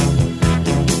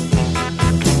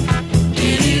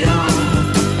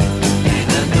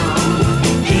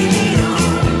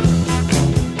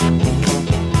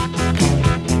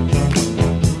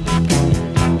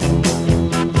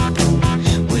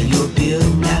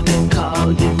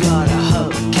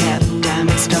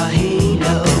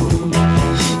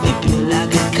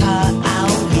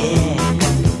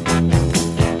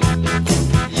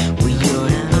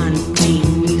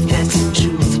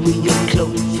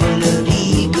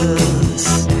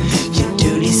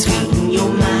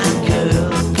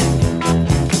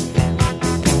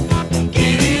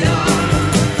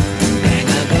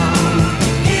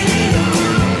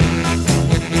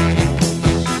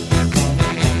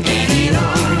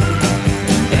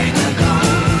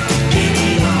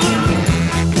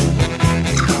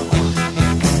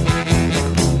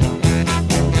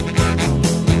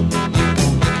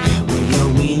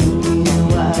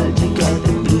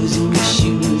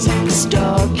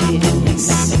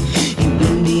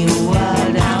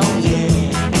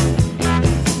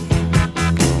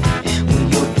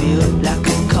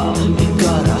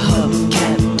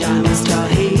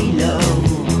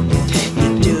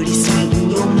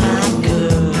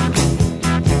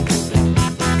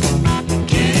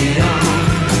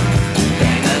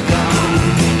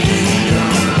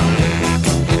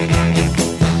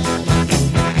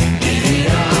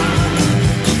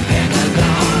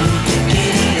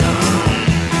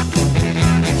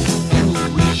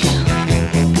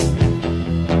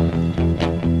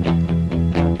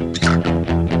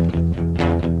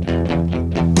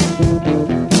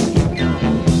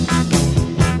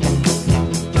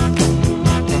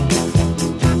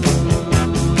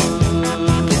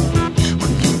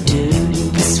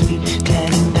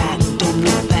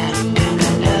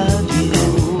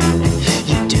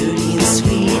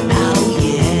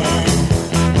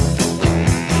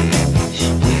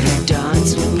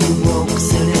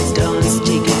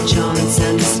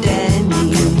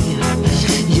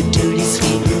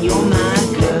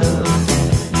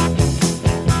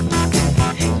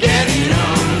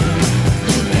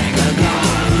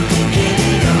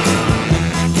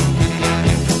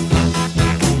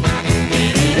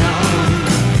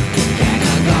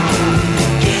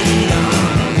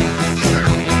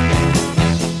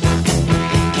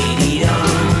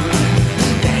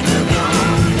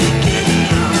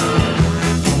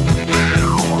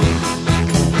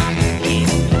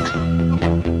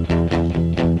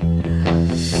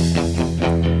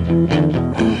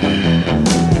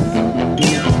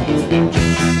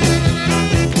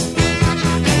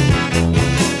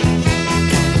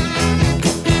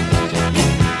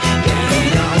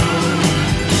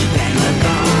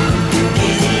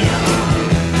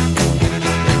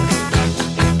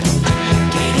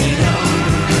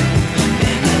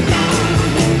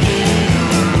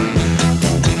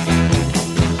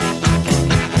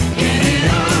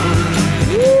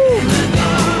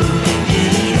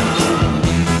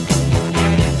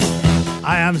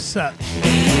 Such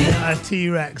a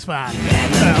T-Rex fan.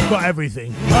 I've got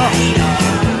everything. Oh,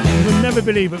 you would never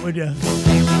believe it, would you?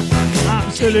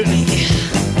 Absolutely.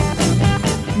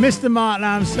 Mr. Mark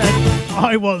Lamb said,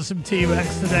 I want some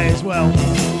T-Rex today as well.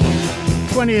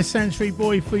 20th Century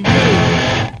Boy for you.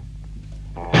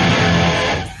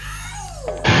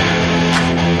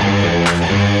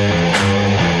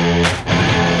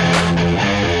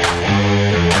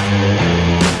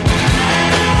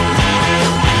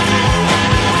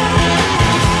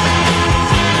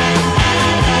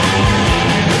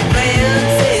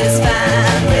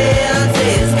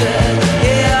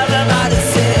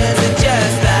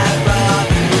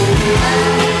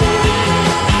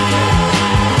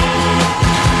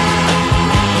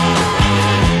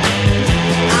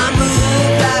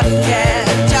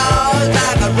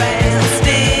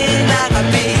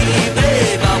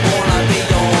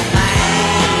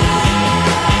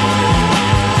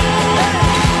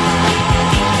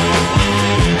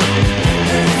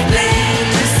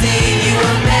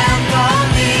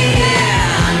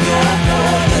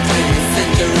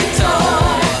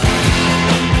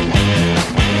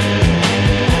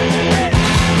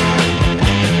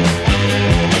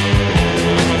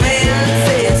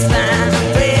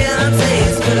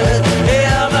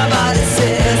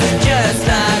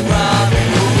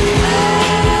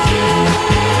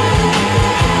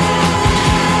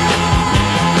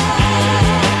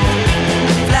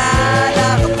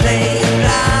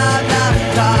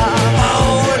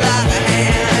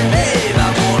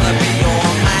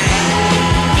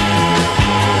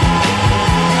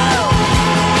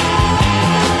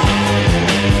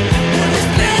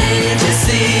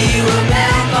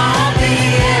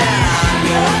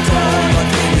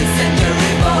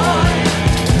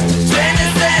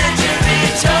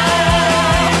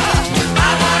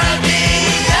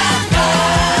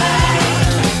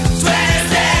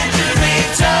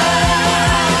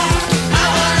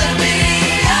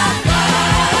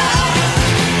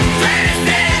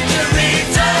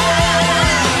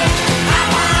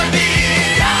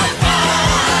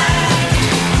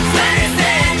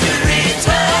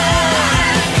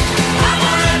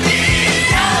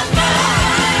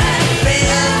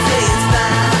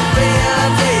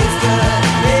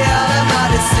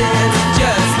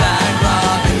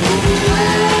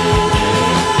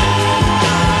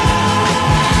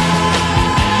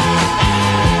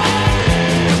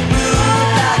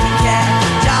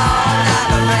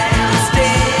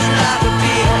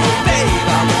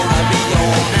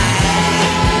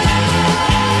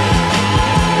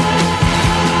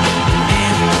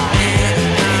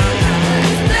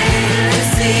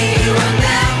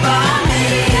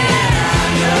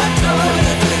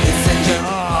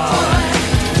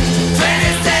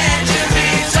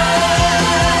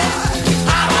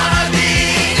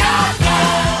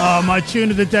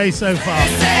 Tune of the day so far.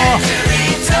 Oh.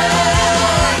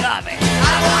 Love it.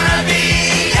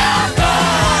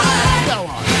 Go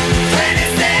on.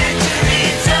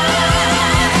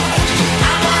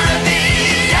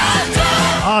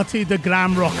 Artie the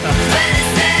Glam Rocker.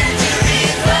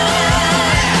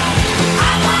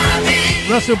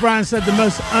 Russell Brand said the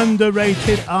most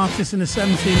underrated artist in the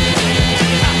 70s.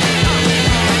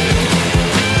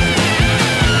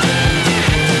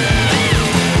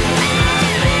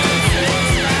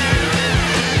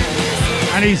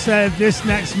 And he said this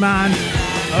next man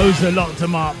owes a lot to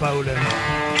Mark Bolan.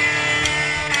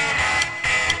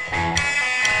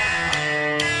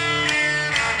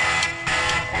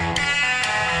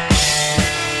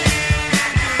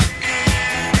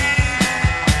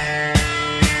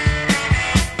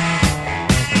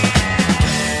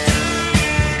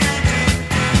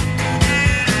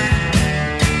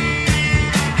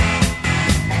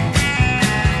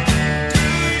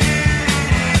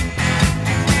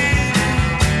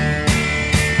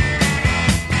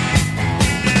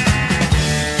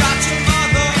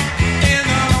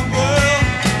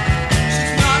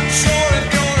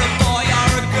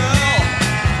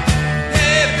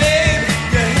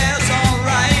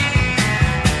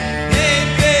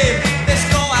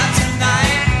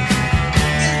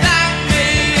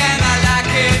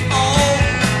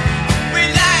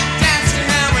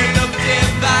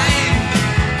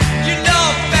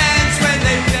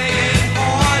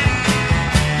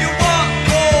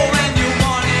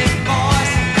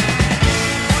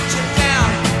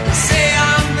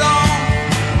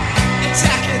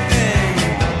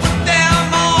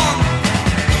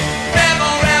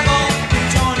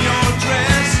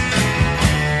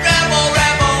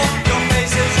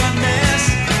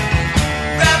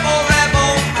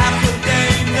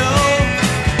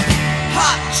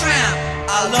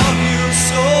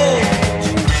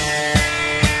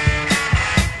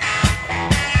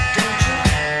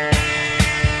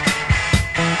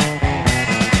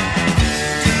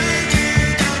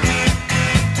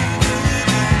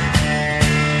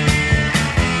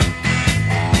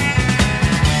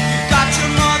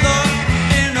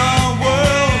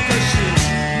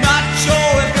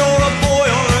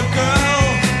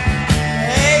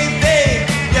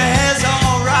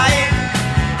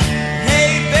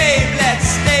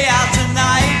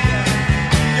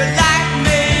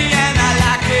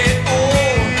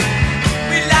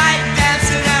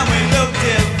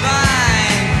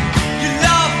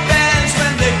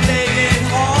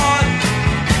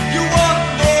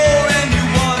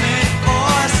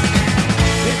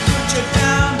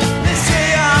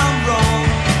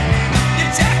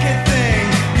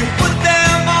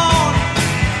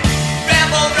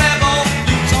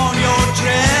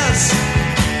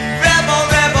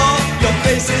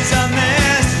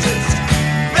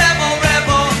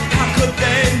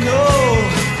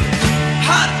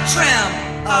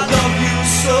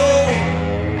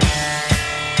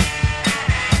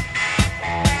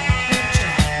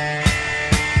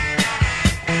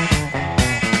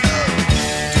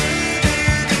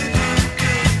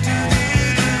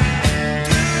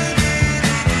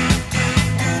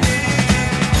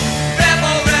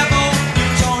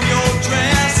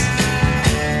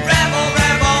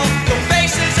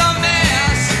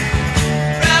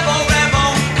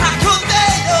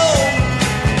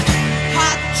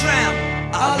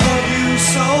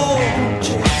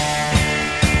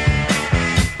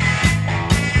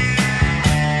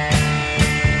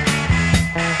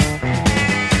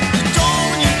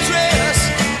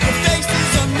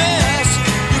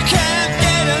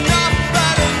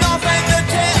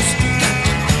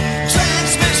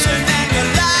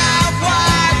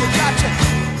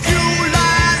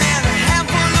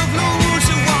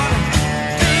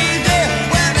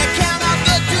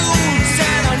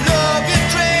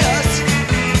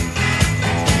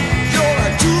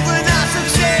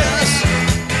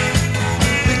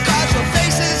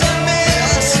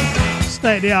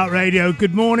 the Art Radio.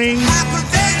 Good morning.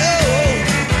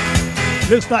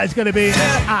 Looks like it's going to be an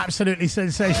absolutely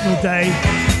sensational day.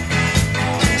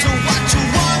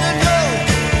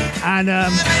 And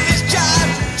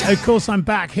of course, I'm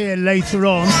back here later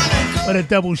on for a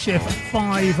double shift at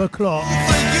 5 o'clock.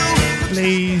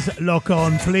 Please lock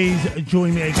on. Please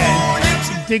join me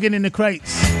again. Digging in the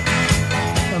crates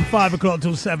from 5 o'clock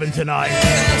till 7 tonight.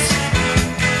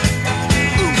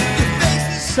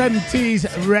 70s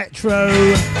retro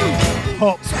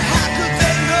pop.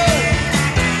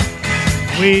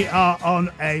 We are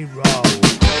on a roll.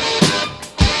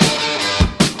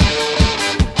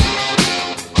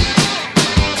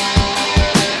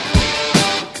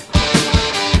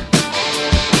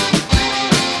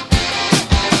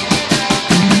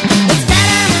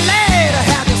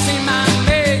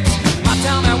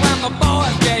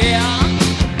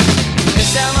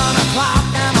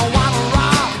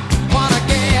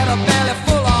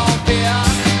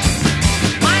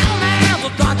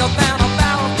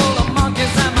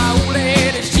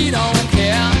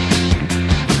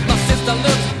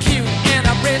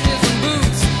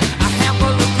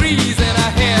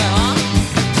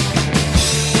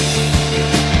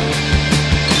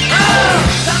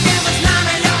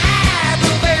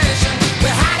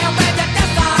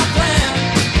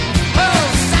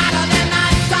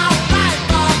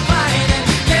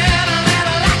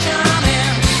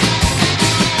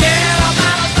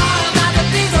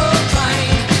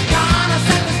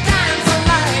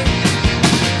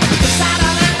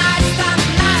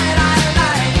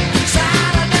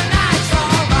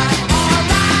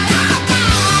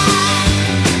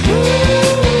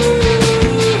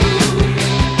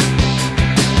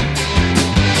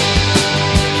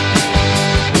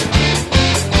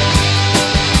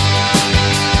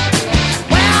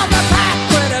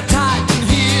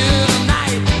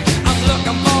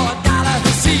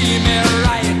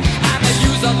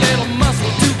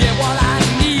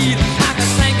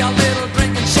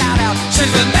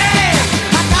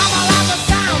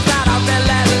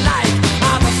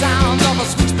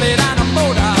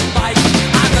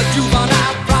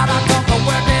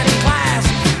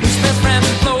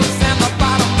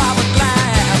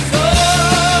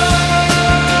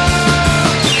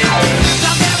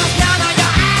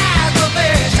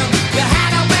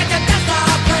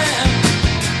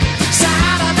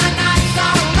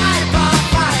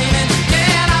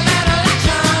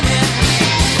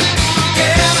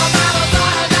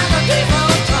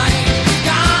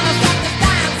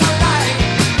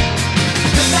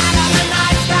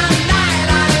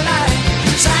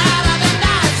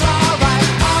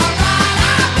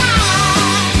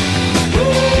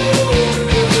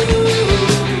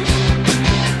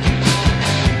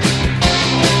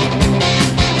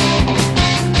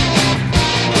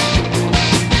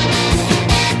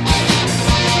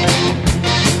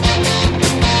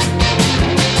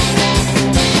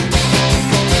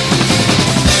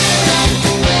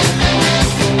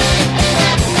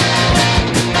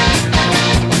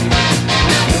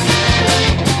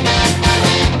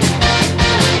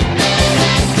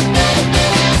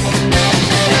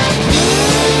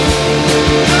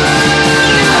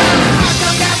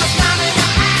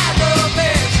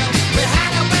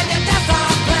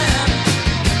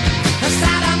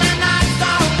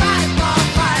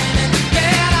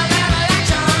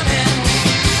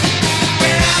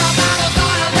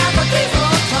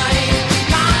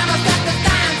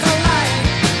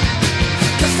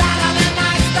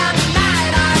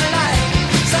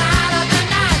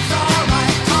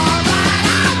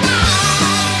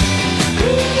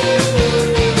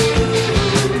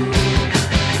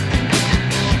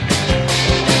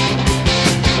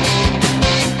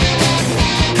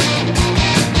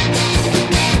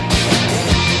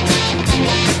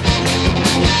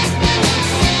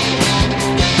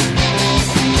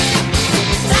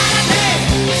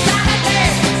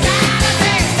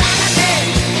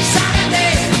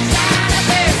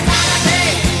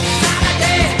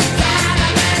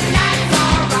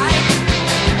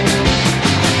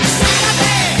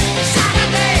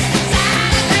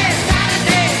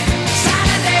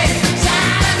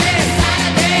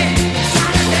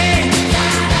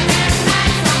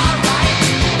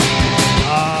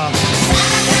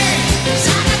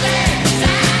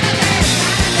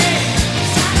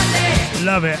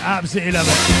 Love it, absolutely love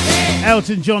it.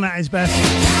 Elton John at his best.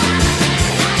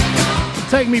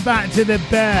 Take me back to the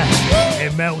Bear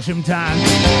in Melsham Town.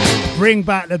 Bring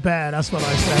back the Bear, that's what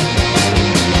I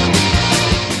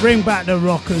say. Bring back the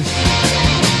Rockers.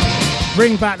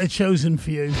 Bring back the Chosen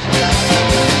Few.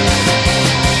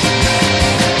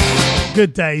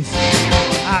 Good days.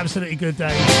 Absolutely good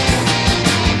days.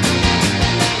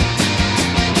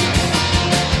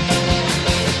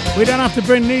 We don't have to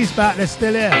bring these back, they're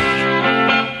still here.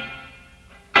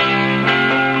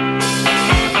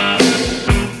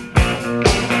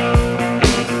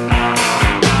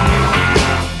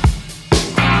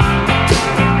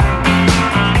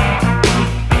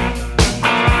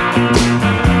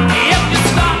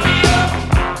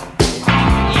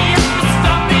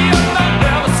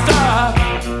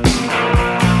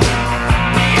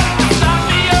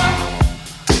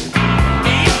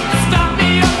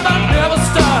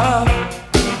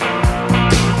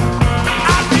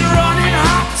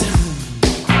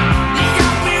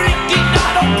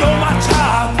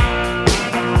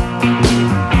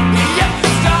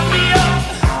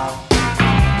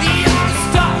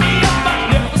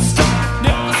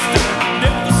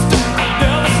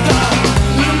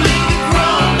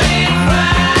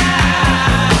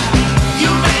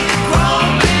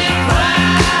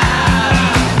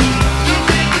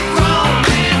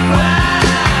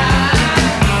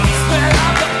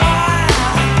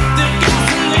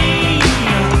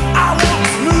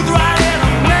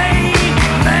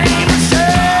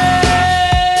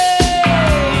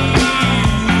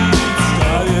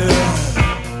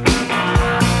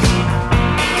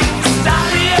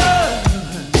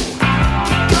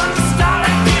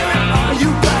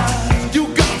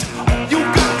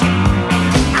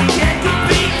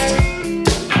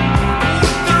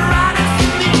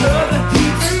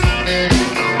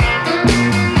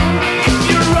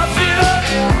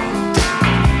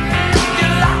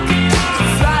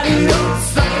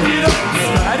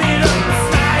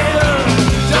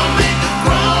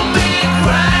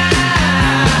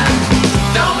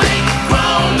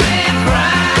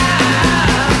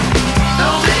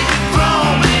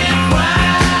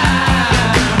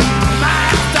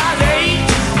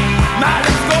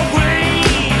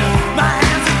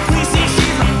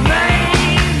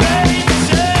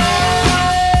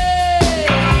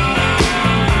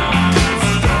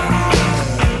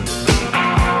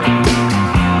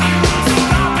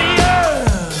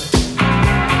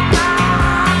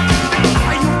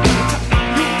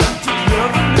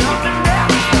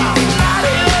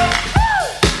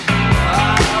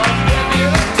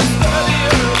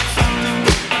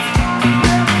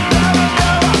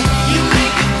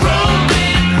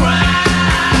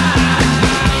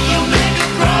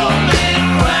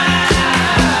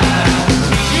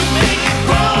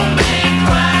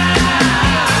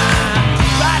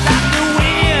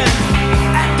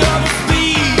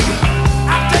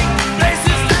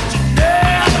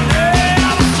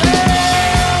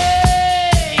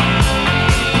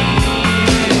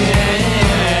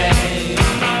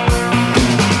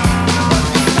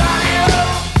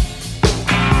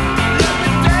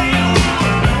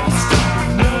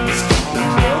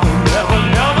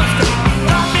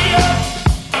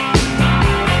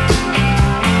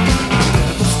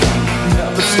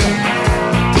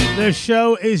 The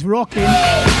show is rocking.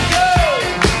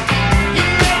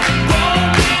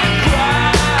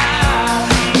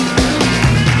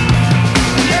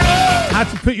 Had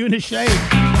to put you in the shade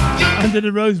under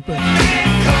the rosebud.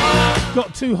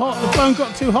 Got too hot. The phone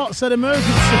got too hot, said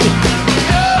emergency.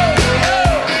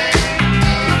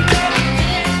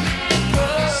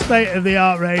 State of the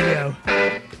art radio.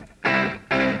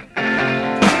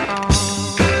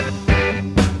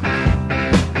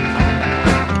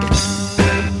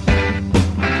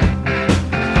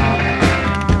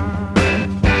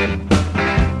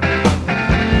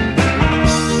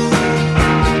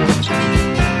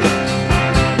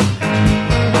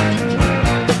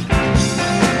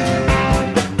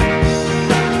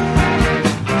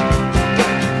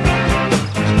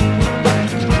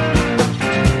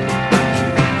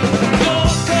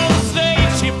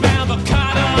 Stage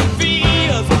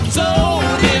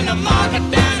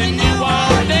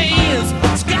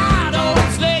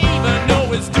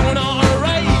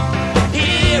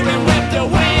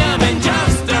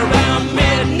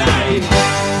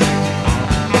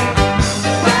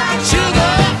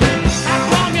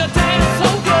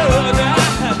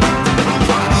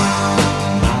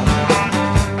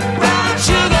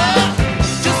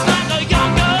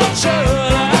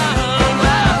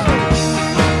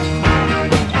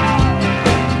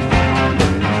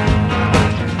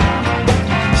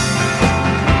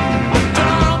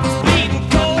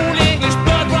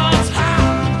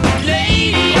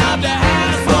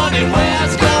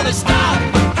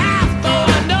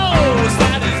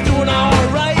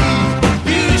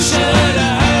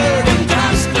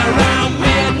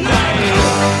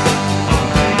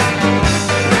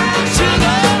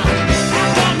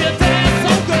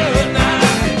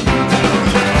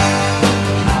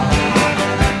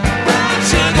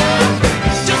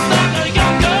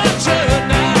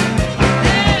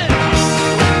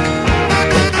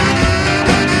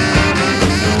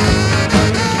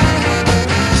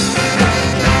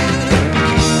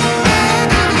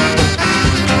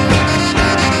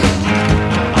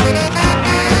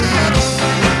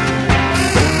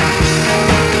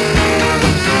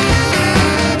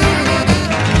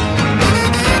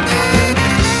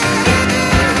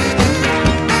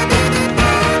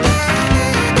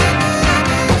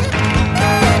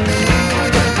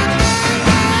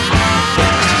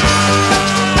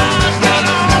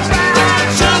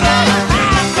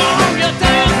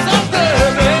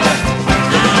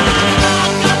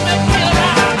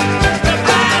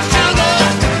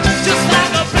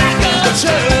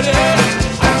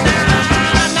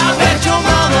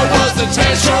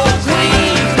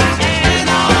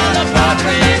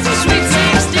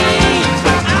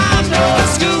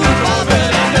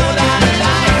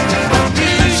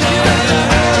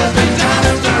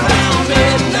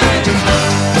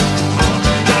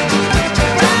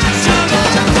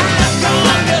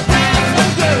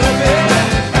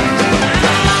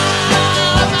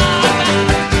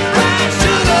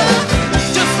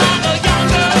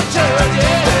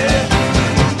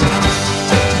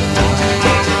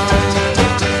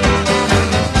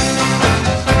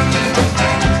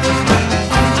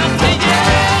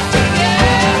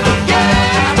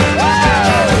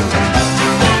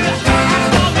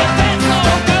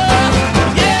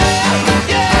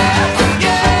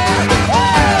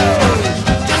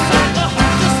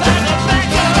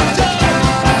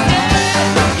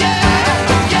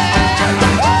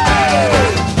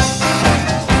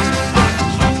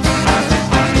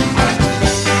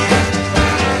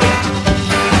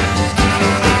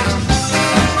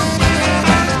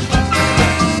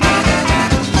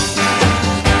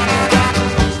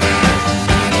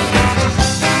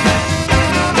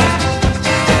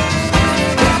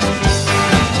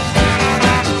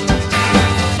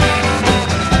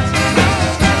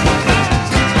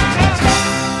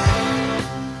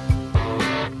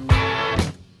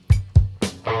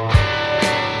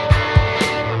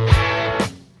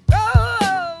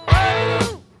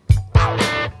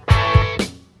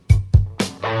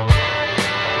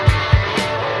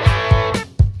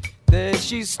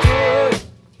she stood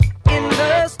in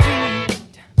the street,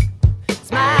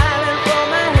 smiling from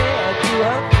her head to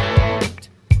her feet.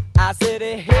 I said,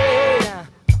 hey, now,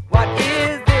 what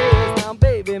is this? Now,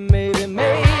 baby, maybe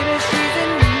she's in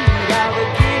need of a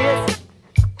kiss.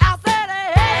 I said,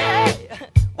 hey,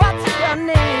 what's your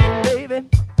name, baby?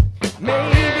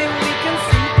 Maybe we can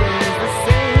see things the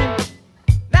same.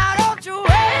 Now, don't you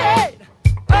wait,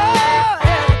 oh,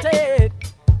 hesitate.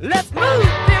 Let's move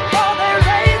before they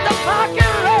raise the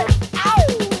parking rate.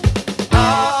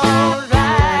 All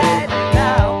right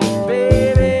now,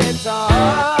 baby, it's all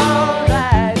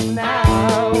right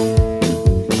now.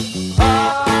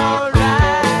 All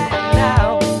right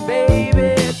now, baby,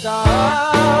 it's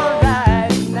all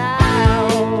right now.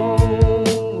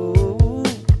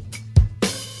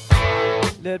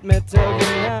 Let me tell you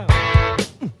now.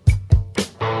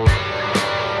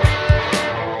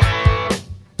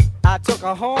 I took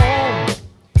her home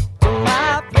to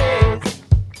my place,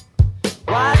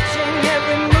 watching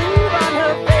every move on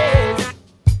her face.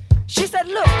 She said,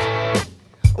 look,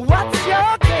 what's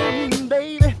your game,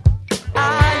 baby?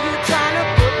 Are you trying to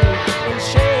put me in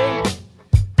shame?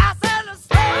 I said,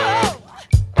 slow,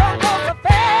 don't go so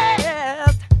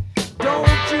fast.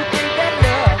 Don't you think that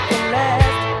love can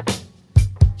last?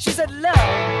 She said,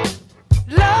 love,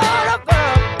 love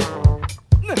above.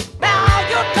 Now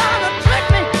you're trying to trick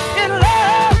me in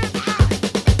love.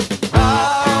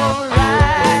 All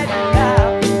right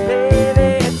now, baby,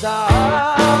 it's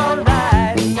all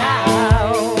right now.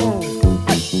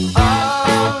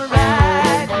 All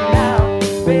right now,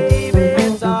 baby,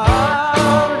 it's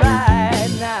all right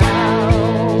now.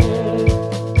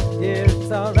 Yeah,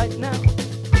 it's all right now.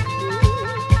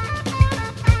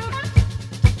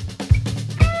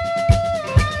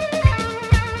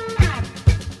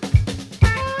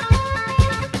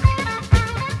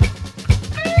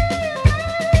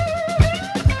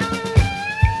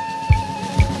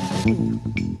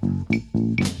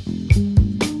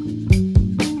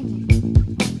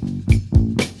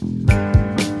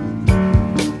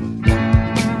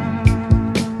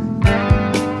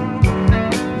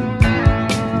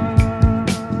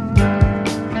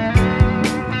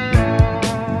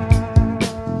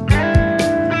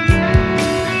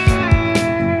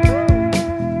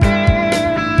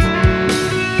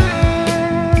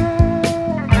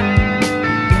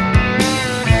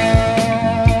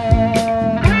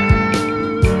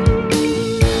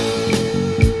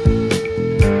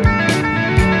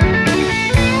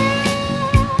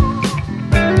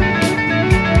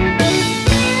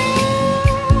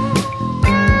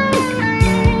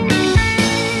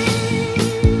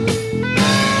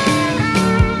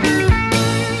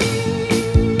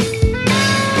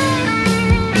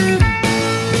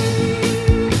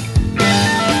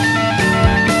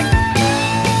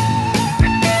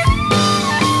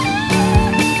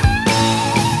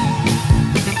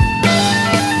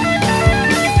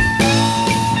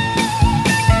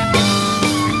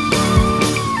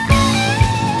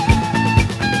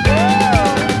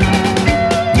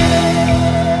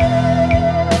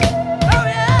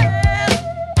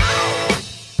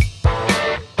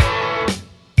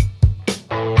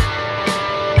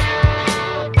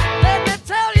 Let me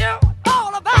tell you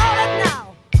all about it now.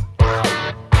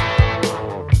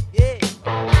 Yeah.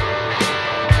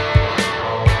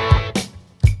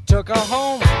 Took her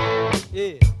home,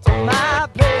 yeah, to my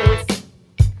place,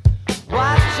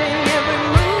 watching every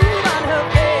move on her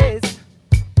face.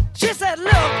 She said,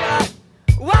 look,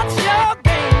 what's your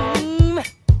game?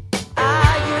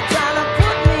 Are you trying to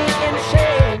put me in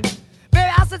shame?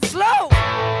 Baby, I said, slow,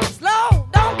 slow,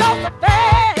 don't go so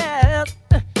fast.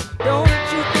 Don't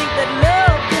you think that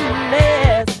love can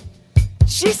last?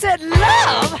 She said,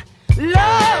 love,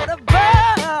 love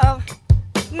above.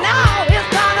 Now it's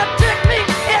gonna trick me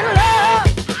in love.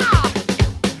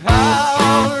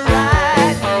 All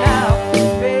right now,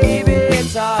 baby,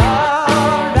 it's all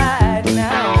right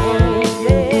now.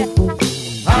 Yeah.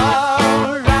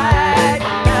 All right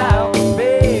now,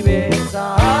 baby, it's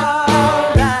all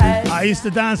right. I used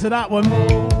to dance to that one.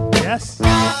 Yes. All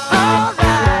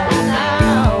right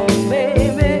now,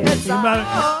 baby, it's all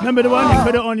Remember the one you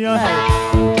put it on your,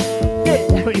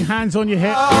 put your hands on your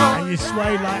hip and you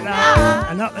sway like that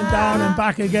and up and down and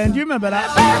back again. Do you remember that?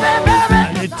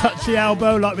 And you touch the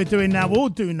elbow like we're doing now. We're all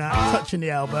doing that, touching the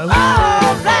elbow.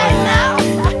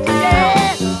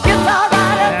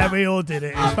 Yeah, we all did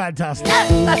it. It's fantastic.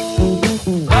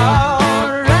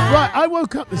 Right, I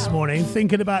woke up this morning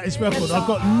thinking about this record. I've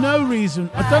got no reason.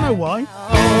 I don't know why.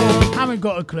 Haven't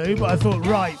got a clue, but I thought,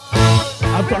 right,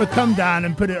 I've got to come down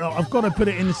and put it on. I've got to put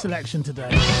it in the selection today.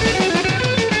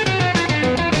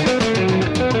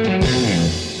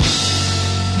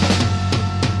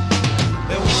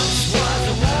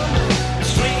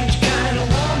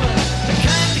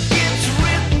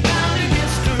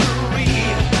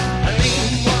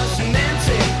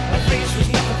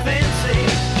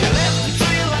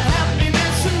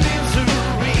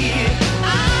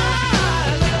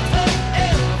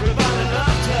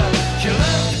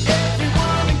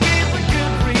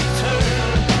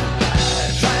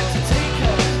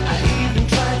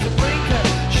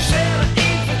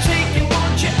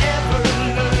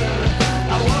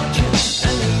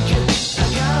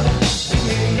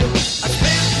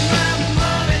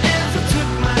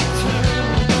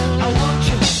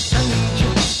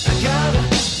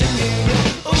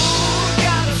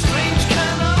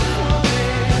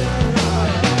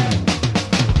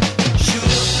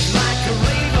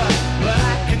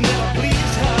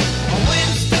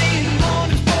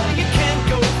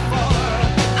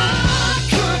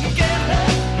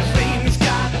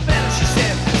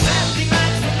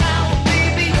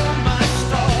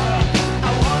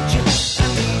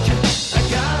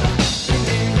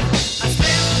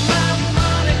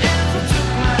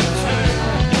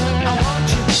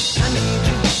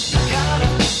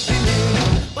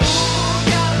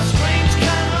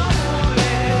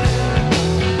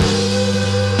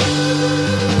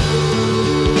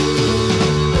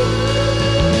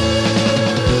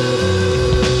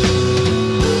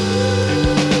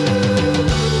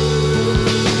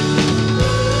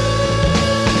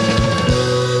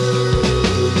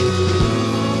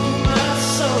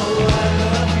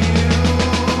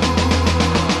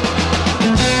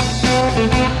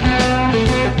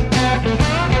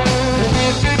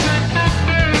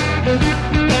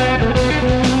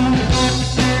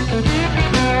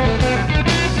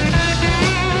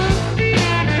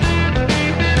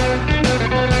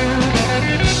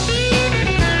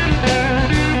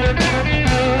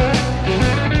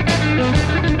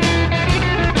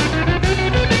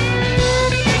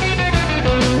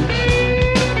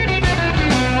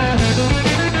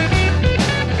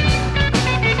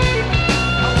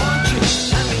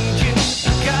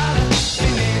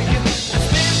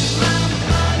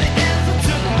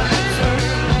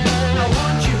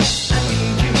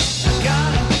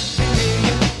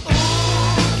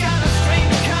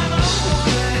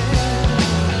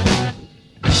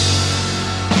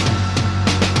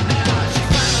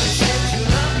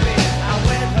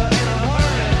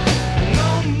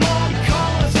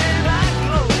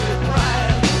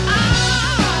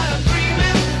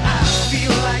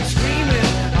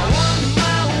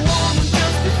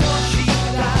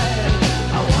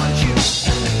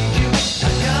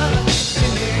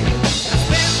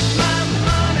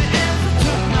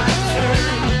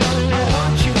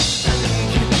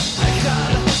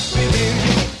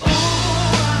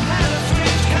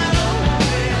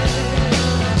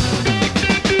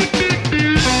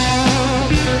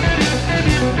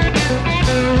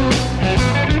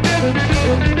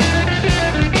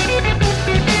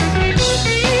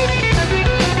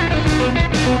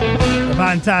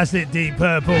 Fantastic Deep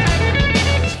Purple.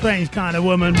 Strange kind of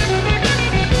woman.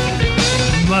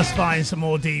 Must find some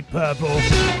more Deep Purple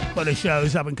for the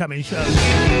shows, up and coming shows.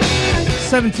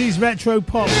 70s retro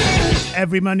pop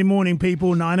every Monday morning,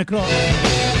 people, 9 o'clock.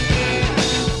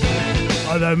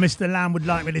 Although Mr. Lamb would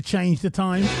like me to change the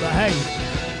time, but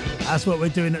hey, that's what we're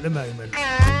doing at the moment.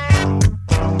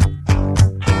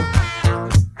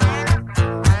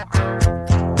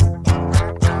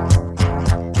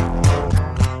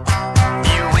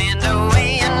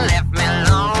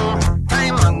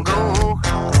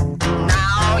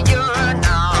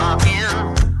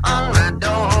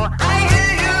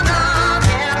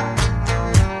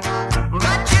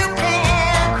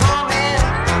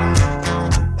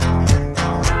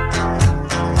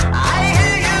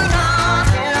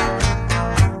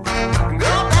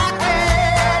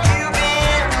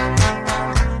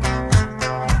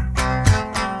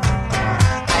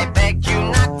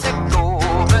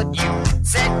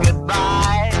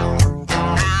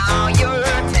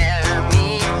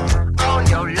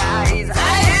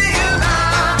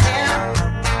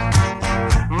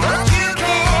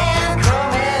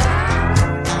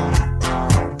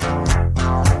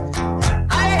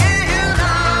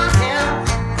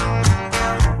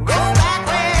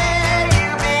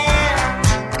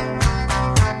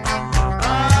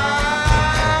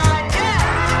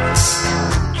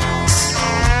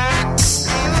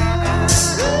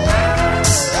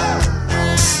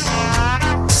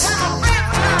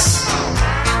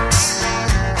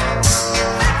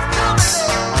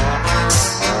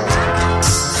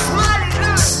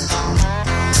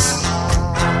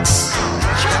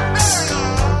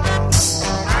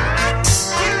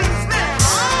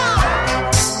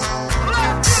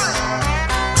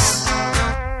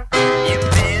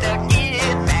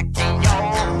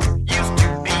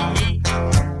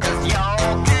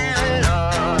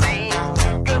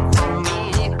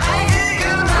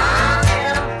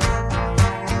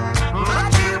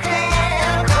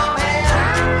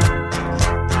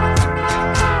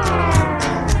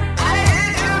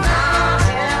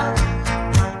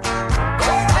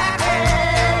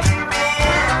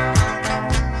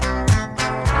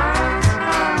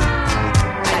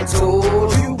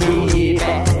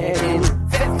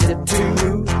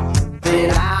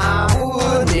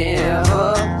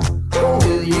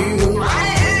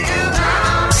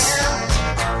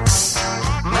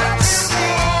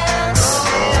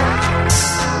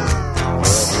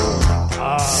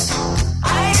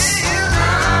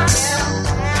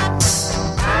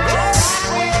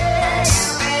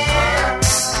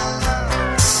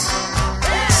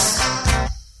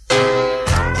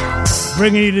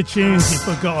 Bringing you the tunes you've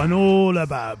forgotten all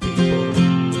about, people.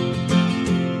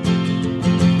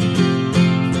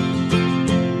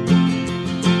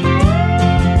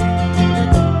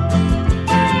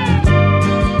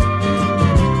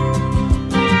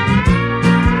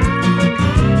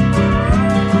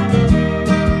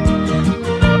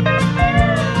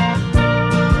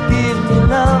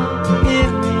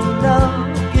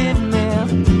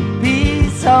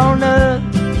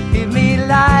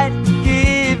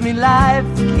 Life,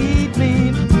 keep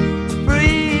me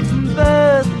free from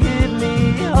birth, give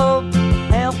me hope,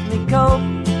 help me cope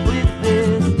with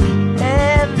this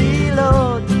heavy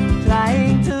load,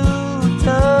 trying to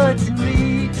touch and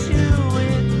reach you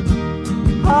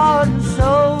with heart and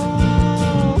soul.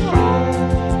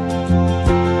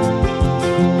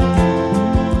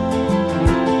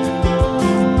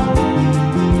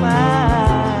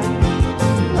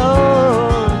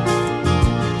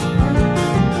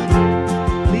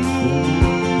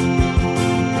 Please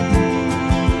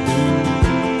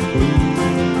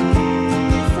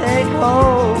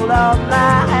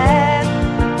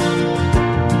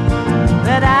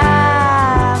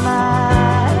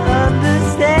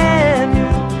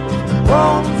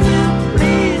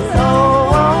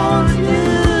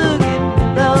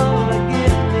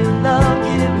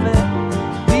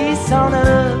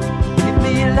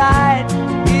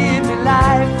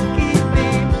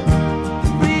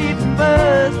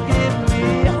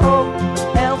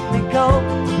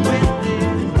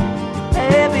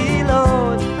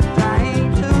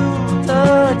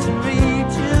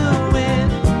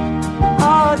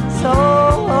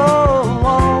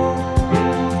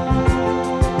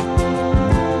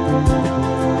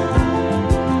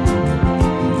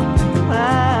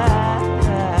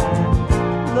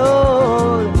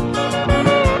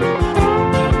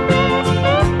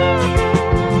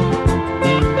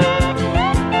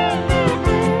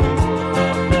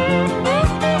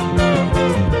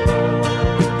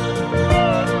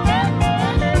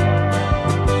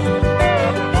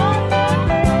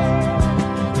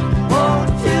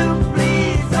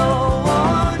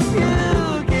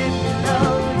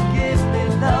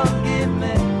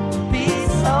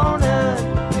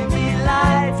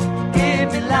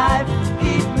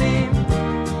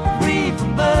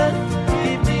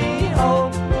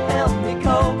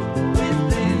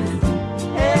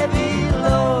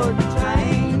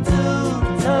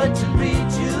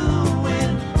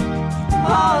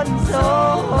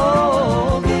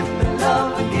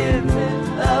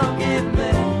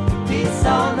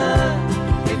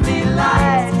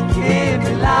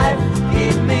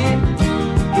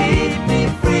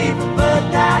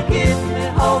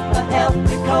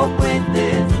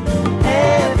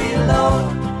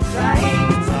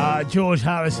George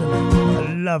Harrison.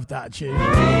 I love that tune.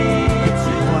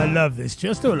 Oh, I love this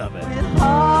tune. I still love it.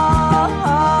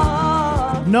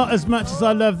 Not as much as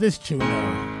I love this tune, though.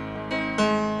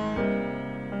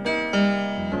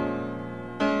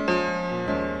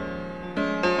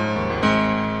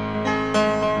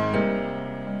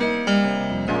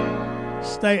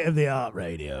 State of the art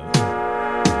radio.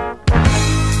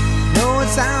 Know it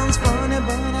sounds funny,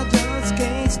 but I just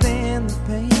can't stand the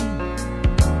pain.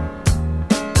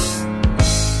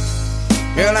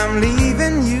 Girl, I'm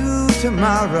leaving you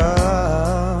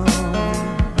tomorrow.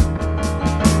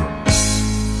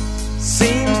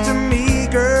 Seems to me,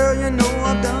 girl, you know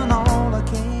I've done all I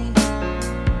can.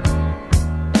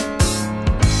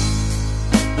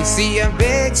 You see a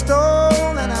big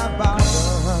stone and I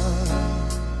borrowed.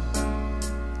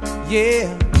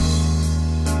 Yeah,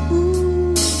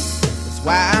 ooh, that's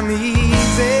why I'm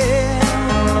easy.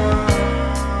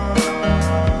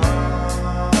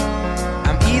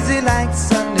 I'm easy like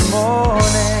Sunday morning.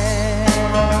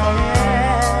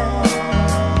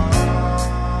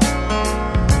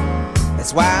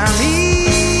 That's why I'm easy.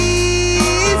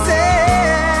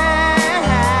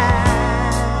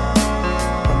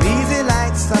 I'm easy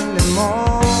like Sunday morning.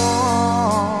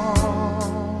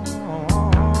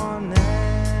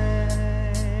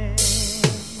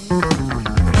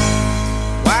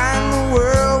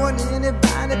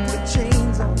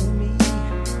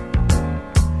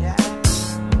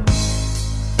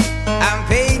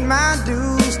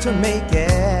 To make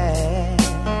it,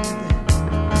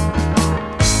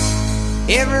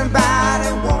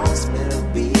 everybody wants me to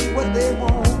be what they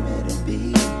want me to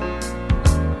be.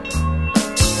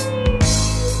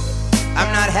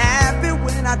 I'm not happy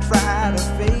when I try to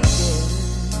fake it.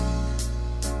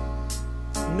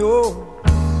 No,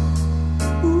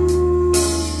 ooh,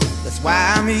 that's why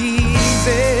I'm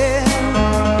easy.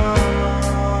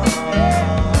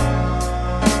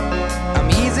 I'm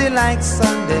easy like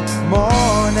Sunday morning.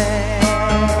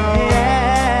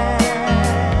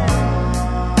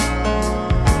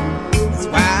 That's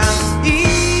why I'm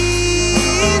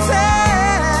easy.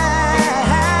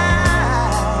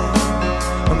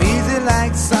 I'm easy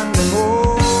like Sunday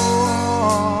morning.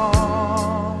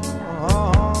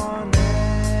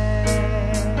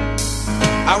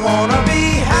 I wanna be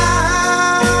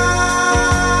high,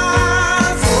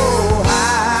 so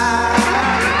high.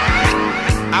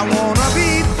 I wanna be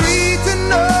free to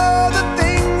know the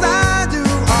things I do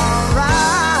are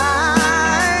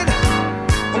right.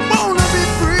 I wanna be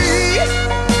free,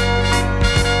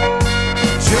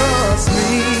 just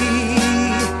me,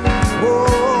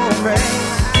 oh man.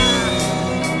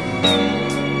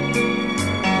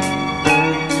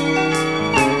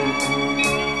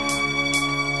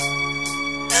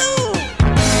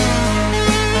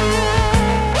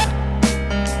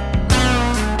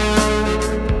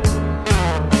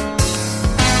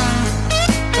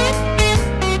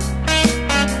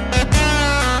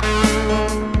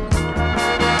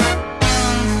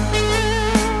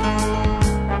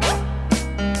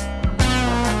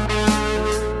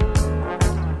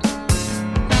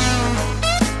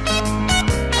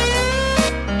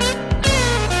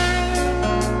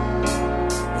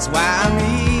 That's why I'm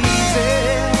easy.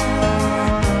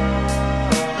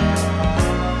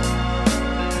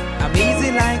 I'm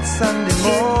easy like Sunday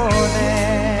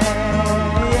morning.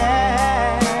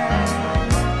 Yeah.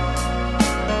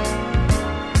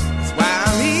 That's why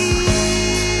I'm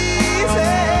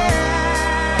easy.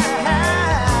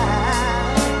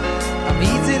 I'm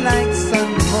easy like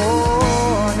Sunday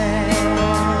morning.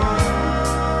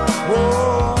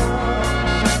 Whoa.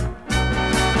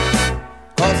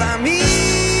 'Cause I'm easy.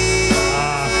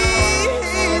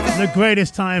 The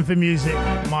greatest time for music,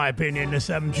 in my opinion, the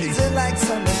 70s.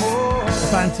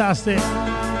 Fantastic.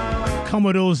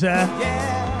 Commodores there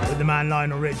with the man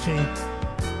Lionel Richie.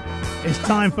 It's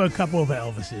time for a couple of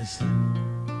Elvises.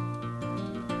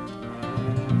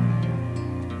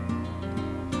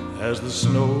 As the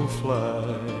snow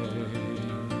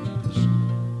flies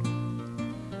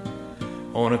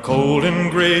on a cold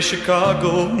and gray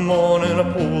Chicago morning, a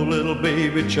poor little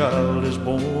baby child is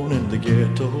born in the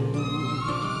ghetto.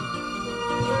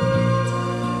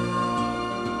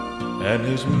 And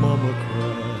his mama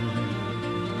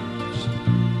cries,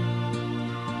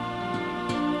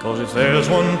 'cause if there's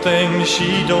one thing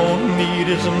she don't need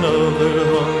is another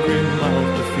hungry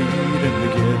mouth to feed in the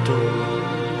ghetto.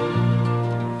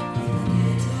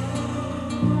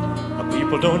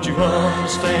 People, don't you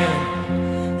understand?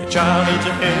 Your child needs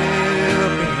a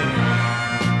helping.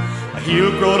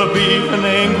 He'll grow to be an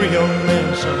angry young man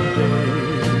someday.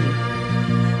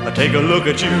 Take a look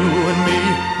at you and me.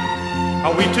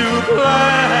 Are we too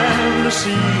blind to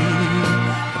see?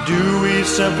 do we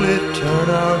simply turn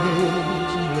our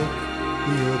heads and look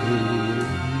the other way?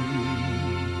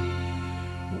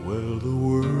 Well, the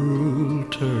world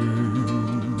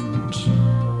turns,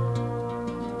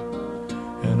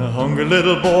 and a hungry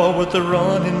little boy with a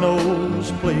runny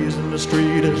nose plays in the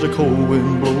street as the cold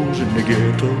wind blows in the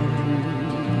ghetto.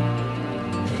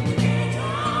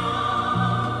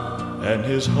 And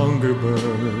his hunger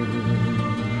burns,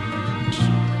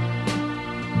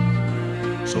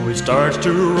 so he starts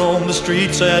to roam the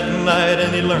streets at night,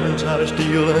 and he learns how to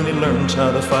steal and he learns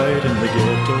how to fight in the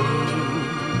ghetto.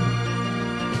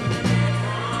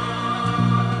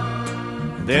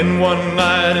 Then one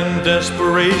night in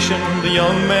desperation, the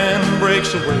young man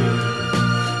breaks away.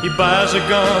 He buys a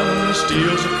gun,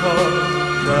 steals a car,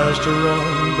 tries to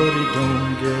run, but he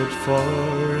don't get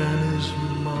far, and his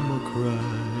mama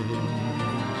cries.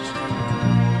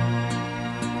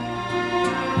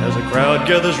 As a crowd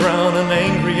gathers round, an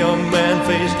angry young man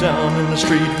face down in the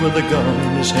street with a gun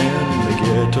in his hand in the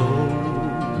ghetto.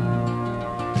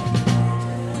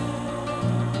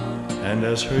 And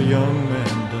as her young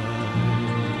man dies,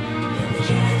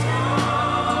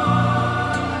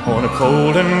 on a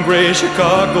cold and gray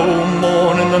Chicago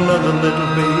morning, another little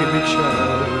baby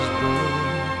child is born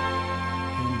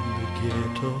in the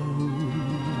ghetto.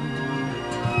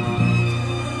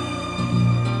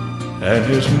 And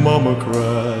his mama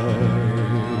cried.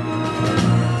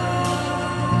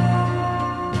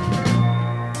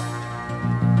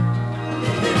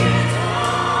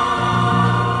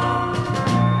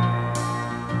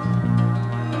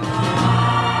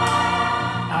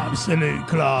 Absolute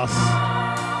class.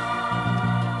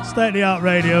 State of the Art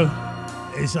Radio.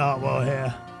 It's Artwell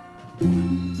here.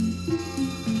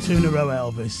 2 in a row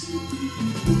Elvis.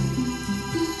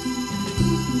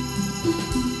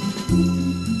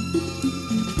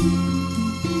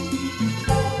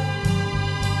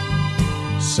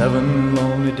 Seven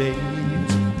lonely days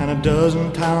and a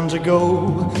dozen times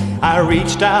ago, I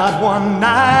reached out one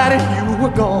night and you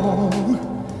were gone.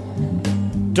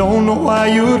 Don't know why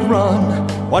you'd run,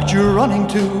 what you're running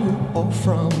to or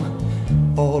from.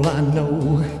 All I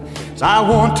know is I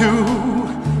want to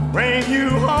bring you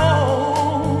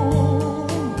home.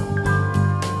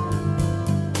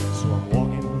 So I'm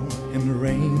walking in the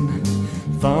rain,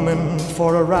 thumbing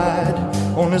for a ride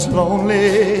on this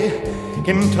lonely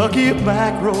Kentucky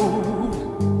back road.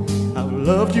 I've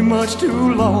loved you much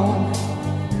too long,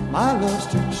 my love's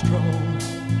too strong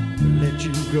to let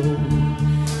you go,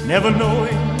 never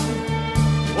knowing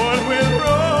what went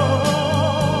wrong.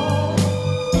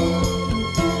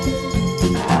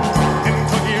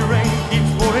 Kentucky rain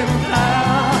keeps pouring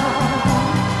down,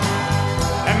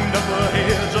 and up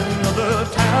ahead's another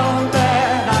town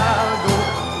that I'll go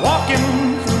walking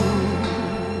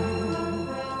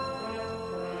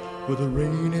with the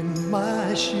rain in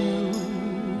my shoes,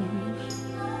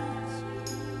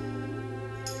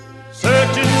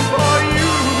 searching for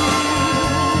you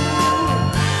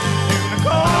in the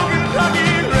cold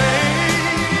Kentucky rain,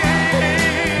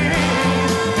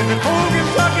 in the cold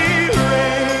Kentucky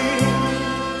rain.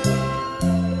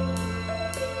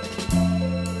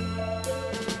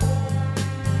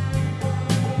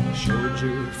 Showed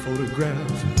your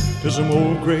photograph to some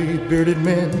old gray bearded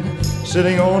men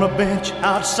sitting on a bench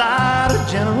outside a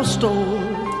general store.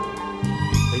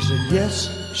 They said, yes,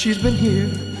 she's been here,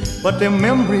 but their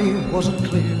memory wasn't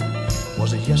clear.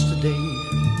 Was it yesterday?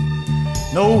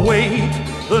 No, wait,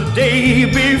 the day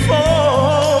before.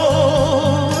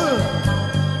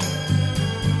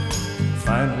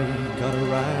 Finally got a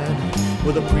ride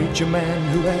with a preacher man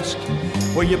who asked,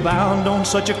 were you bound on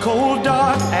such a cold,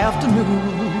 dark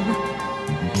afternoon?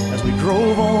 As we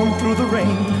drove on through the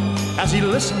rain, as he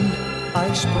listened, I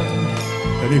explained,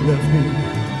 and he left me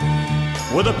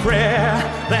with a prayer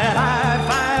that I'd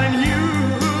find in you.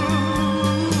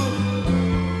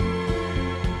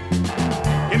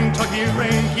 Kentucky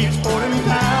rain keeps pouring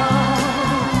down,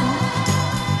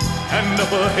 and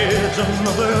up ahead's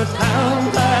another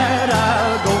town that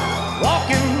I'll go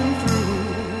walking through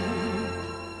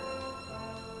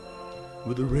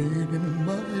with the rain in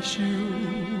my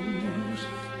shoes.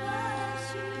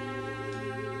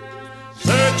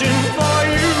 Searching for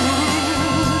you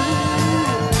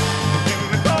in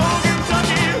the cold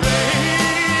Kentucky rain,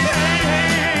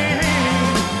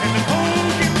 in the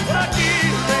cold Kentucky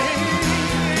rain,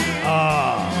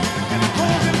 in the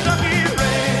cold Kentucky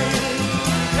rain,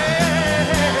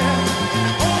 in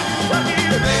the cold Kentucky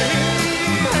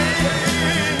rain.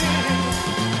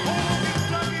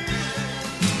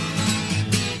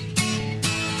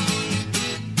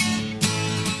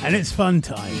 And it's fun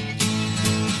time.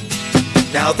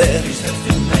 Now there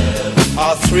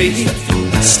are 3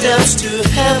 steps to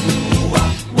heaven.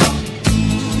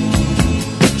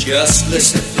 Just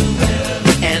listen,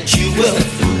 and you will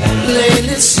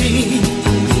plainly see.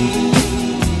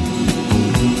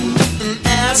 And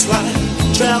as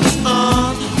life travels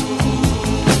on,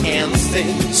 and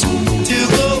things do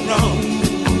go wrong,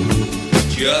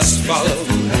 just follow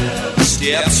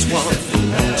steps 1,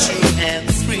 2, and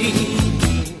 3.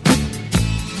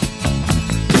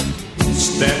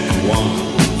 Step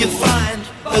 1. You find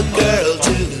a girl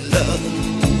to love.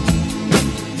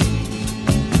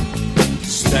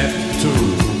 Step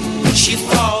 2. She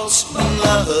falls in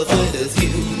love with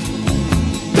you.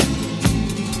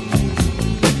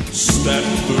 Step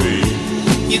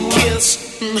 3. You kiss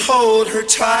and hold her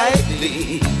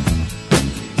tightly.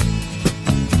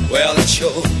 Well, it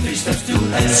sure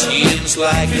seems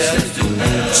like that to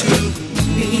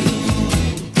me.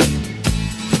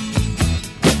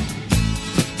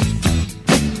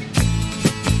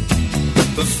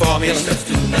 The formula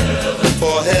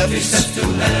for heaven's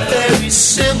very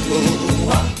simple.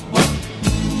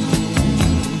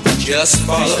 Just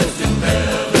follow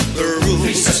the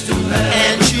rules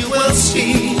and you will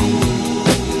see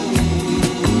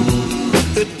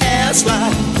that as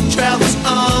life travels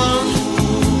on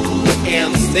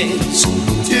and things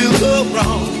do go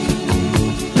wrong,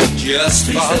 just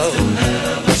follow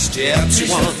steps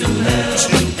 1,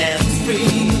 2, and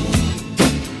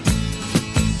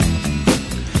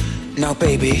 3. Now,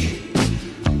 baby,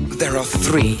 there are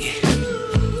 3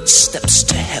 steps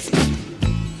to heaven.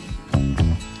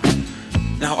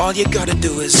 Now, all you gotta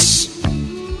do is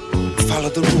follow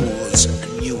the rules,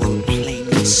 and you will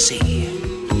plainly see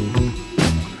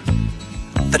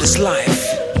that as life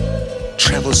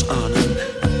travels on and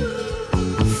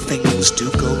things do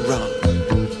go wrong,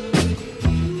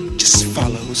 just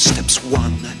follow steps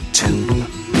 1, 2,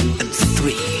 and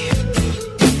 3.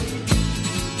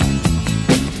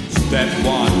 Step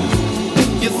 1.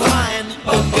 You find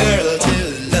a girl to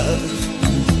love.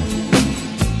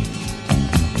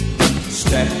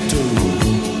 Step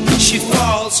 2. She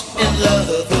falls in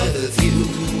love with you.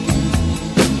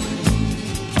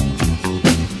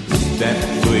 Step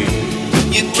 3.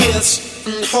 You kiss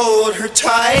and hold her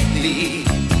tightly.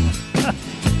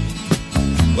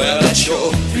 Well, that's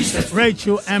sure.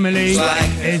 Rachel Emily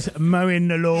is mowing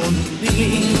the lawn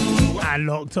and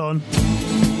locked on.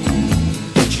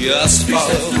 Just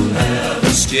follow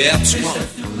steps 1,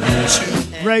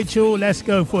 2. Rachel, let's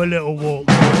go for a little walk.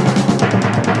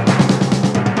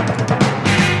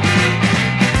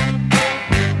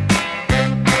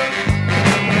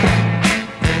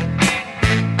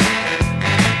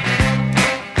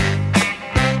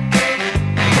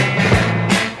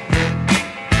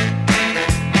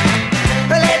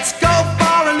 Let's go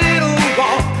for a little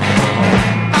walk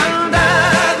under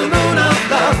the moon of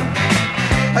love.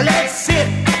 Let's sit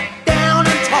down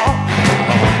and talk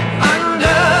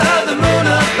under the moon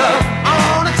of love. I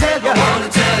wanna tell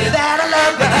you that I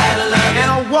love you, and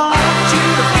I want you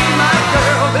to be my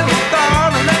girl, little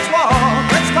darling. Let's walk,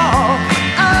 let's talk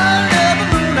under the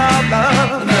moon of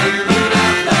love.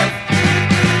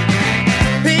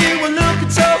 You were looking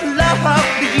so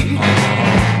lovely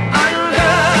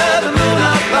under the moon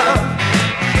of love.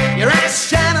 Your eyes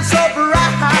shining so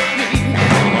brightly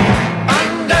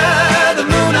under the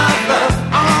moon of love.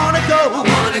 I wanna go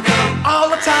all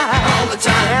the time,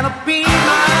 and I'll be my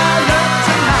love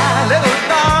tonight, little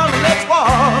darling. Let's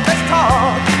walk, let's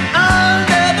talk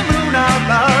under the moon of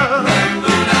love.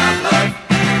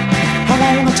 I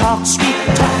wanna talk sweet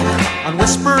talk and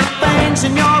whisper things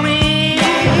in your ear.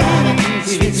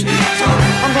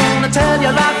 I'm gonna tell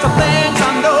you lots of things I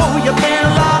know you've been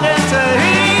longing to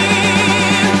hear.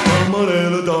 Come on,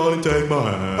 little darling, take my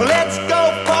hand. Let's go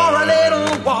for a little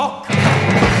walk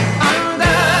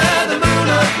under the moon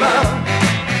of love.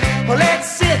 Let's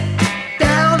sit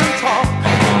down and talk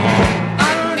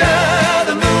under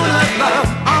the moon of love.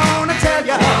 I wanna tell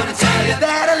you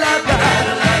that I love you,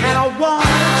 and I want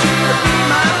you to be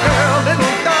my girl,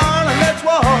 little darling. Let's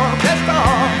walk, let's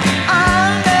talk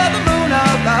under the moon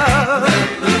of love.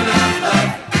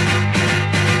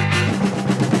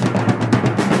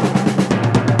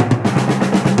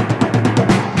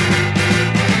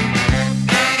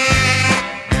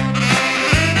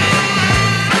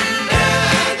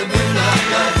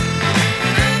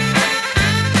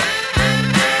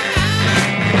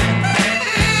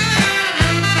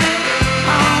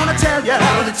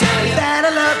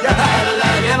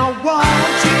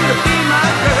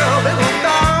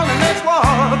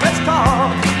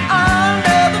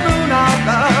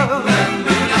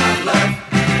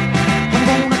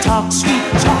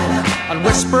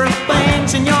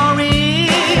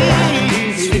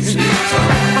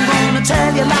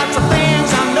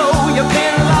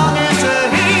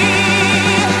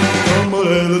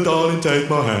 take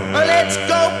my hand. Let's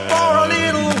go for a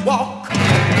little walk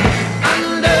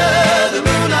under the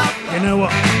moonlight. You know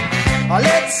what?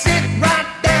 Let's sit right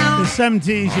down. The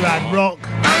 70s, you had rock,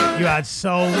 you had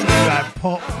soul, you had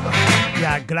pop, you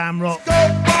had glam rock, For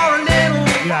a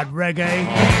little you had reggae.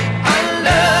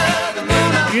 under the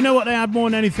moonlight. You know what they had more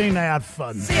than anything? They had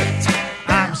fun.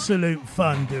 Absolute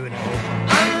fun doing it all.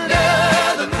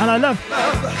 And I love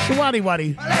Shawadi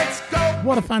Wadi.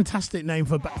 What a fantastic name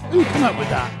for... Who came up with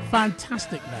that?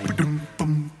 Fantastic name.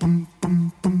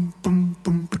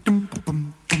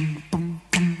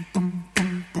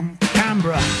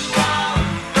 Canberra.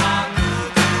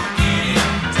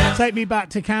 Take me back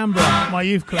to Canberra, my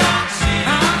youth club.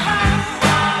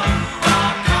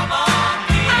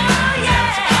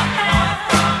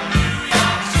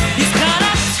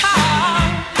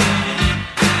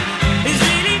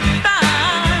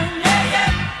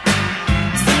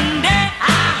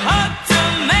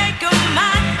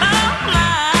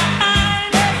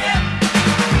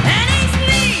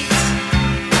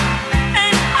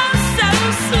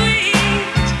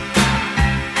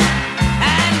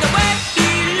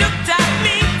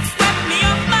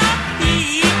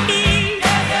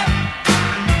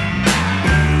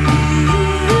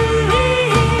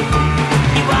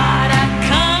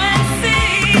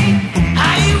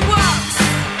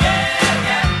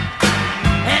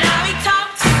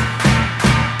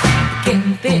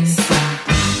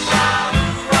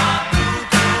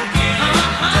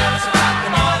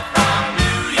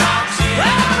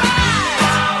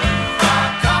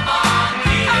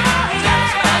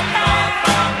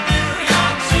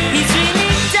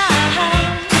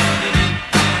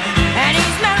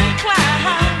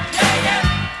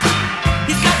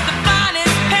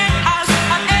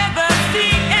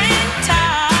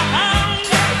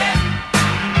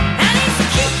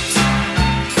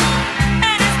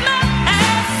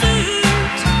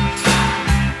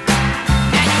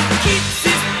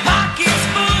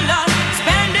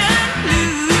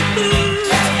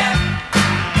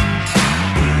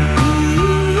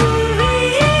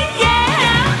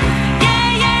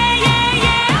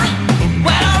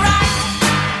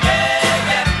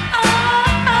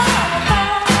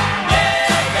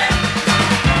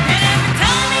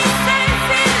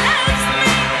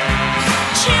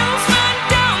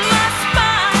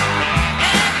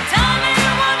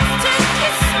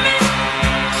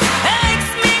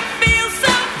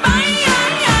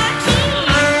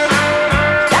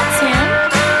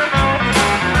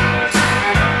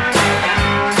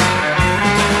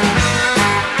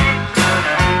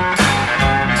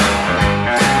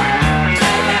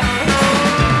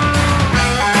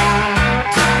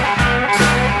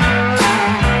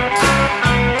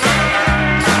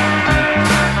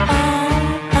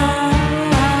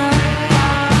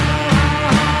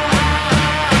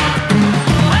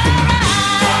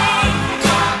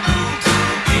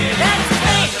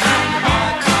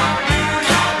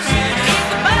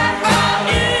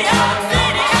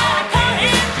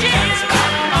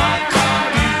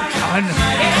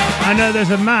 I know there's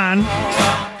a man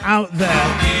out there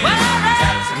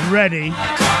ready,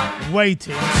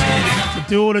 waiting to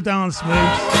do all the dance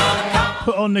moves,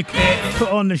 put on the kit, put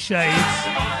on the shades,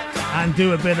 and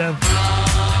do a bit of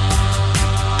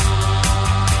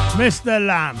Mr.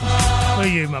 Lamb for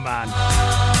you, my man.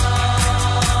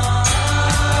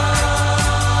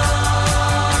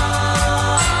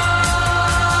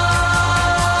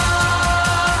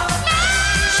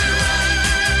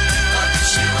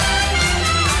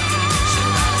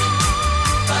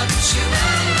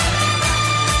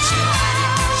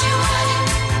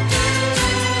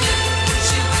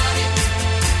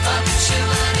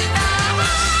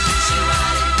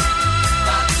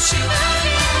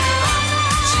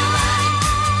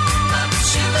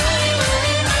 Shoo-a-dee,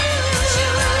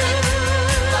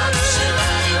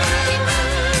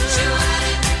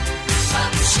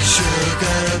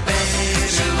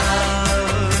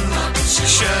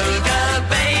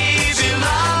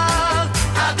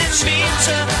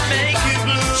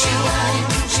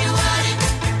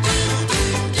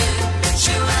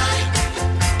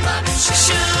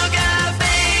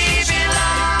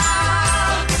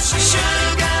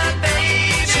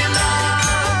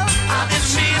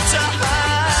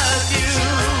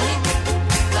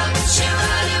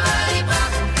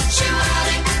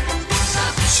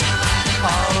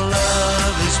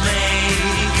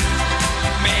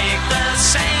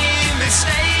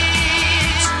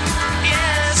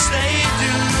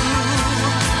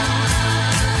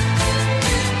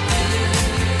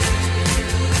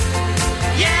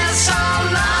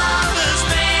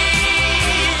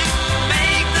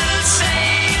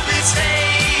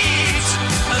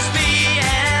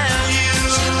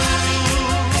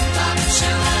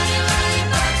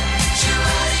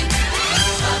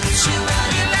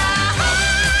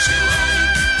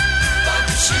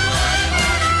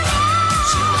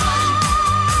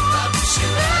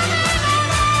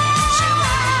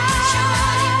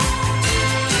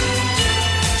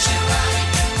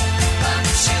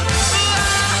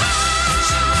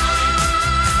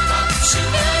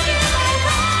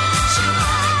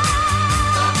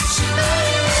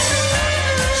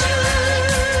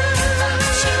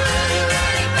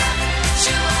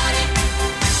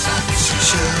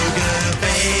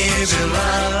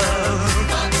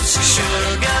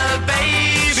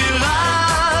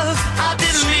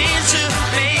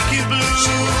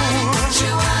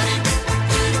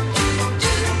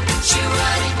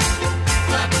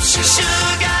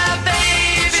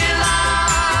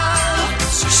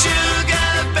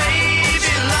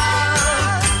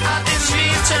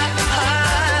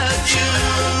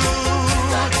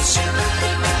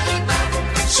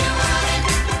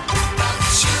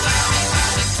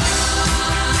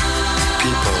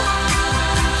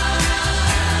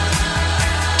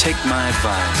 my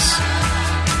advice.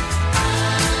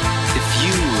 If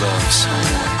you love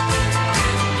someone,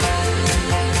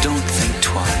 don't think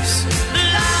twice.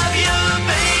 Love you,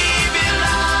 baby,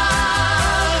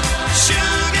 love.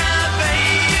 Sugar,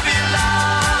 baby,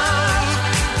 love.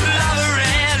 Love her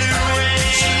anyway.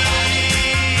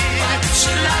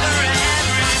 Love her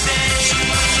every day.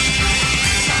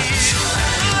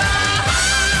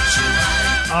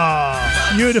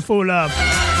 Ah, beautiful love.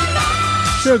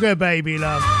 Sugar baby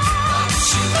love.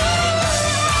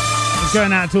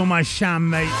 Going out to all my sham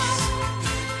mates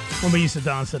when we used to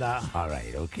dance to that. All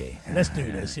right, okay. Let's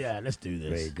do this. Yeah, let's do this.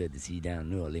 Very good to see you down in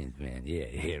New Orleans, man. Yeah,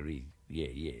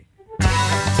 yeah.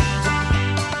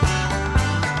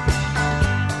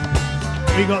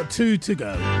 We got 2 to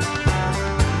go.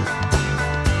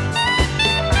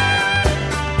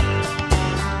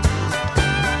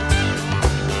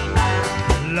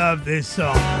 Love this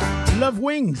song. Love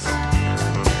Wings.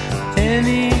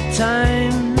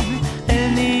 Anytime,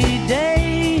 any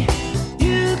day,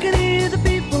 you can hear the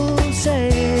people say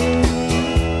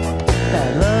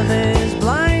that love is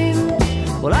blind.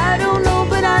 Well, I don't know,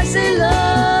 but I say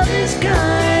love is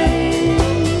kind.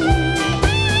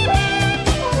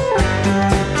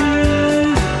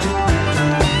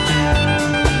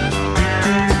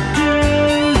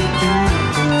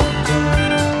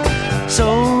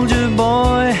 Soldier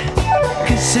boy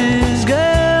kisses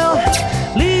girl,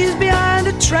 leaves behind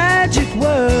a tragic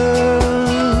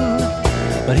world,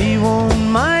 but he won't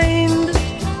mind.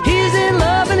 He's in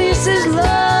love and he says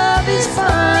love is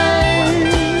fine.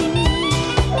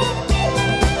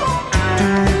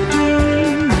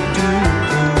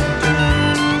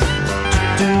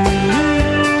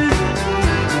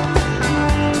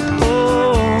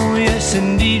 Oh, yes,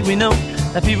 indeed, we know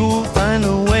that people will find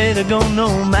a way to go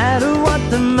no matter what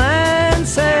the man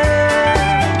says.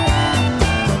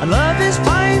 Love is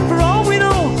fine for all we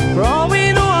know. For all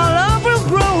we know, our love will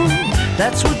grow.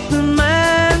 That's what the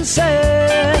man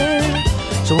said.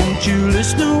 So won't you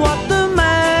listen to what the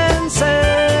man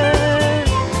said?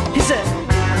 He said,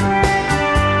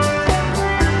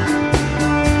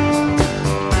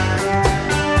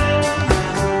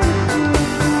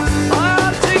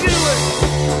 I'll take it away.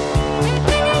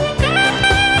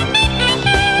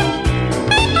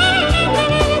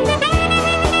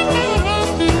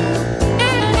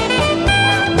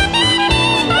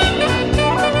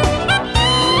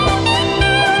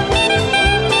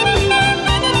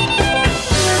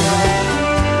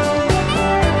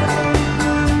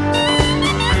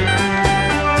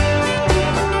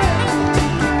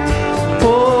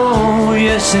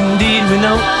 Yes, indeed, we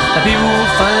know that people will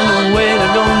find a way to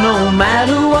go no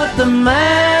matter what the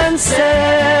man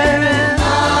said.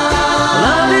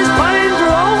 Love is fine for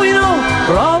all we know.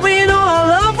 For all we know, our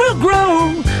love will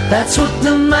grow. That's what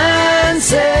the man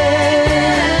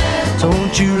said. So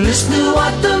won't you listen to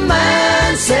what the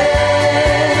man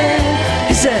said?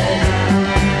 He said,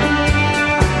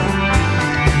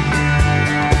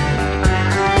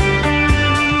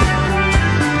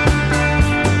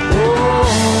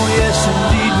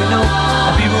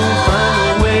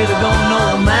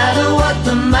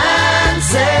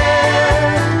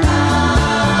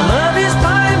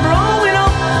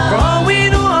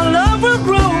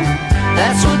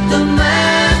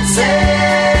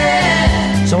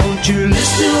 you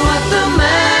listen to what the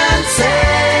man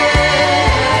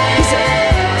said. He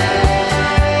said,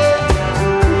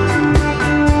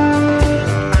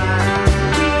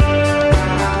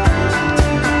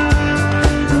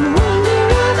 the wonder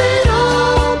of it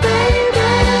all, baby.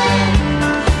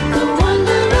 The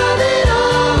wonder of it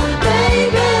all,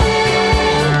 baby.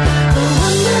 The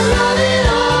wonder of it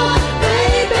all,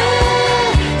 baby.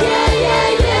 Yeah, yeah,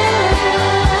 yeah.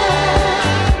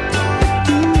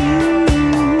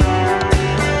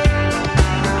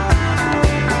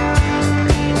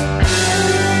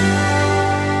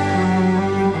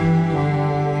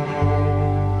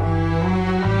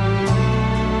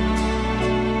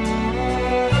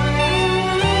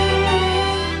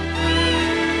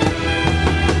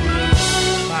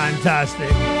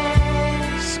 Fantastic.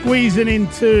 Squeezing in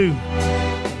 2.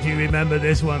 Do you remember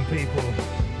this one, people?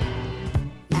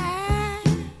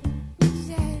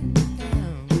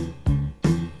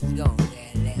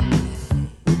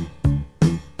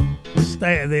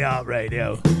 State of the art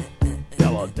radio.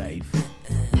 Go on, Dave.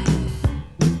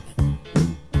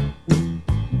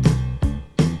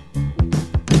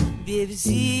 Baby,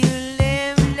 see your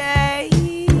lamp light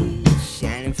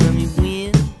shining from your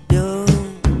window.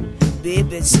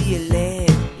 Baby, see your lamp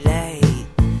light,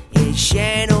 yeah,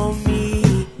 shine on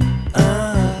me.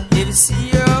 Baby,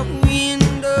 see your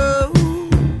window.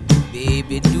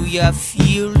 Baby, do you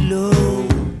feel low?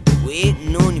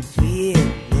 Waiting on you.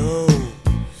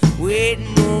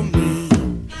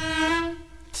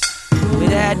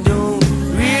 I don't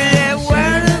really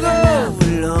wanna go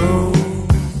alone.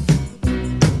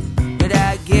 But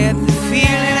I get the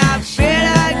feeling I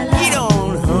better get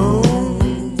on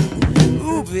home.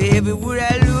 Ooh, baby, would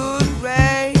I look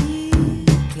right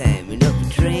climbing up a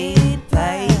train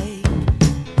pipe?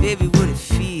 Baby, would it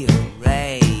feel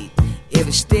right if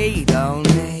I stayed all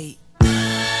night?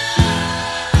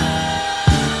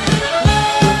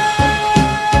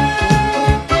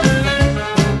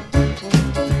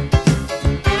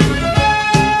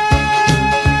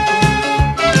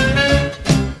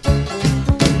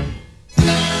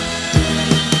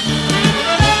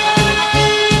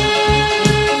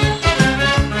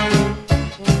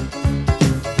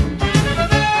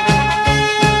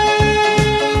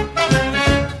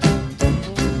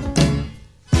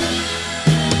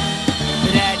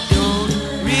 But I don't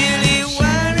really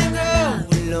wanna go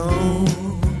alone.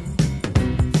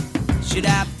 Should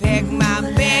I pack my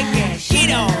bag and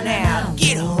get on out,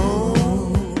 get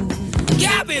home?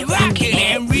 Got me rocking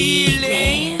and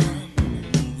reeling,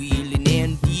 wheeling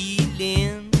and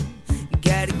dealing.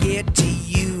 Gotta get to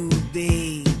you,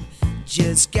 babe.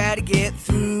 Just gotta get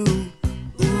through.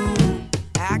 Ooh,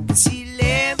 I can see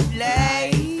left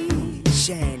light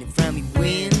shining from your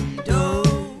window.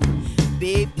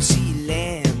 Baby, see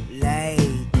lamp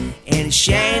light and it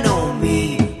shine on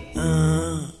me.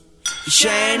 It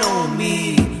shine on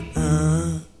me.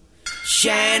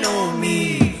 Shine on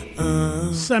me.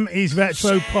 70s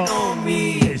retro pop.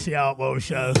 It's the Art World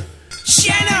Show.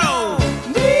 Shine on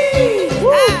me.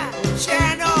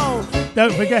 Shine on.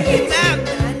 Don't forget,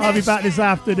 I'll be back this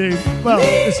afternoon. Well,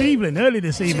 this evening, early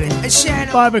this evening.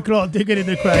 5 o'clock, digging in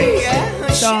the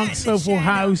crates. Dance, soulful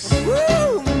house,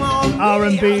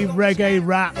 R&B, reggae,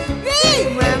 rap,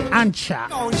 and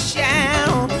chat.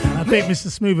 I think Mr.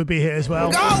 Smooth will be here as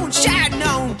well.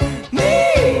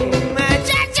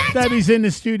 Debbie's in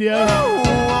the studio,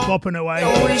 bopping away.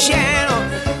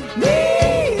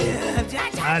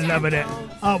 I'm loving it.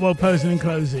 Art World posing and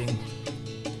closing.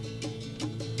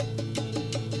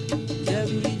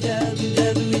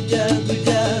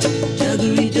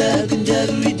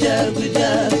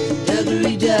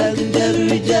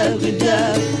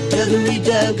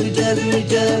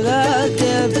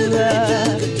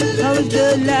 I was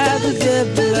good like a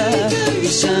Deborah.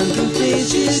 Your sunken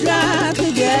face is like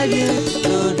a galleon.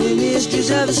 All the mysteries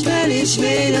of a Spanish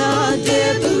maid on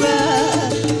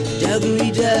Deborah. Duggery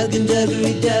dug and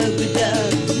duggery duggery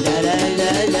dug. La la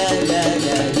la la la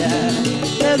la la.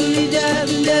 Duggery dug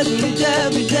and duggery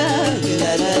duggery dug.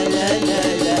 La la la la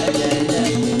la la la.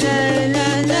 La la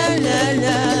la la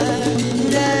la.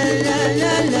 La la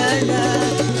la la la.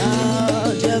 Oh,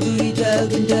 duggery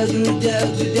dug and duggery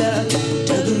duggery dug.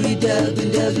 Duggery dug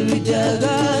and duggery dug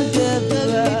on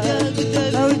Deborah.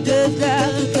 Oh, just like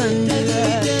a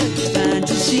thunderer. It's fine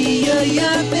to see your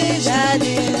young face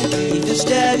hiding. He's the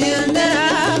stallion that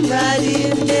I'm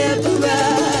riding, Deborah.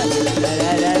 La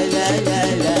la la la la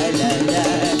la la la.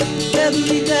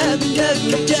 Duggery dug and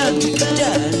duggery dug dug.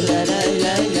 La la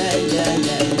la la la la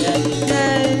la. La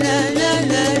la la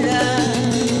la la.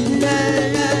 La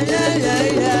la la la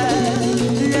la.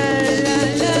 La la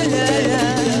la la la.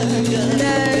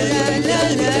 La la la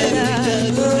la la.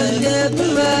 Oh,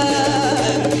 Deborah.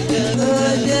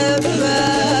 Oh, Deborah.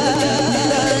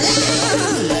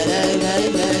 La la la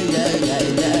la la la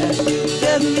la.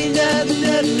 Duggery dug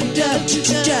duggery dug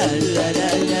dug. La la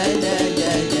la la la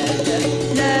la la.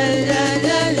 La la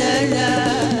la la la.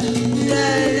 La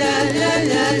la la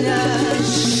la la.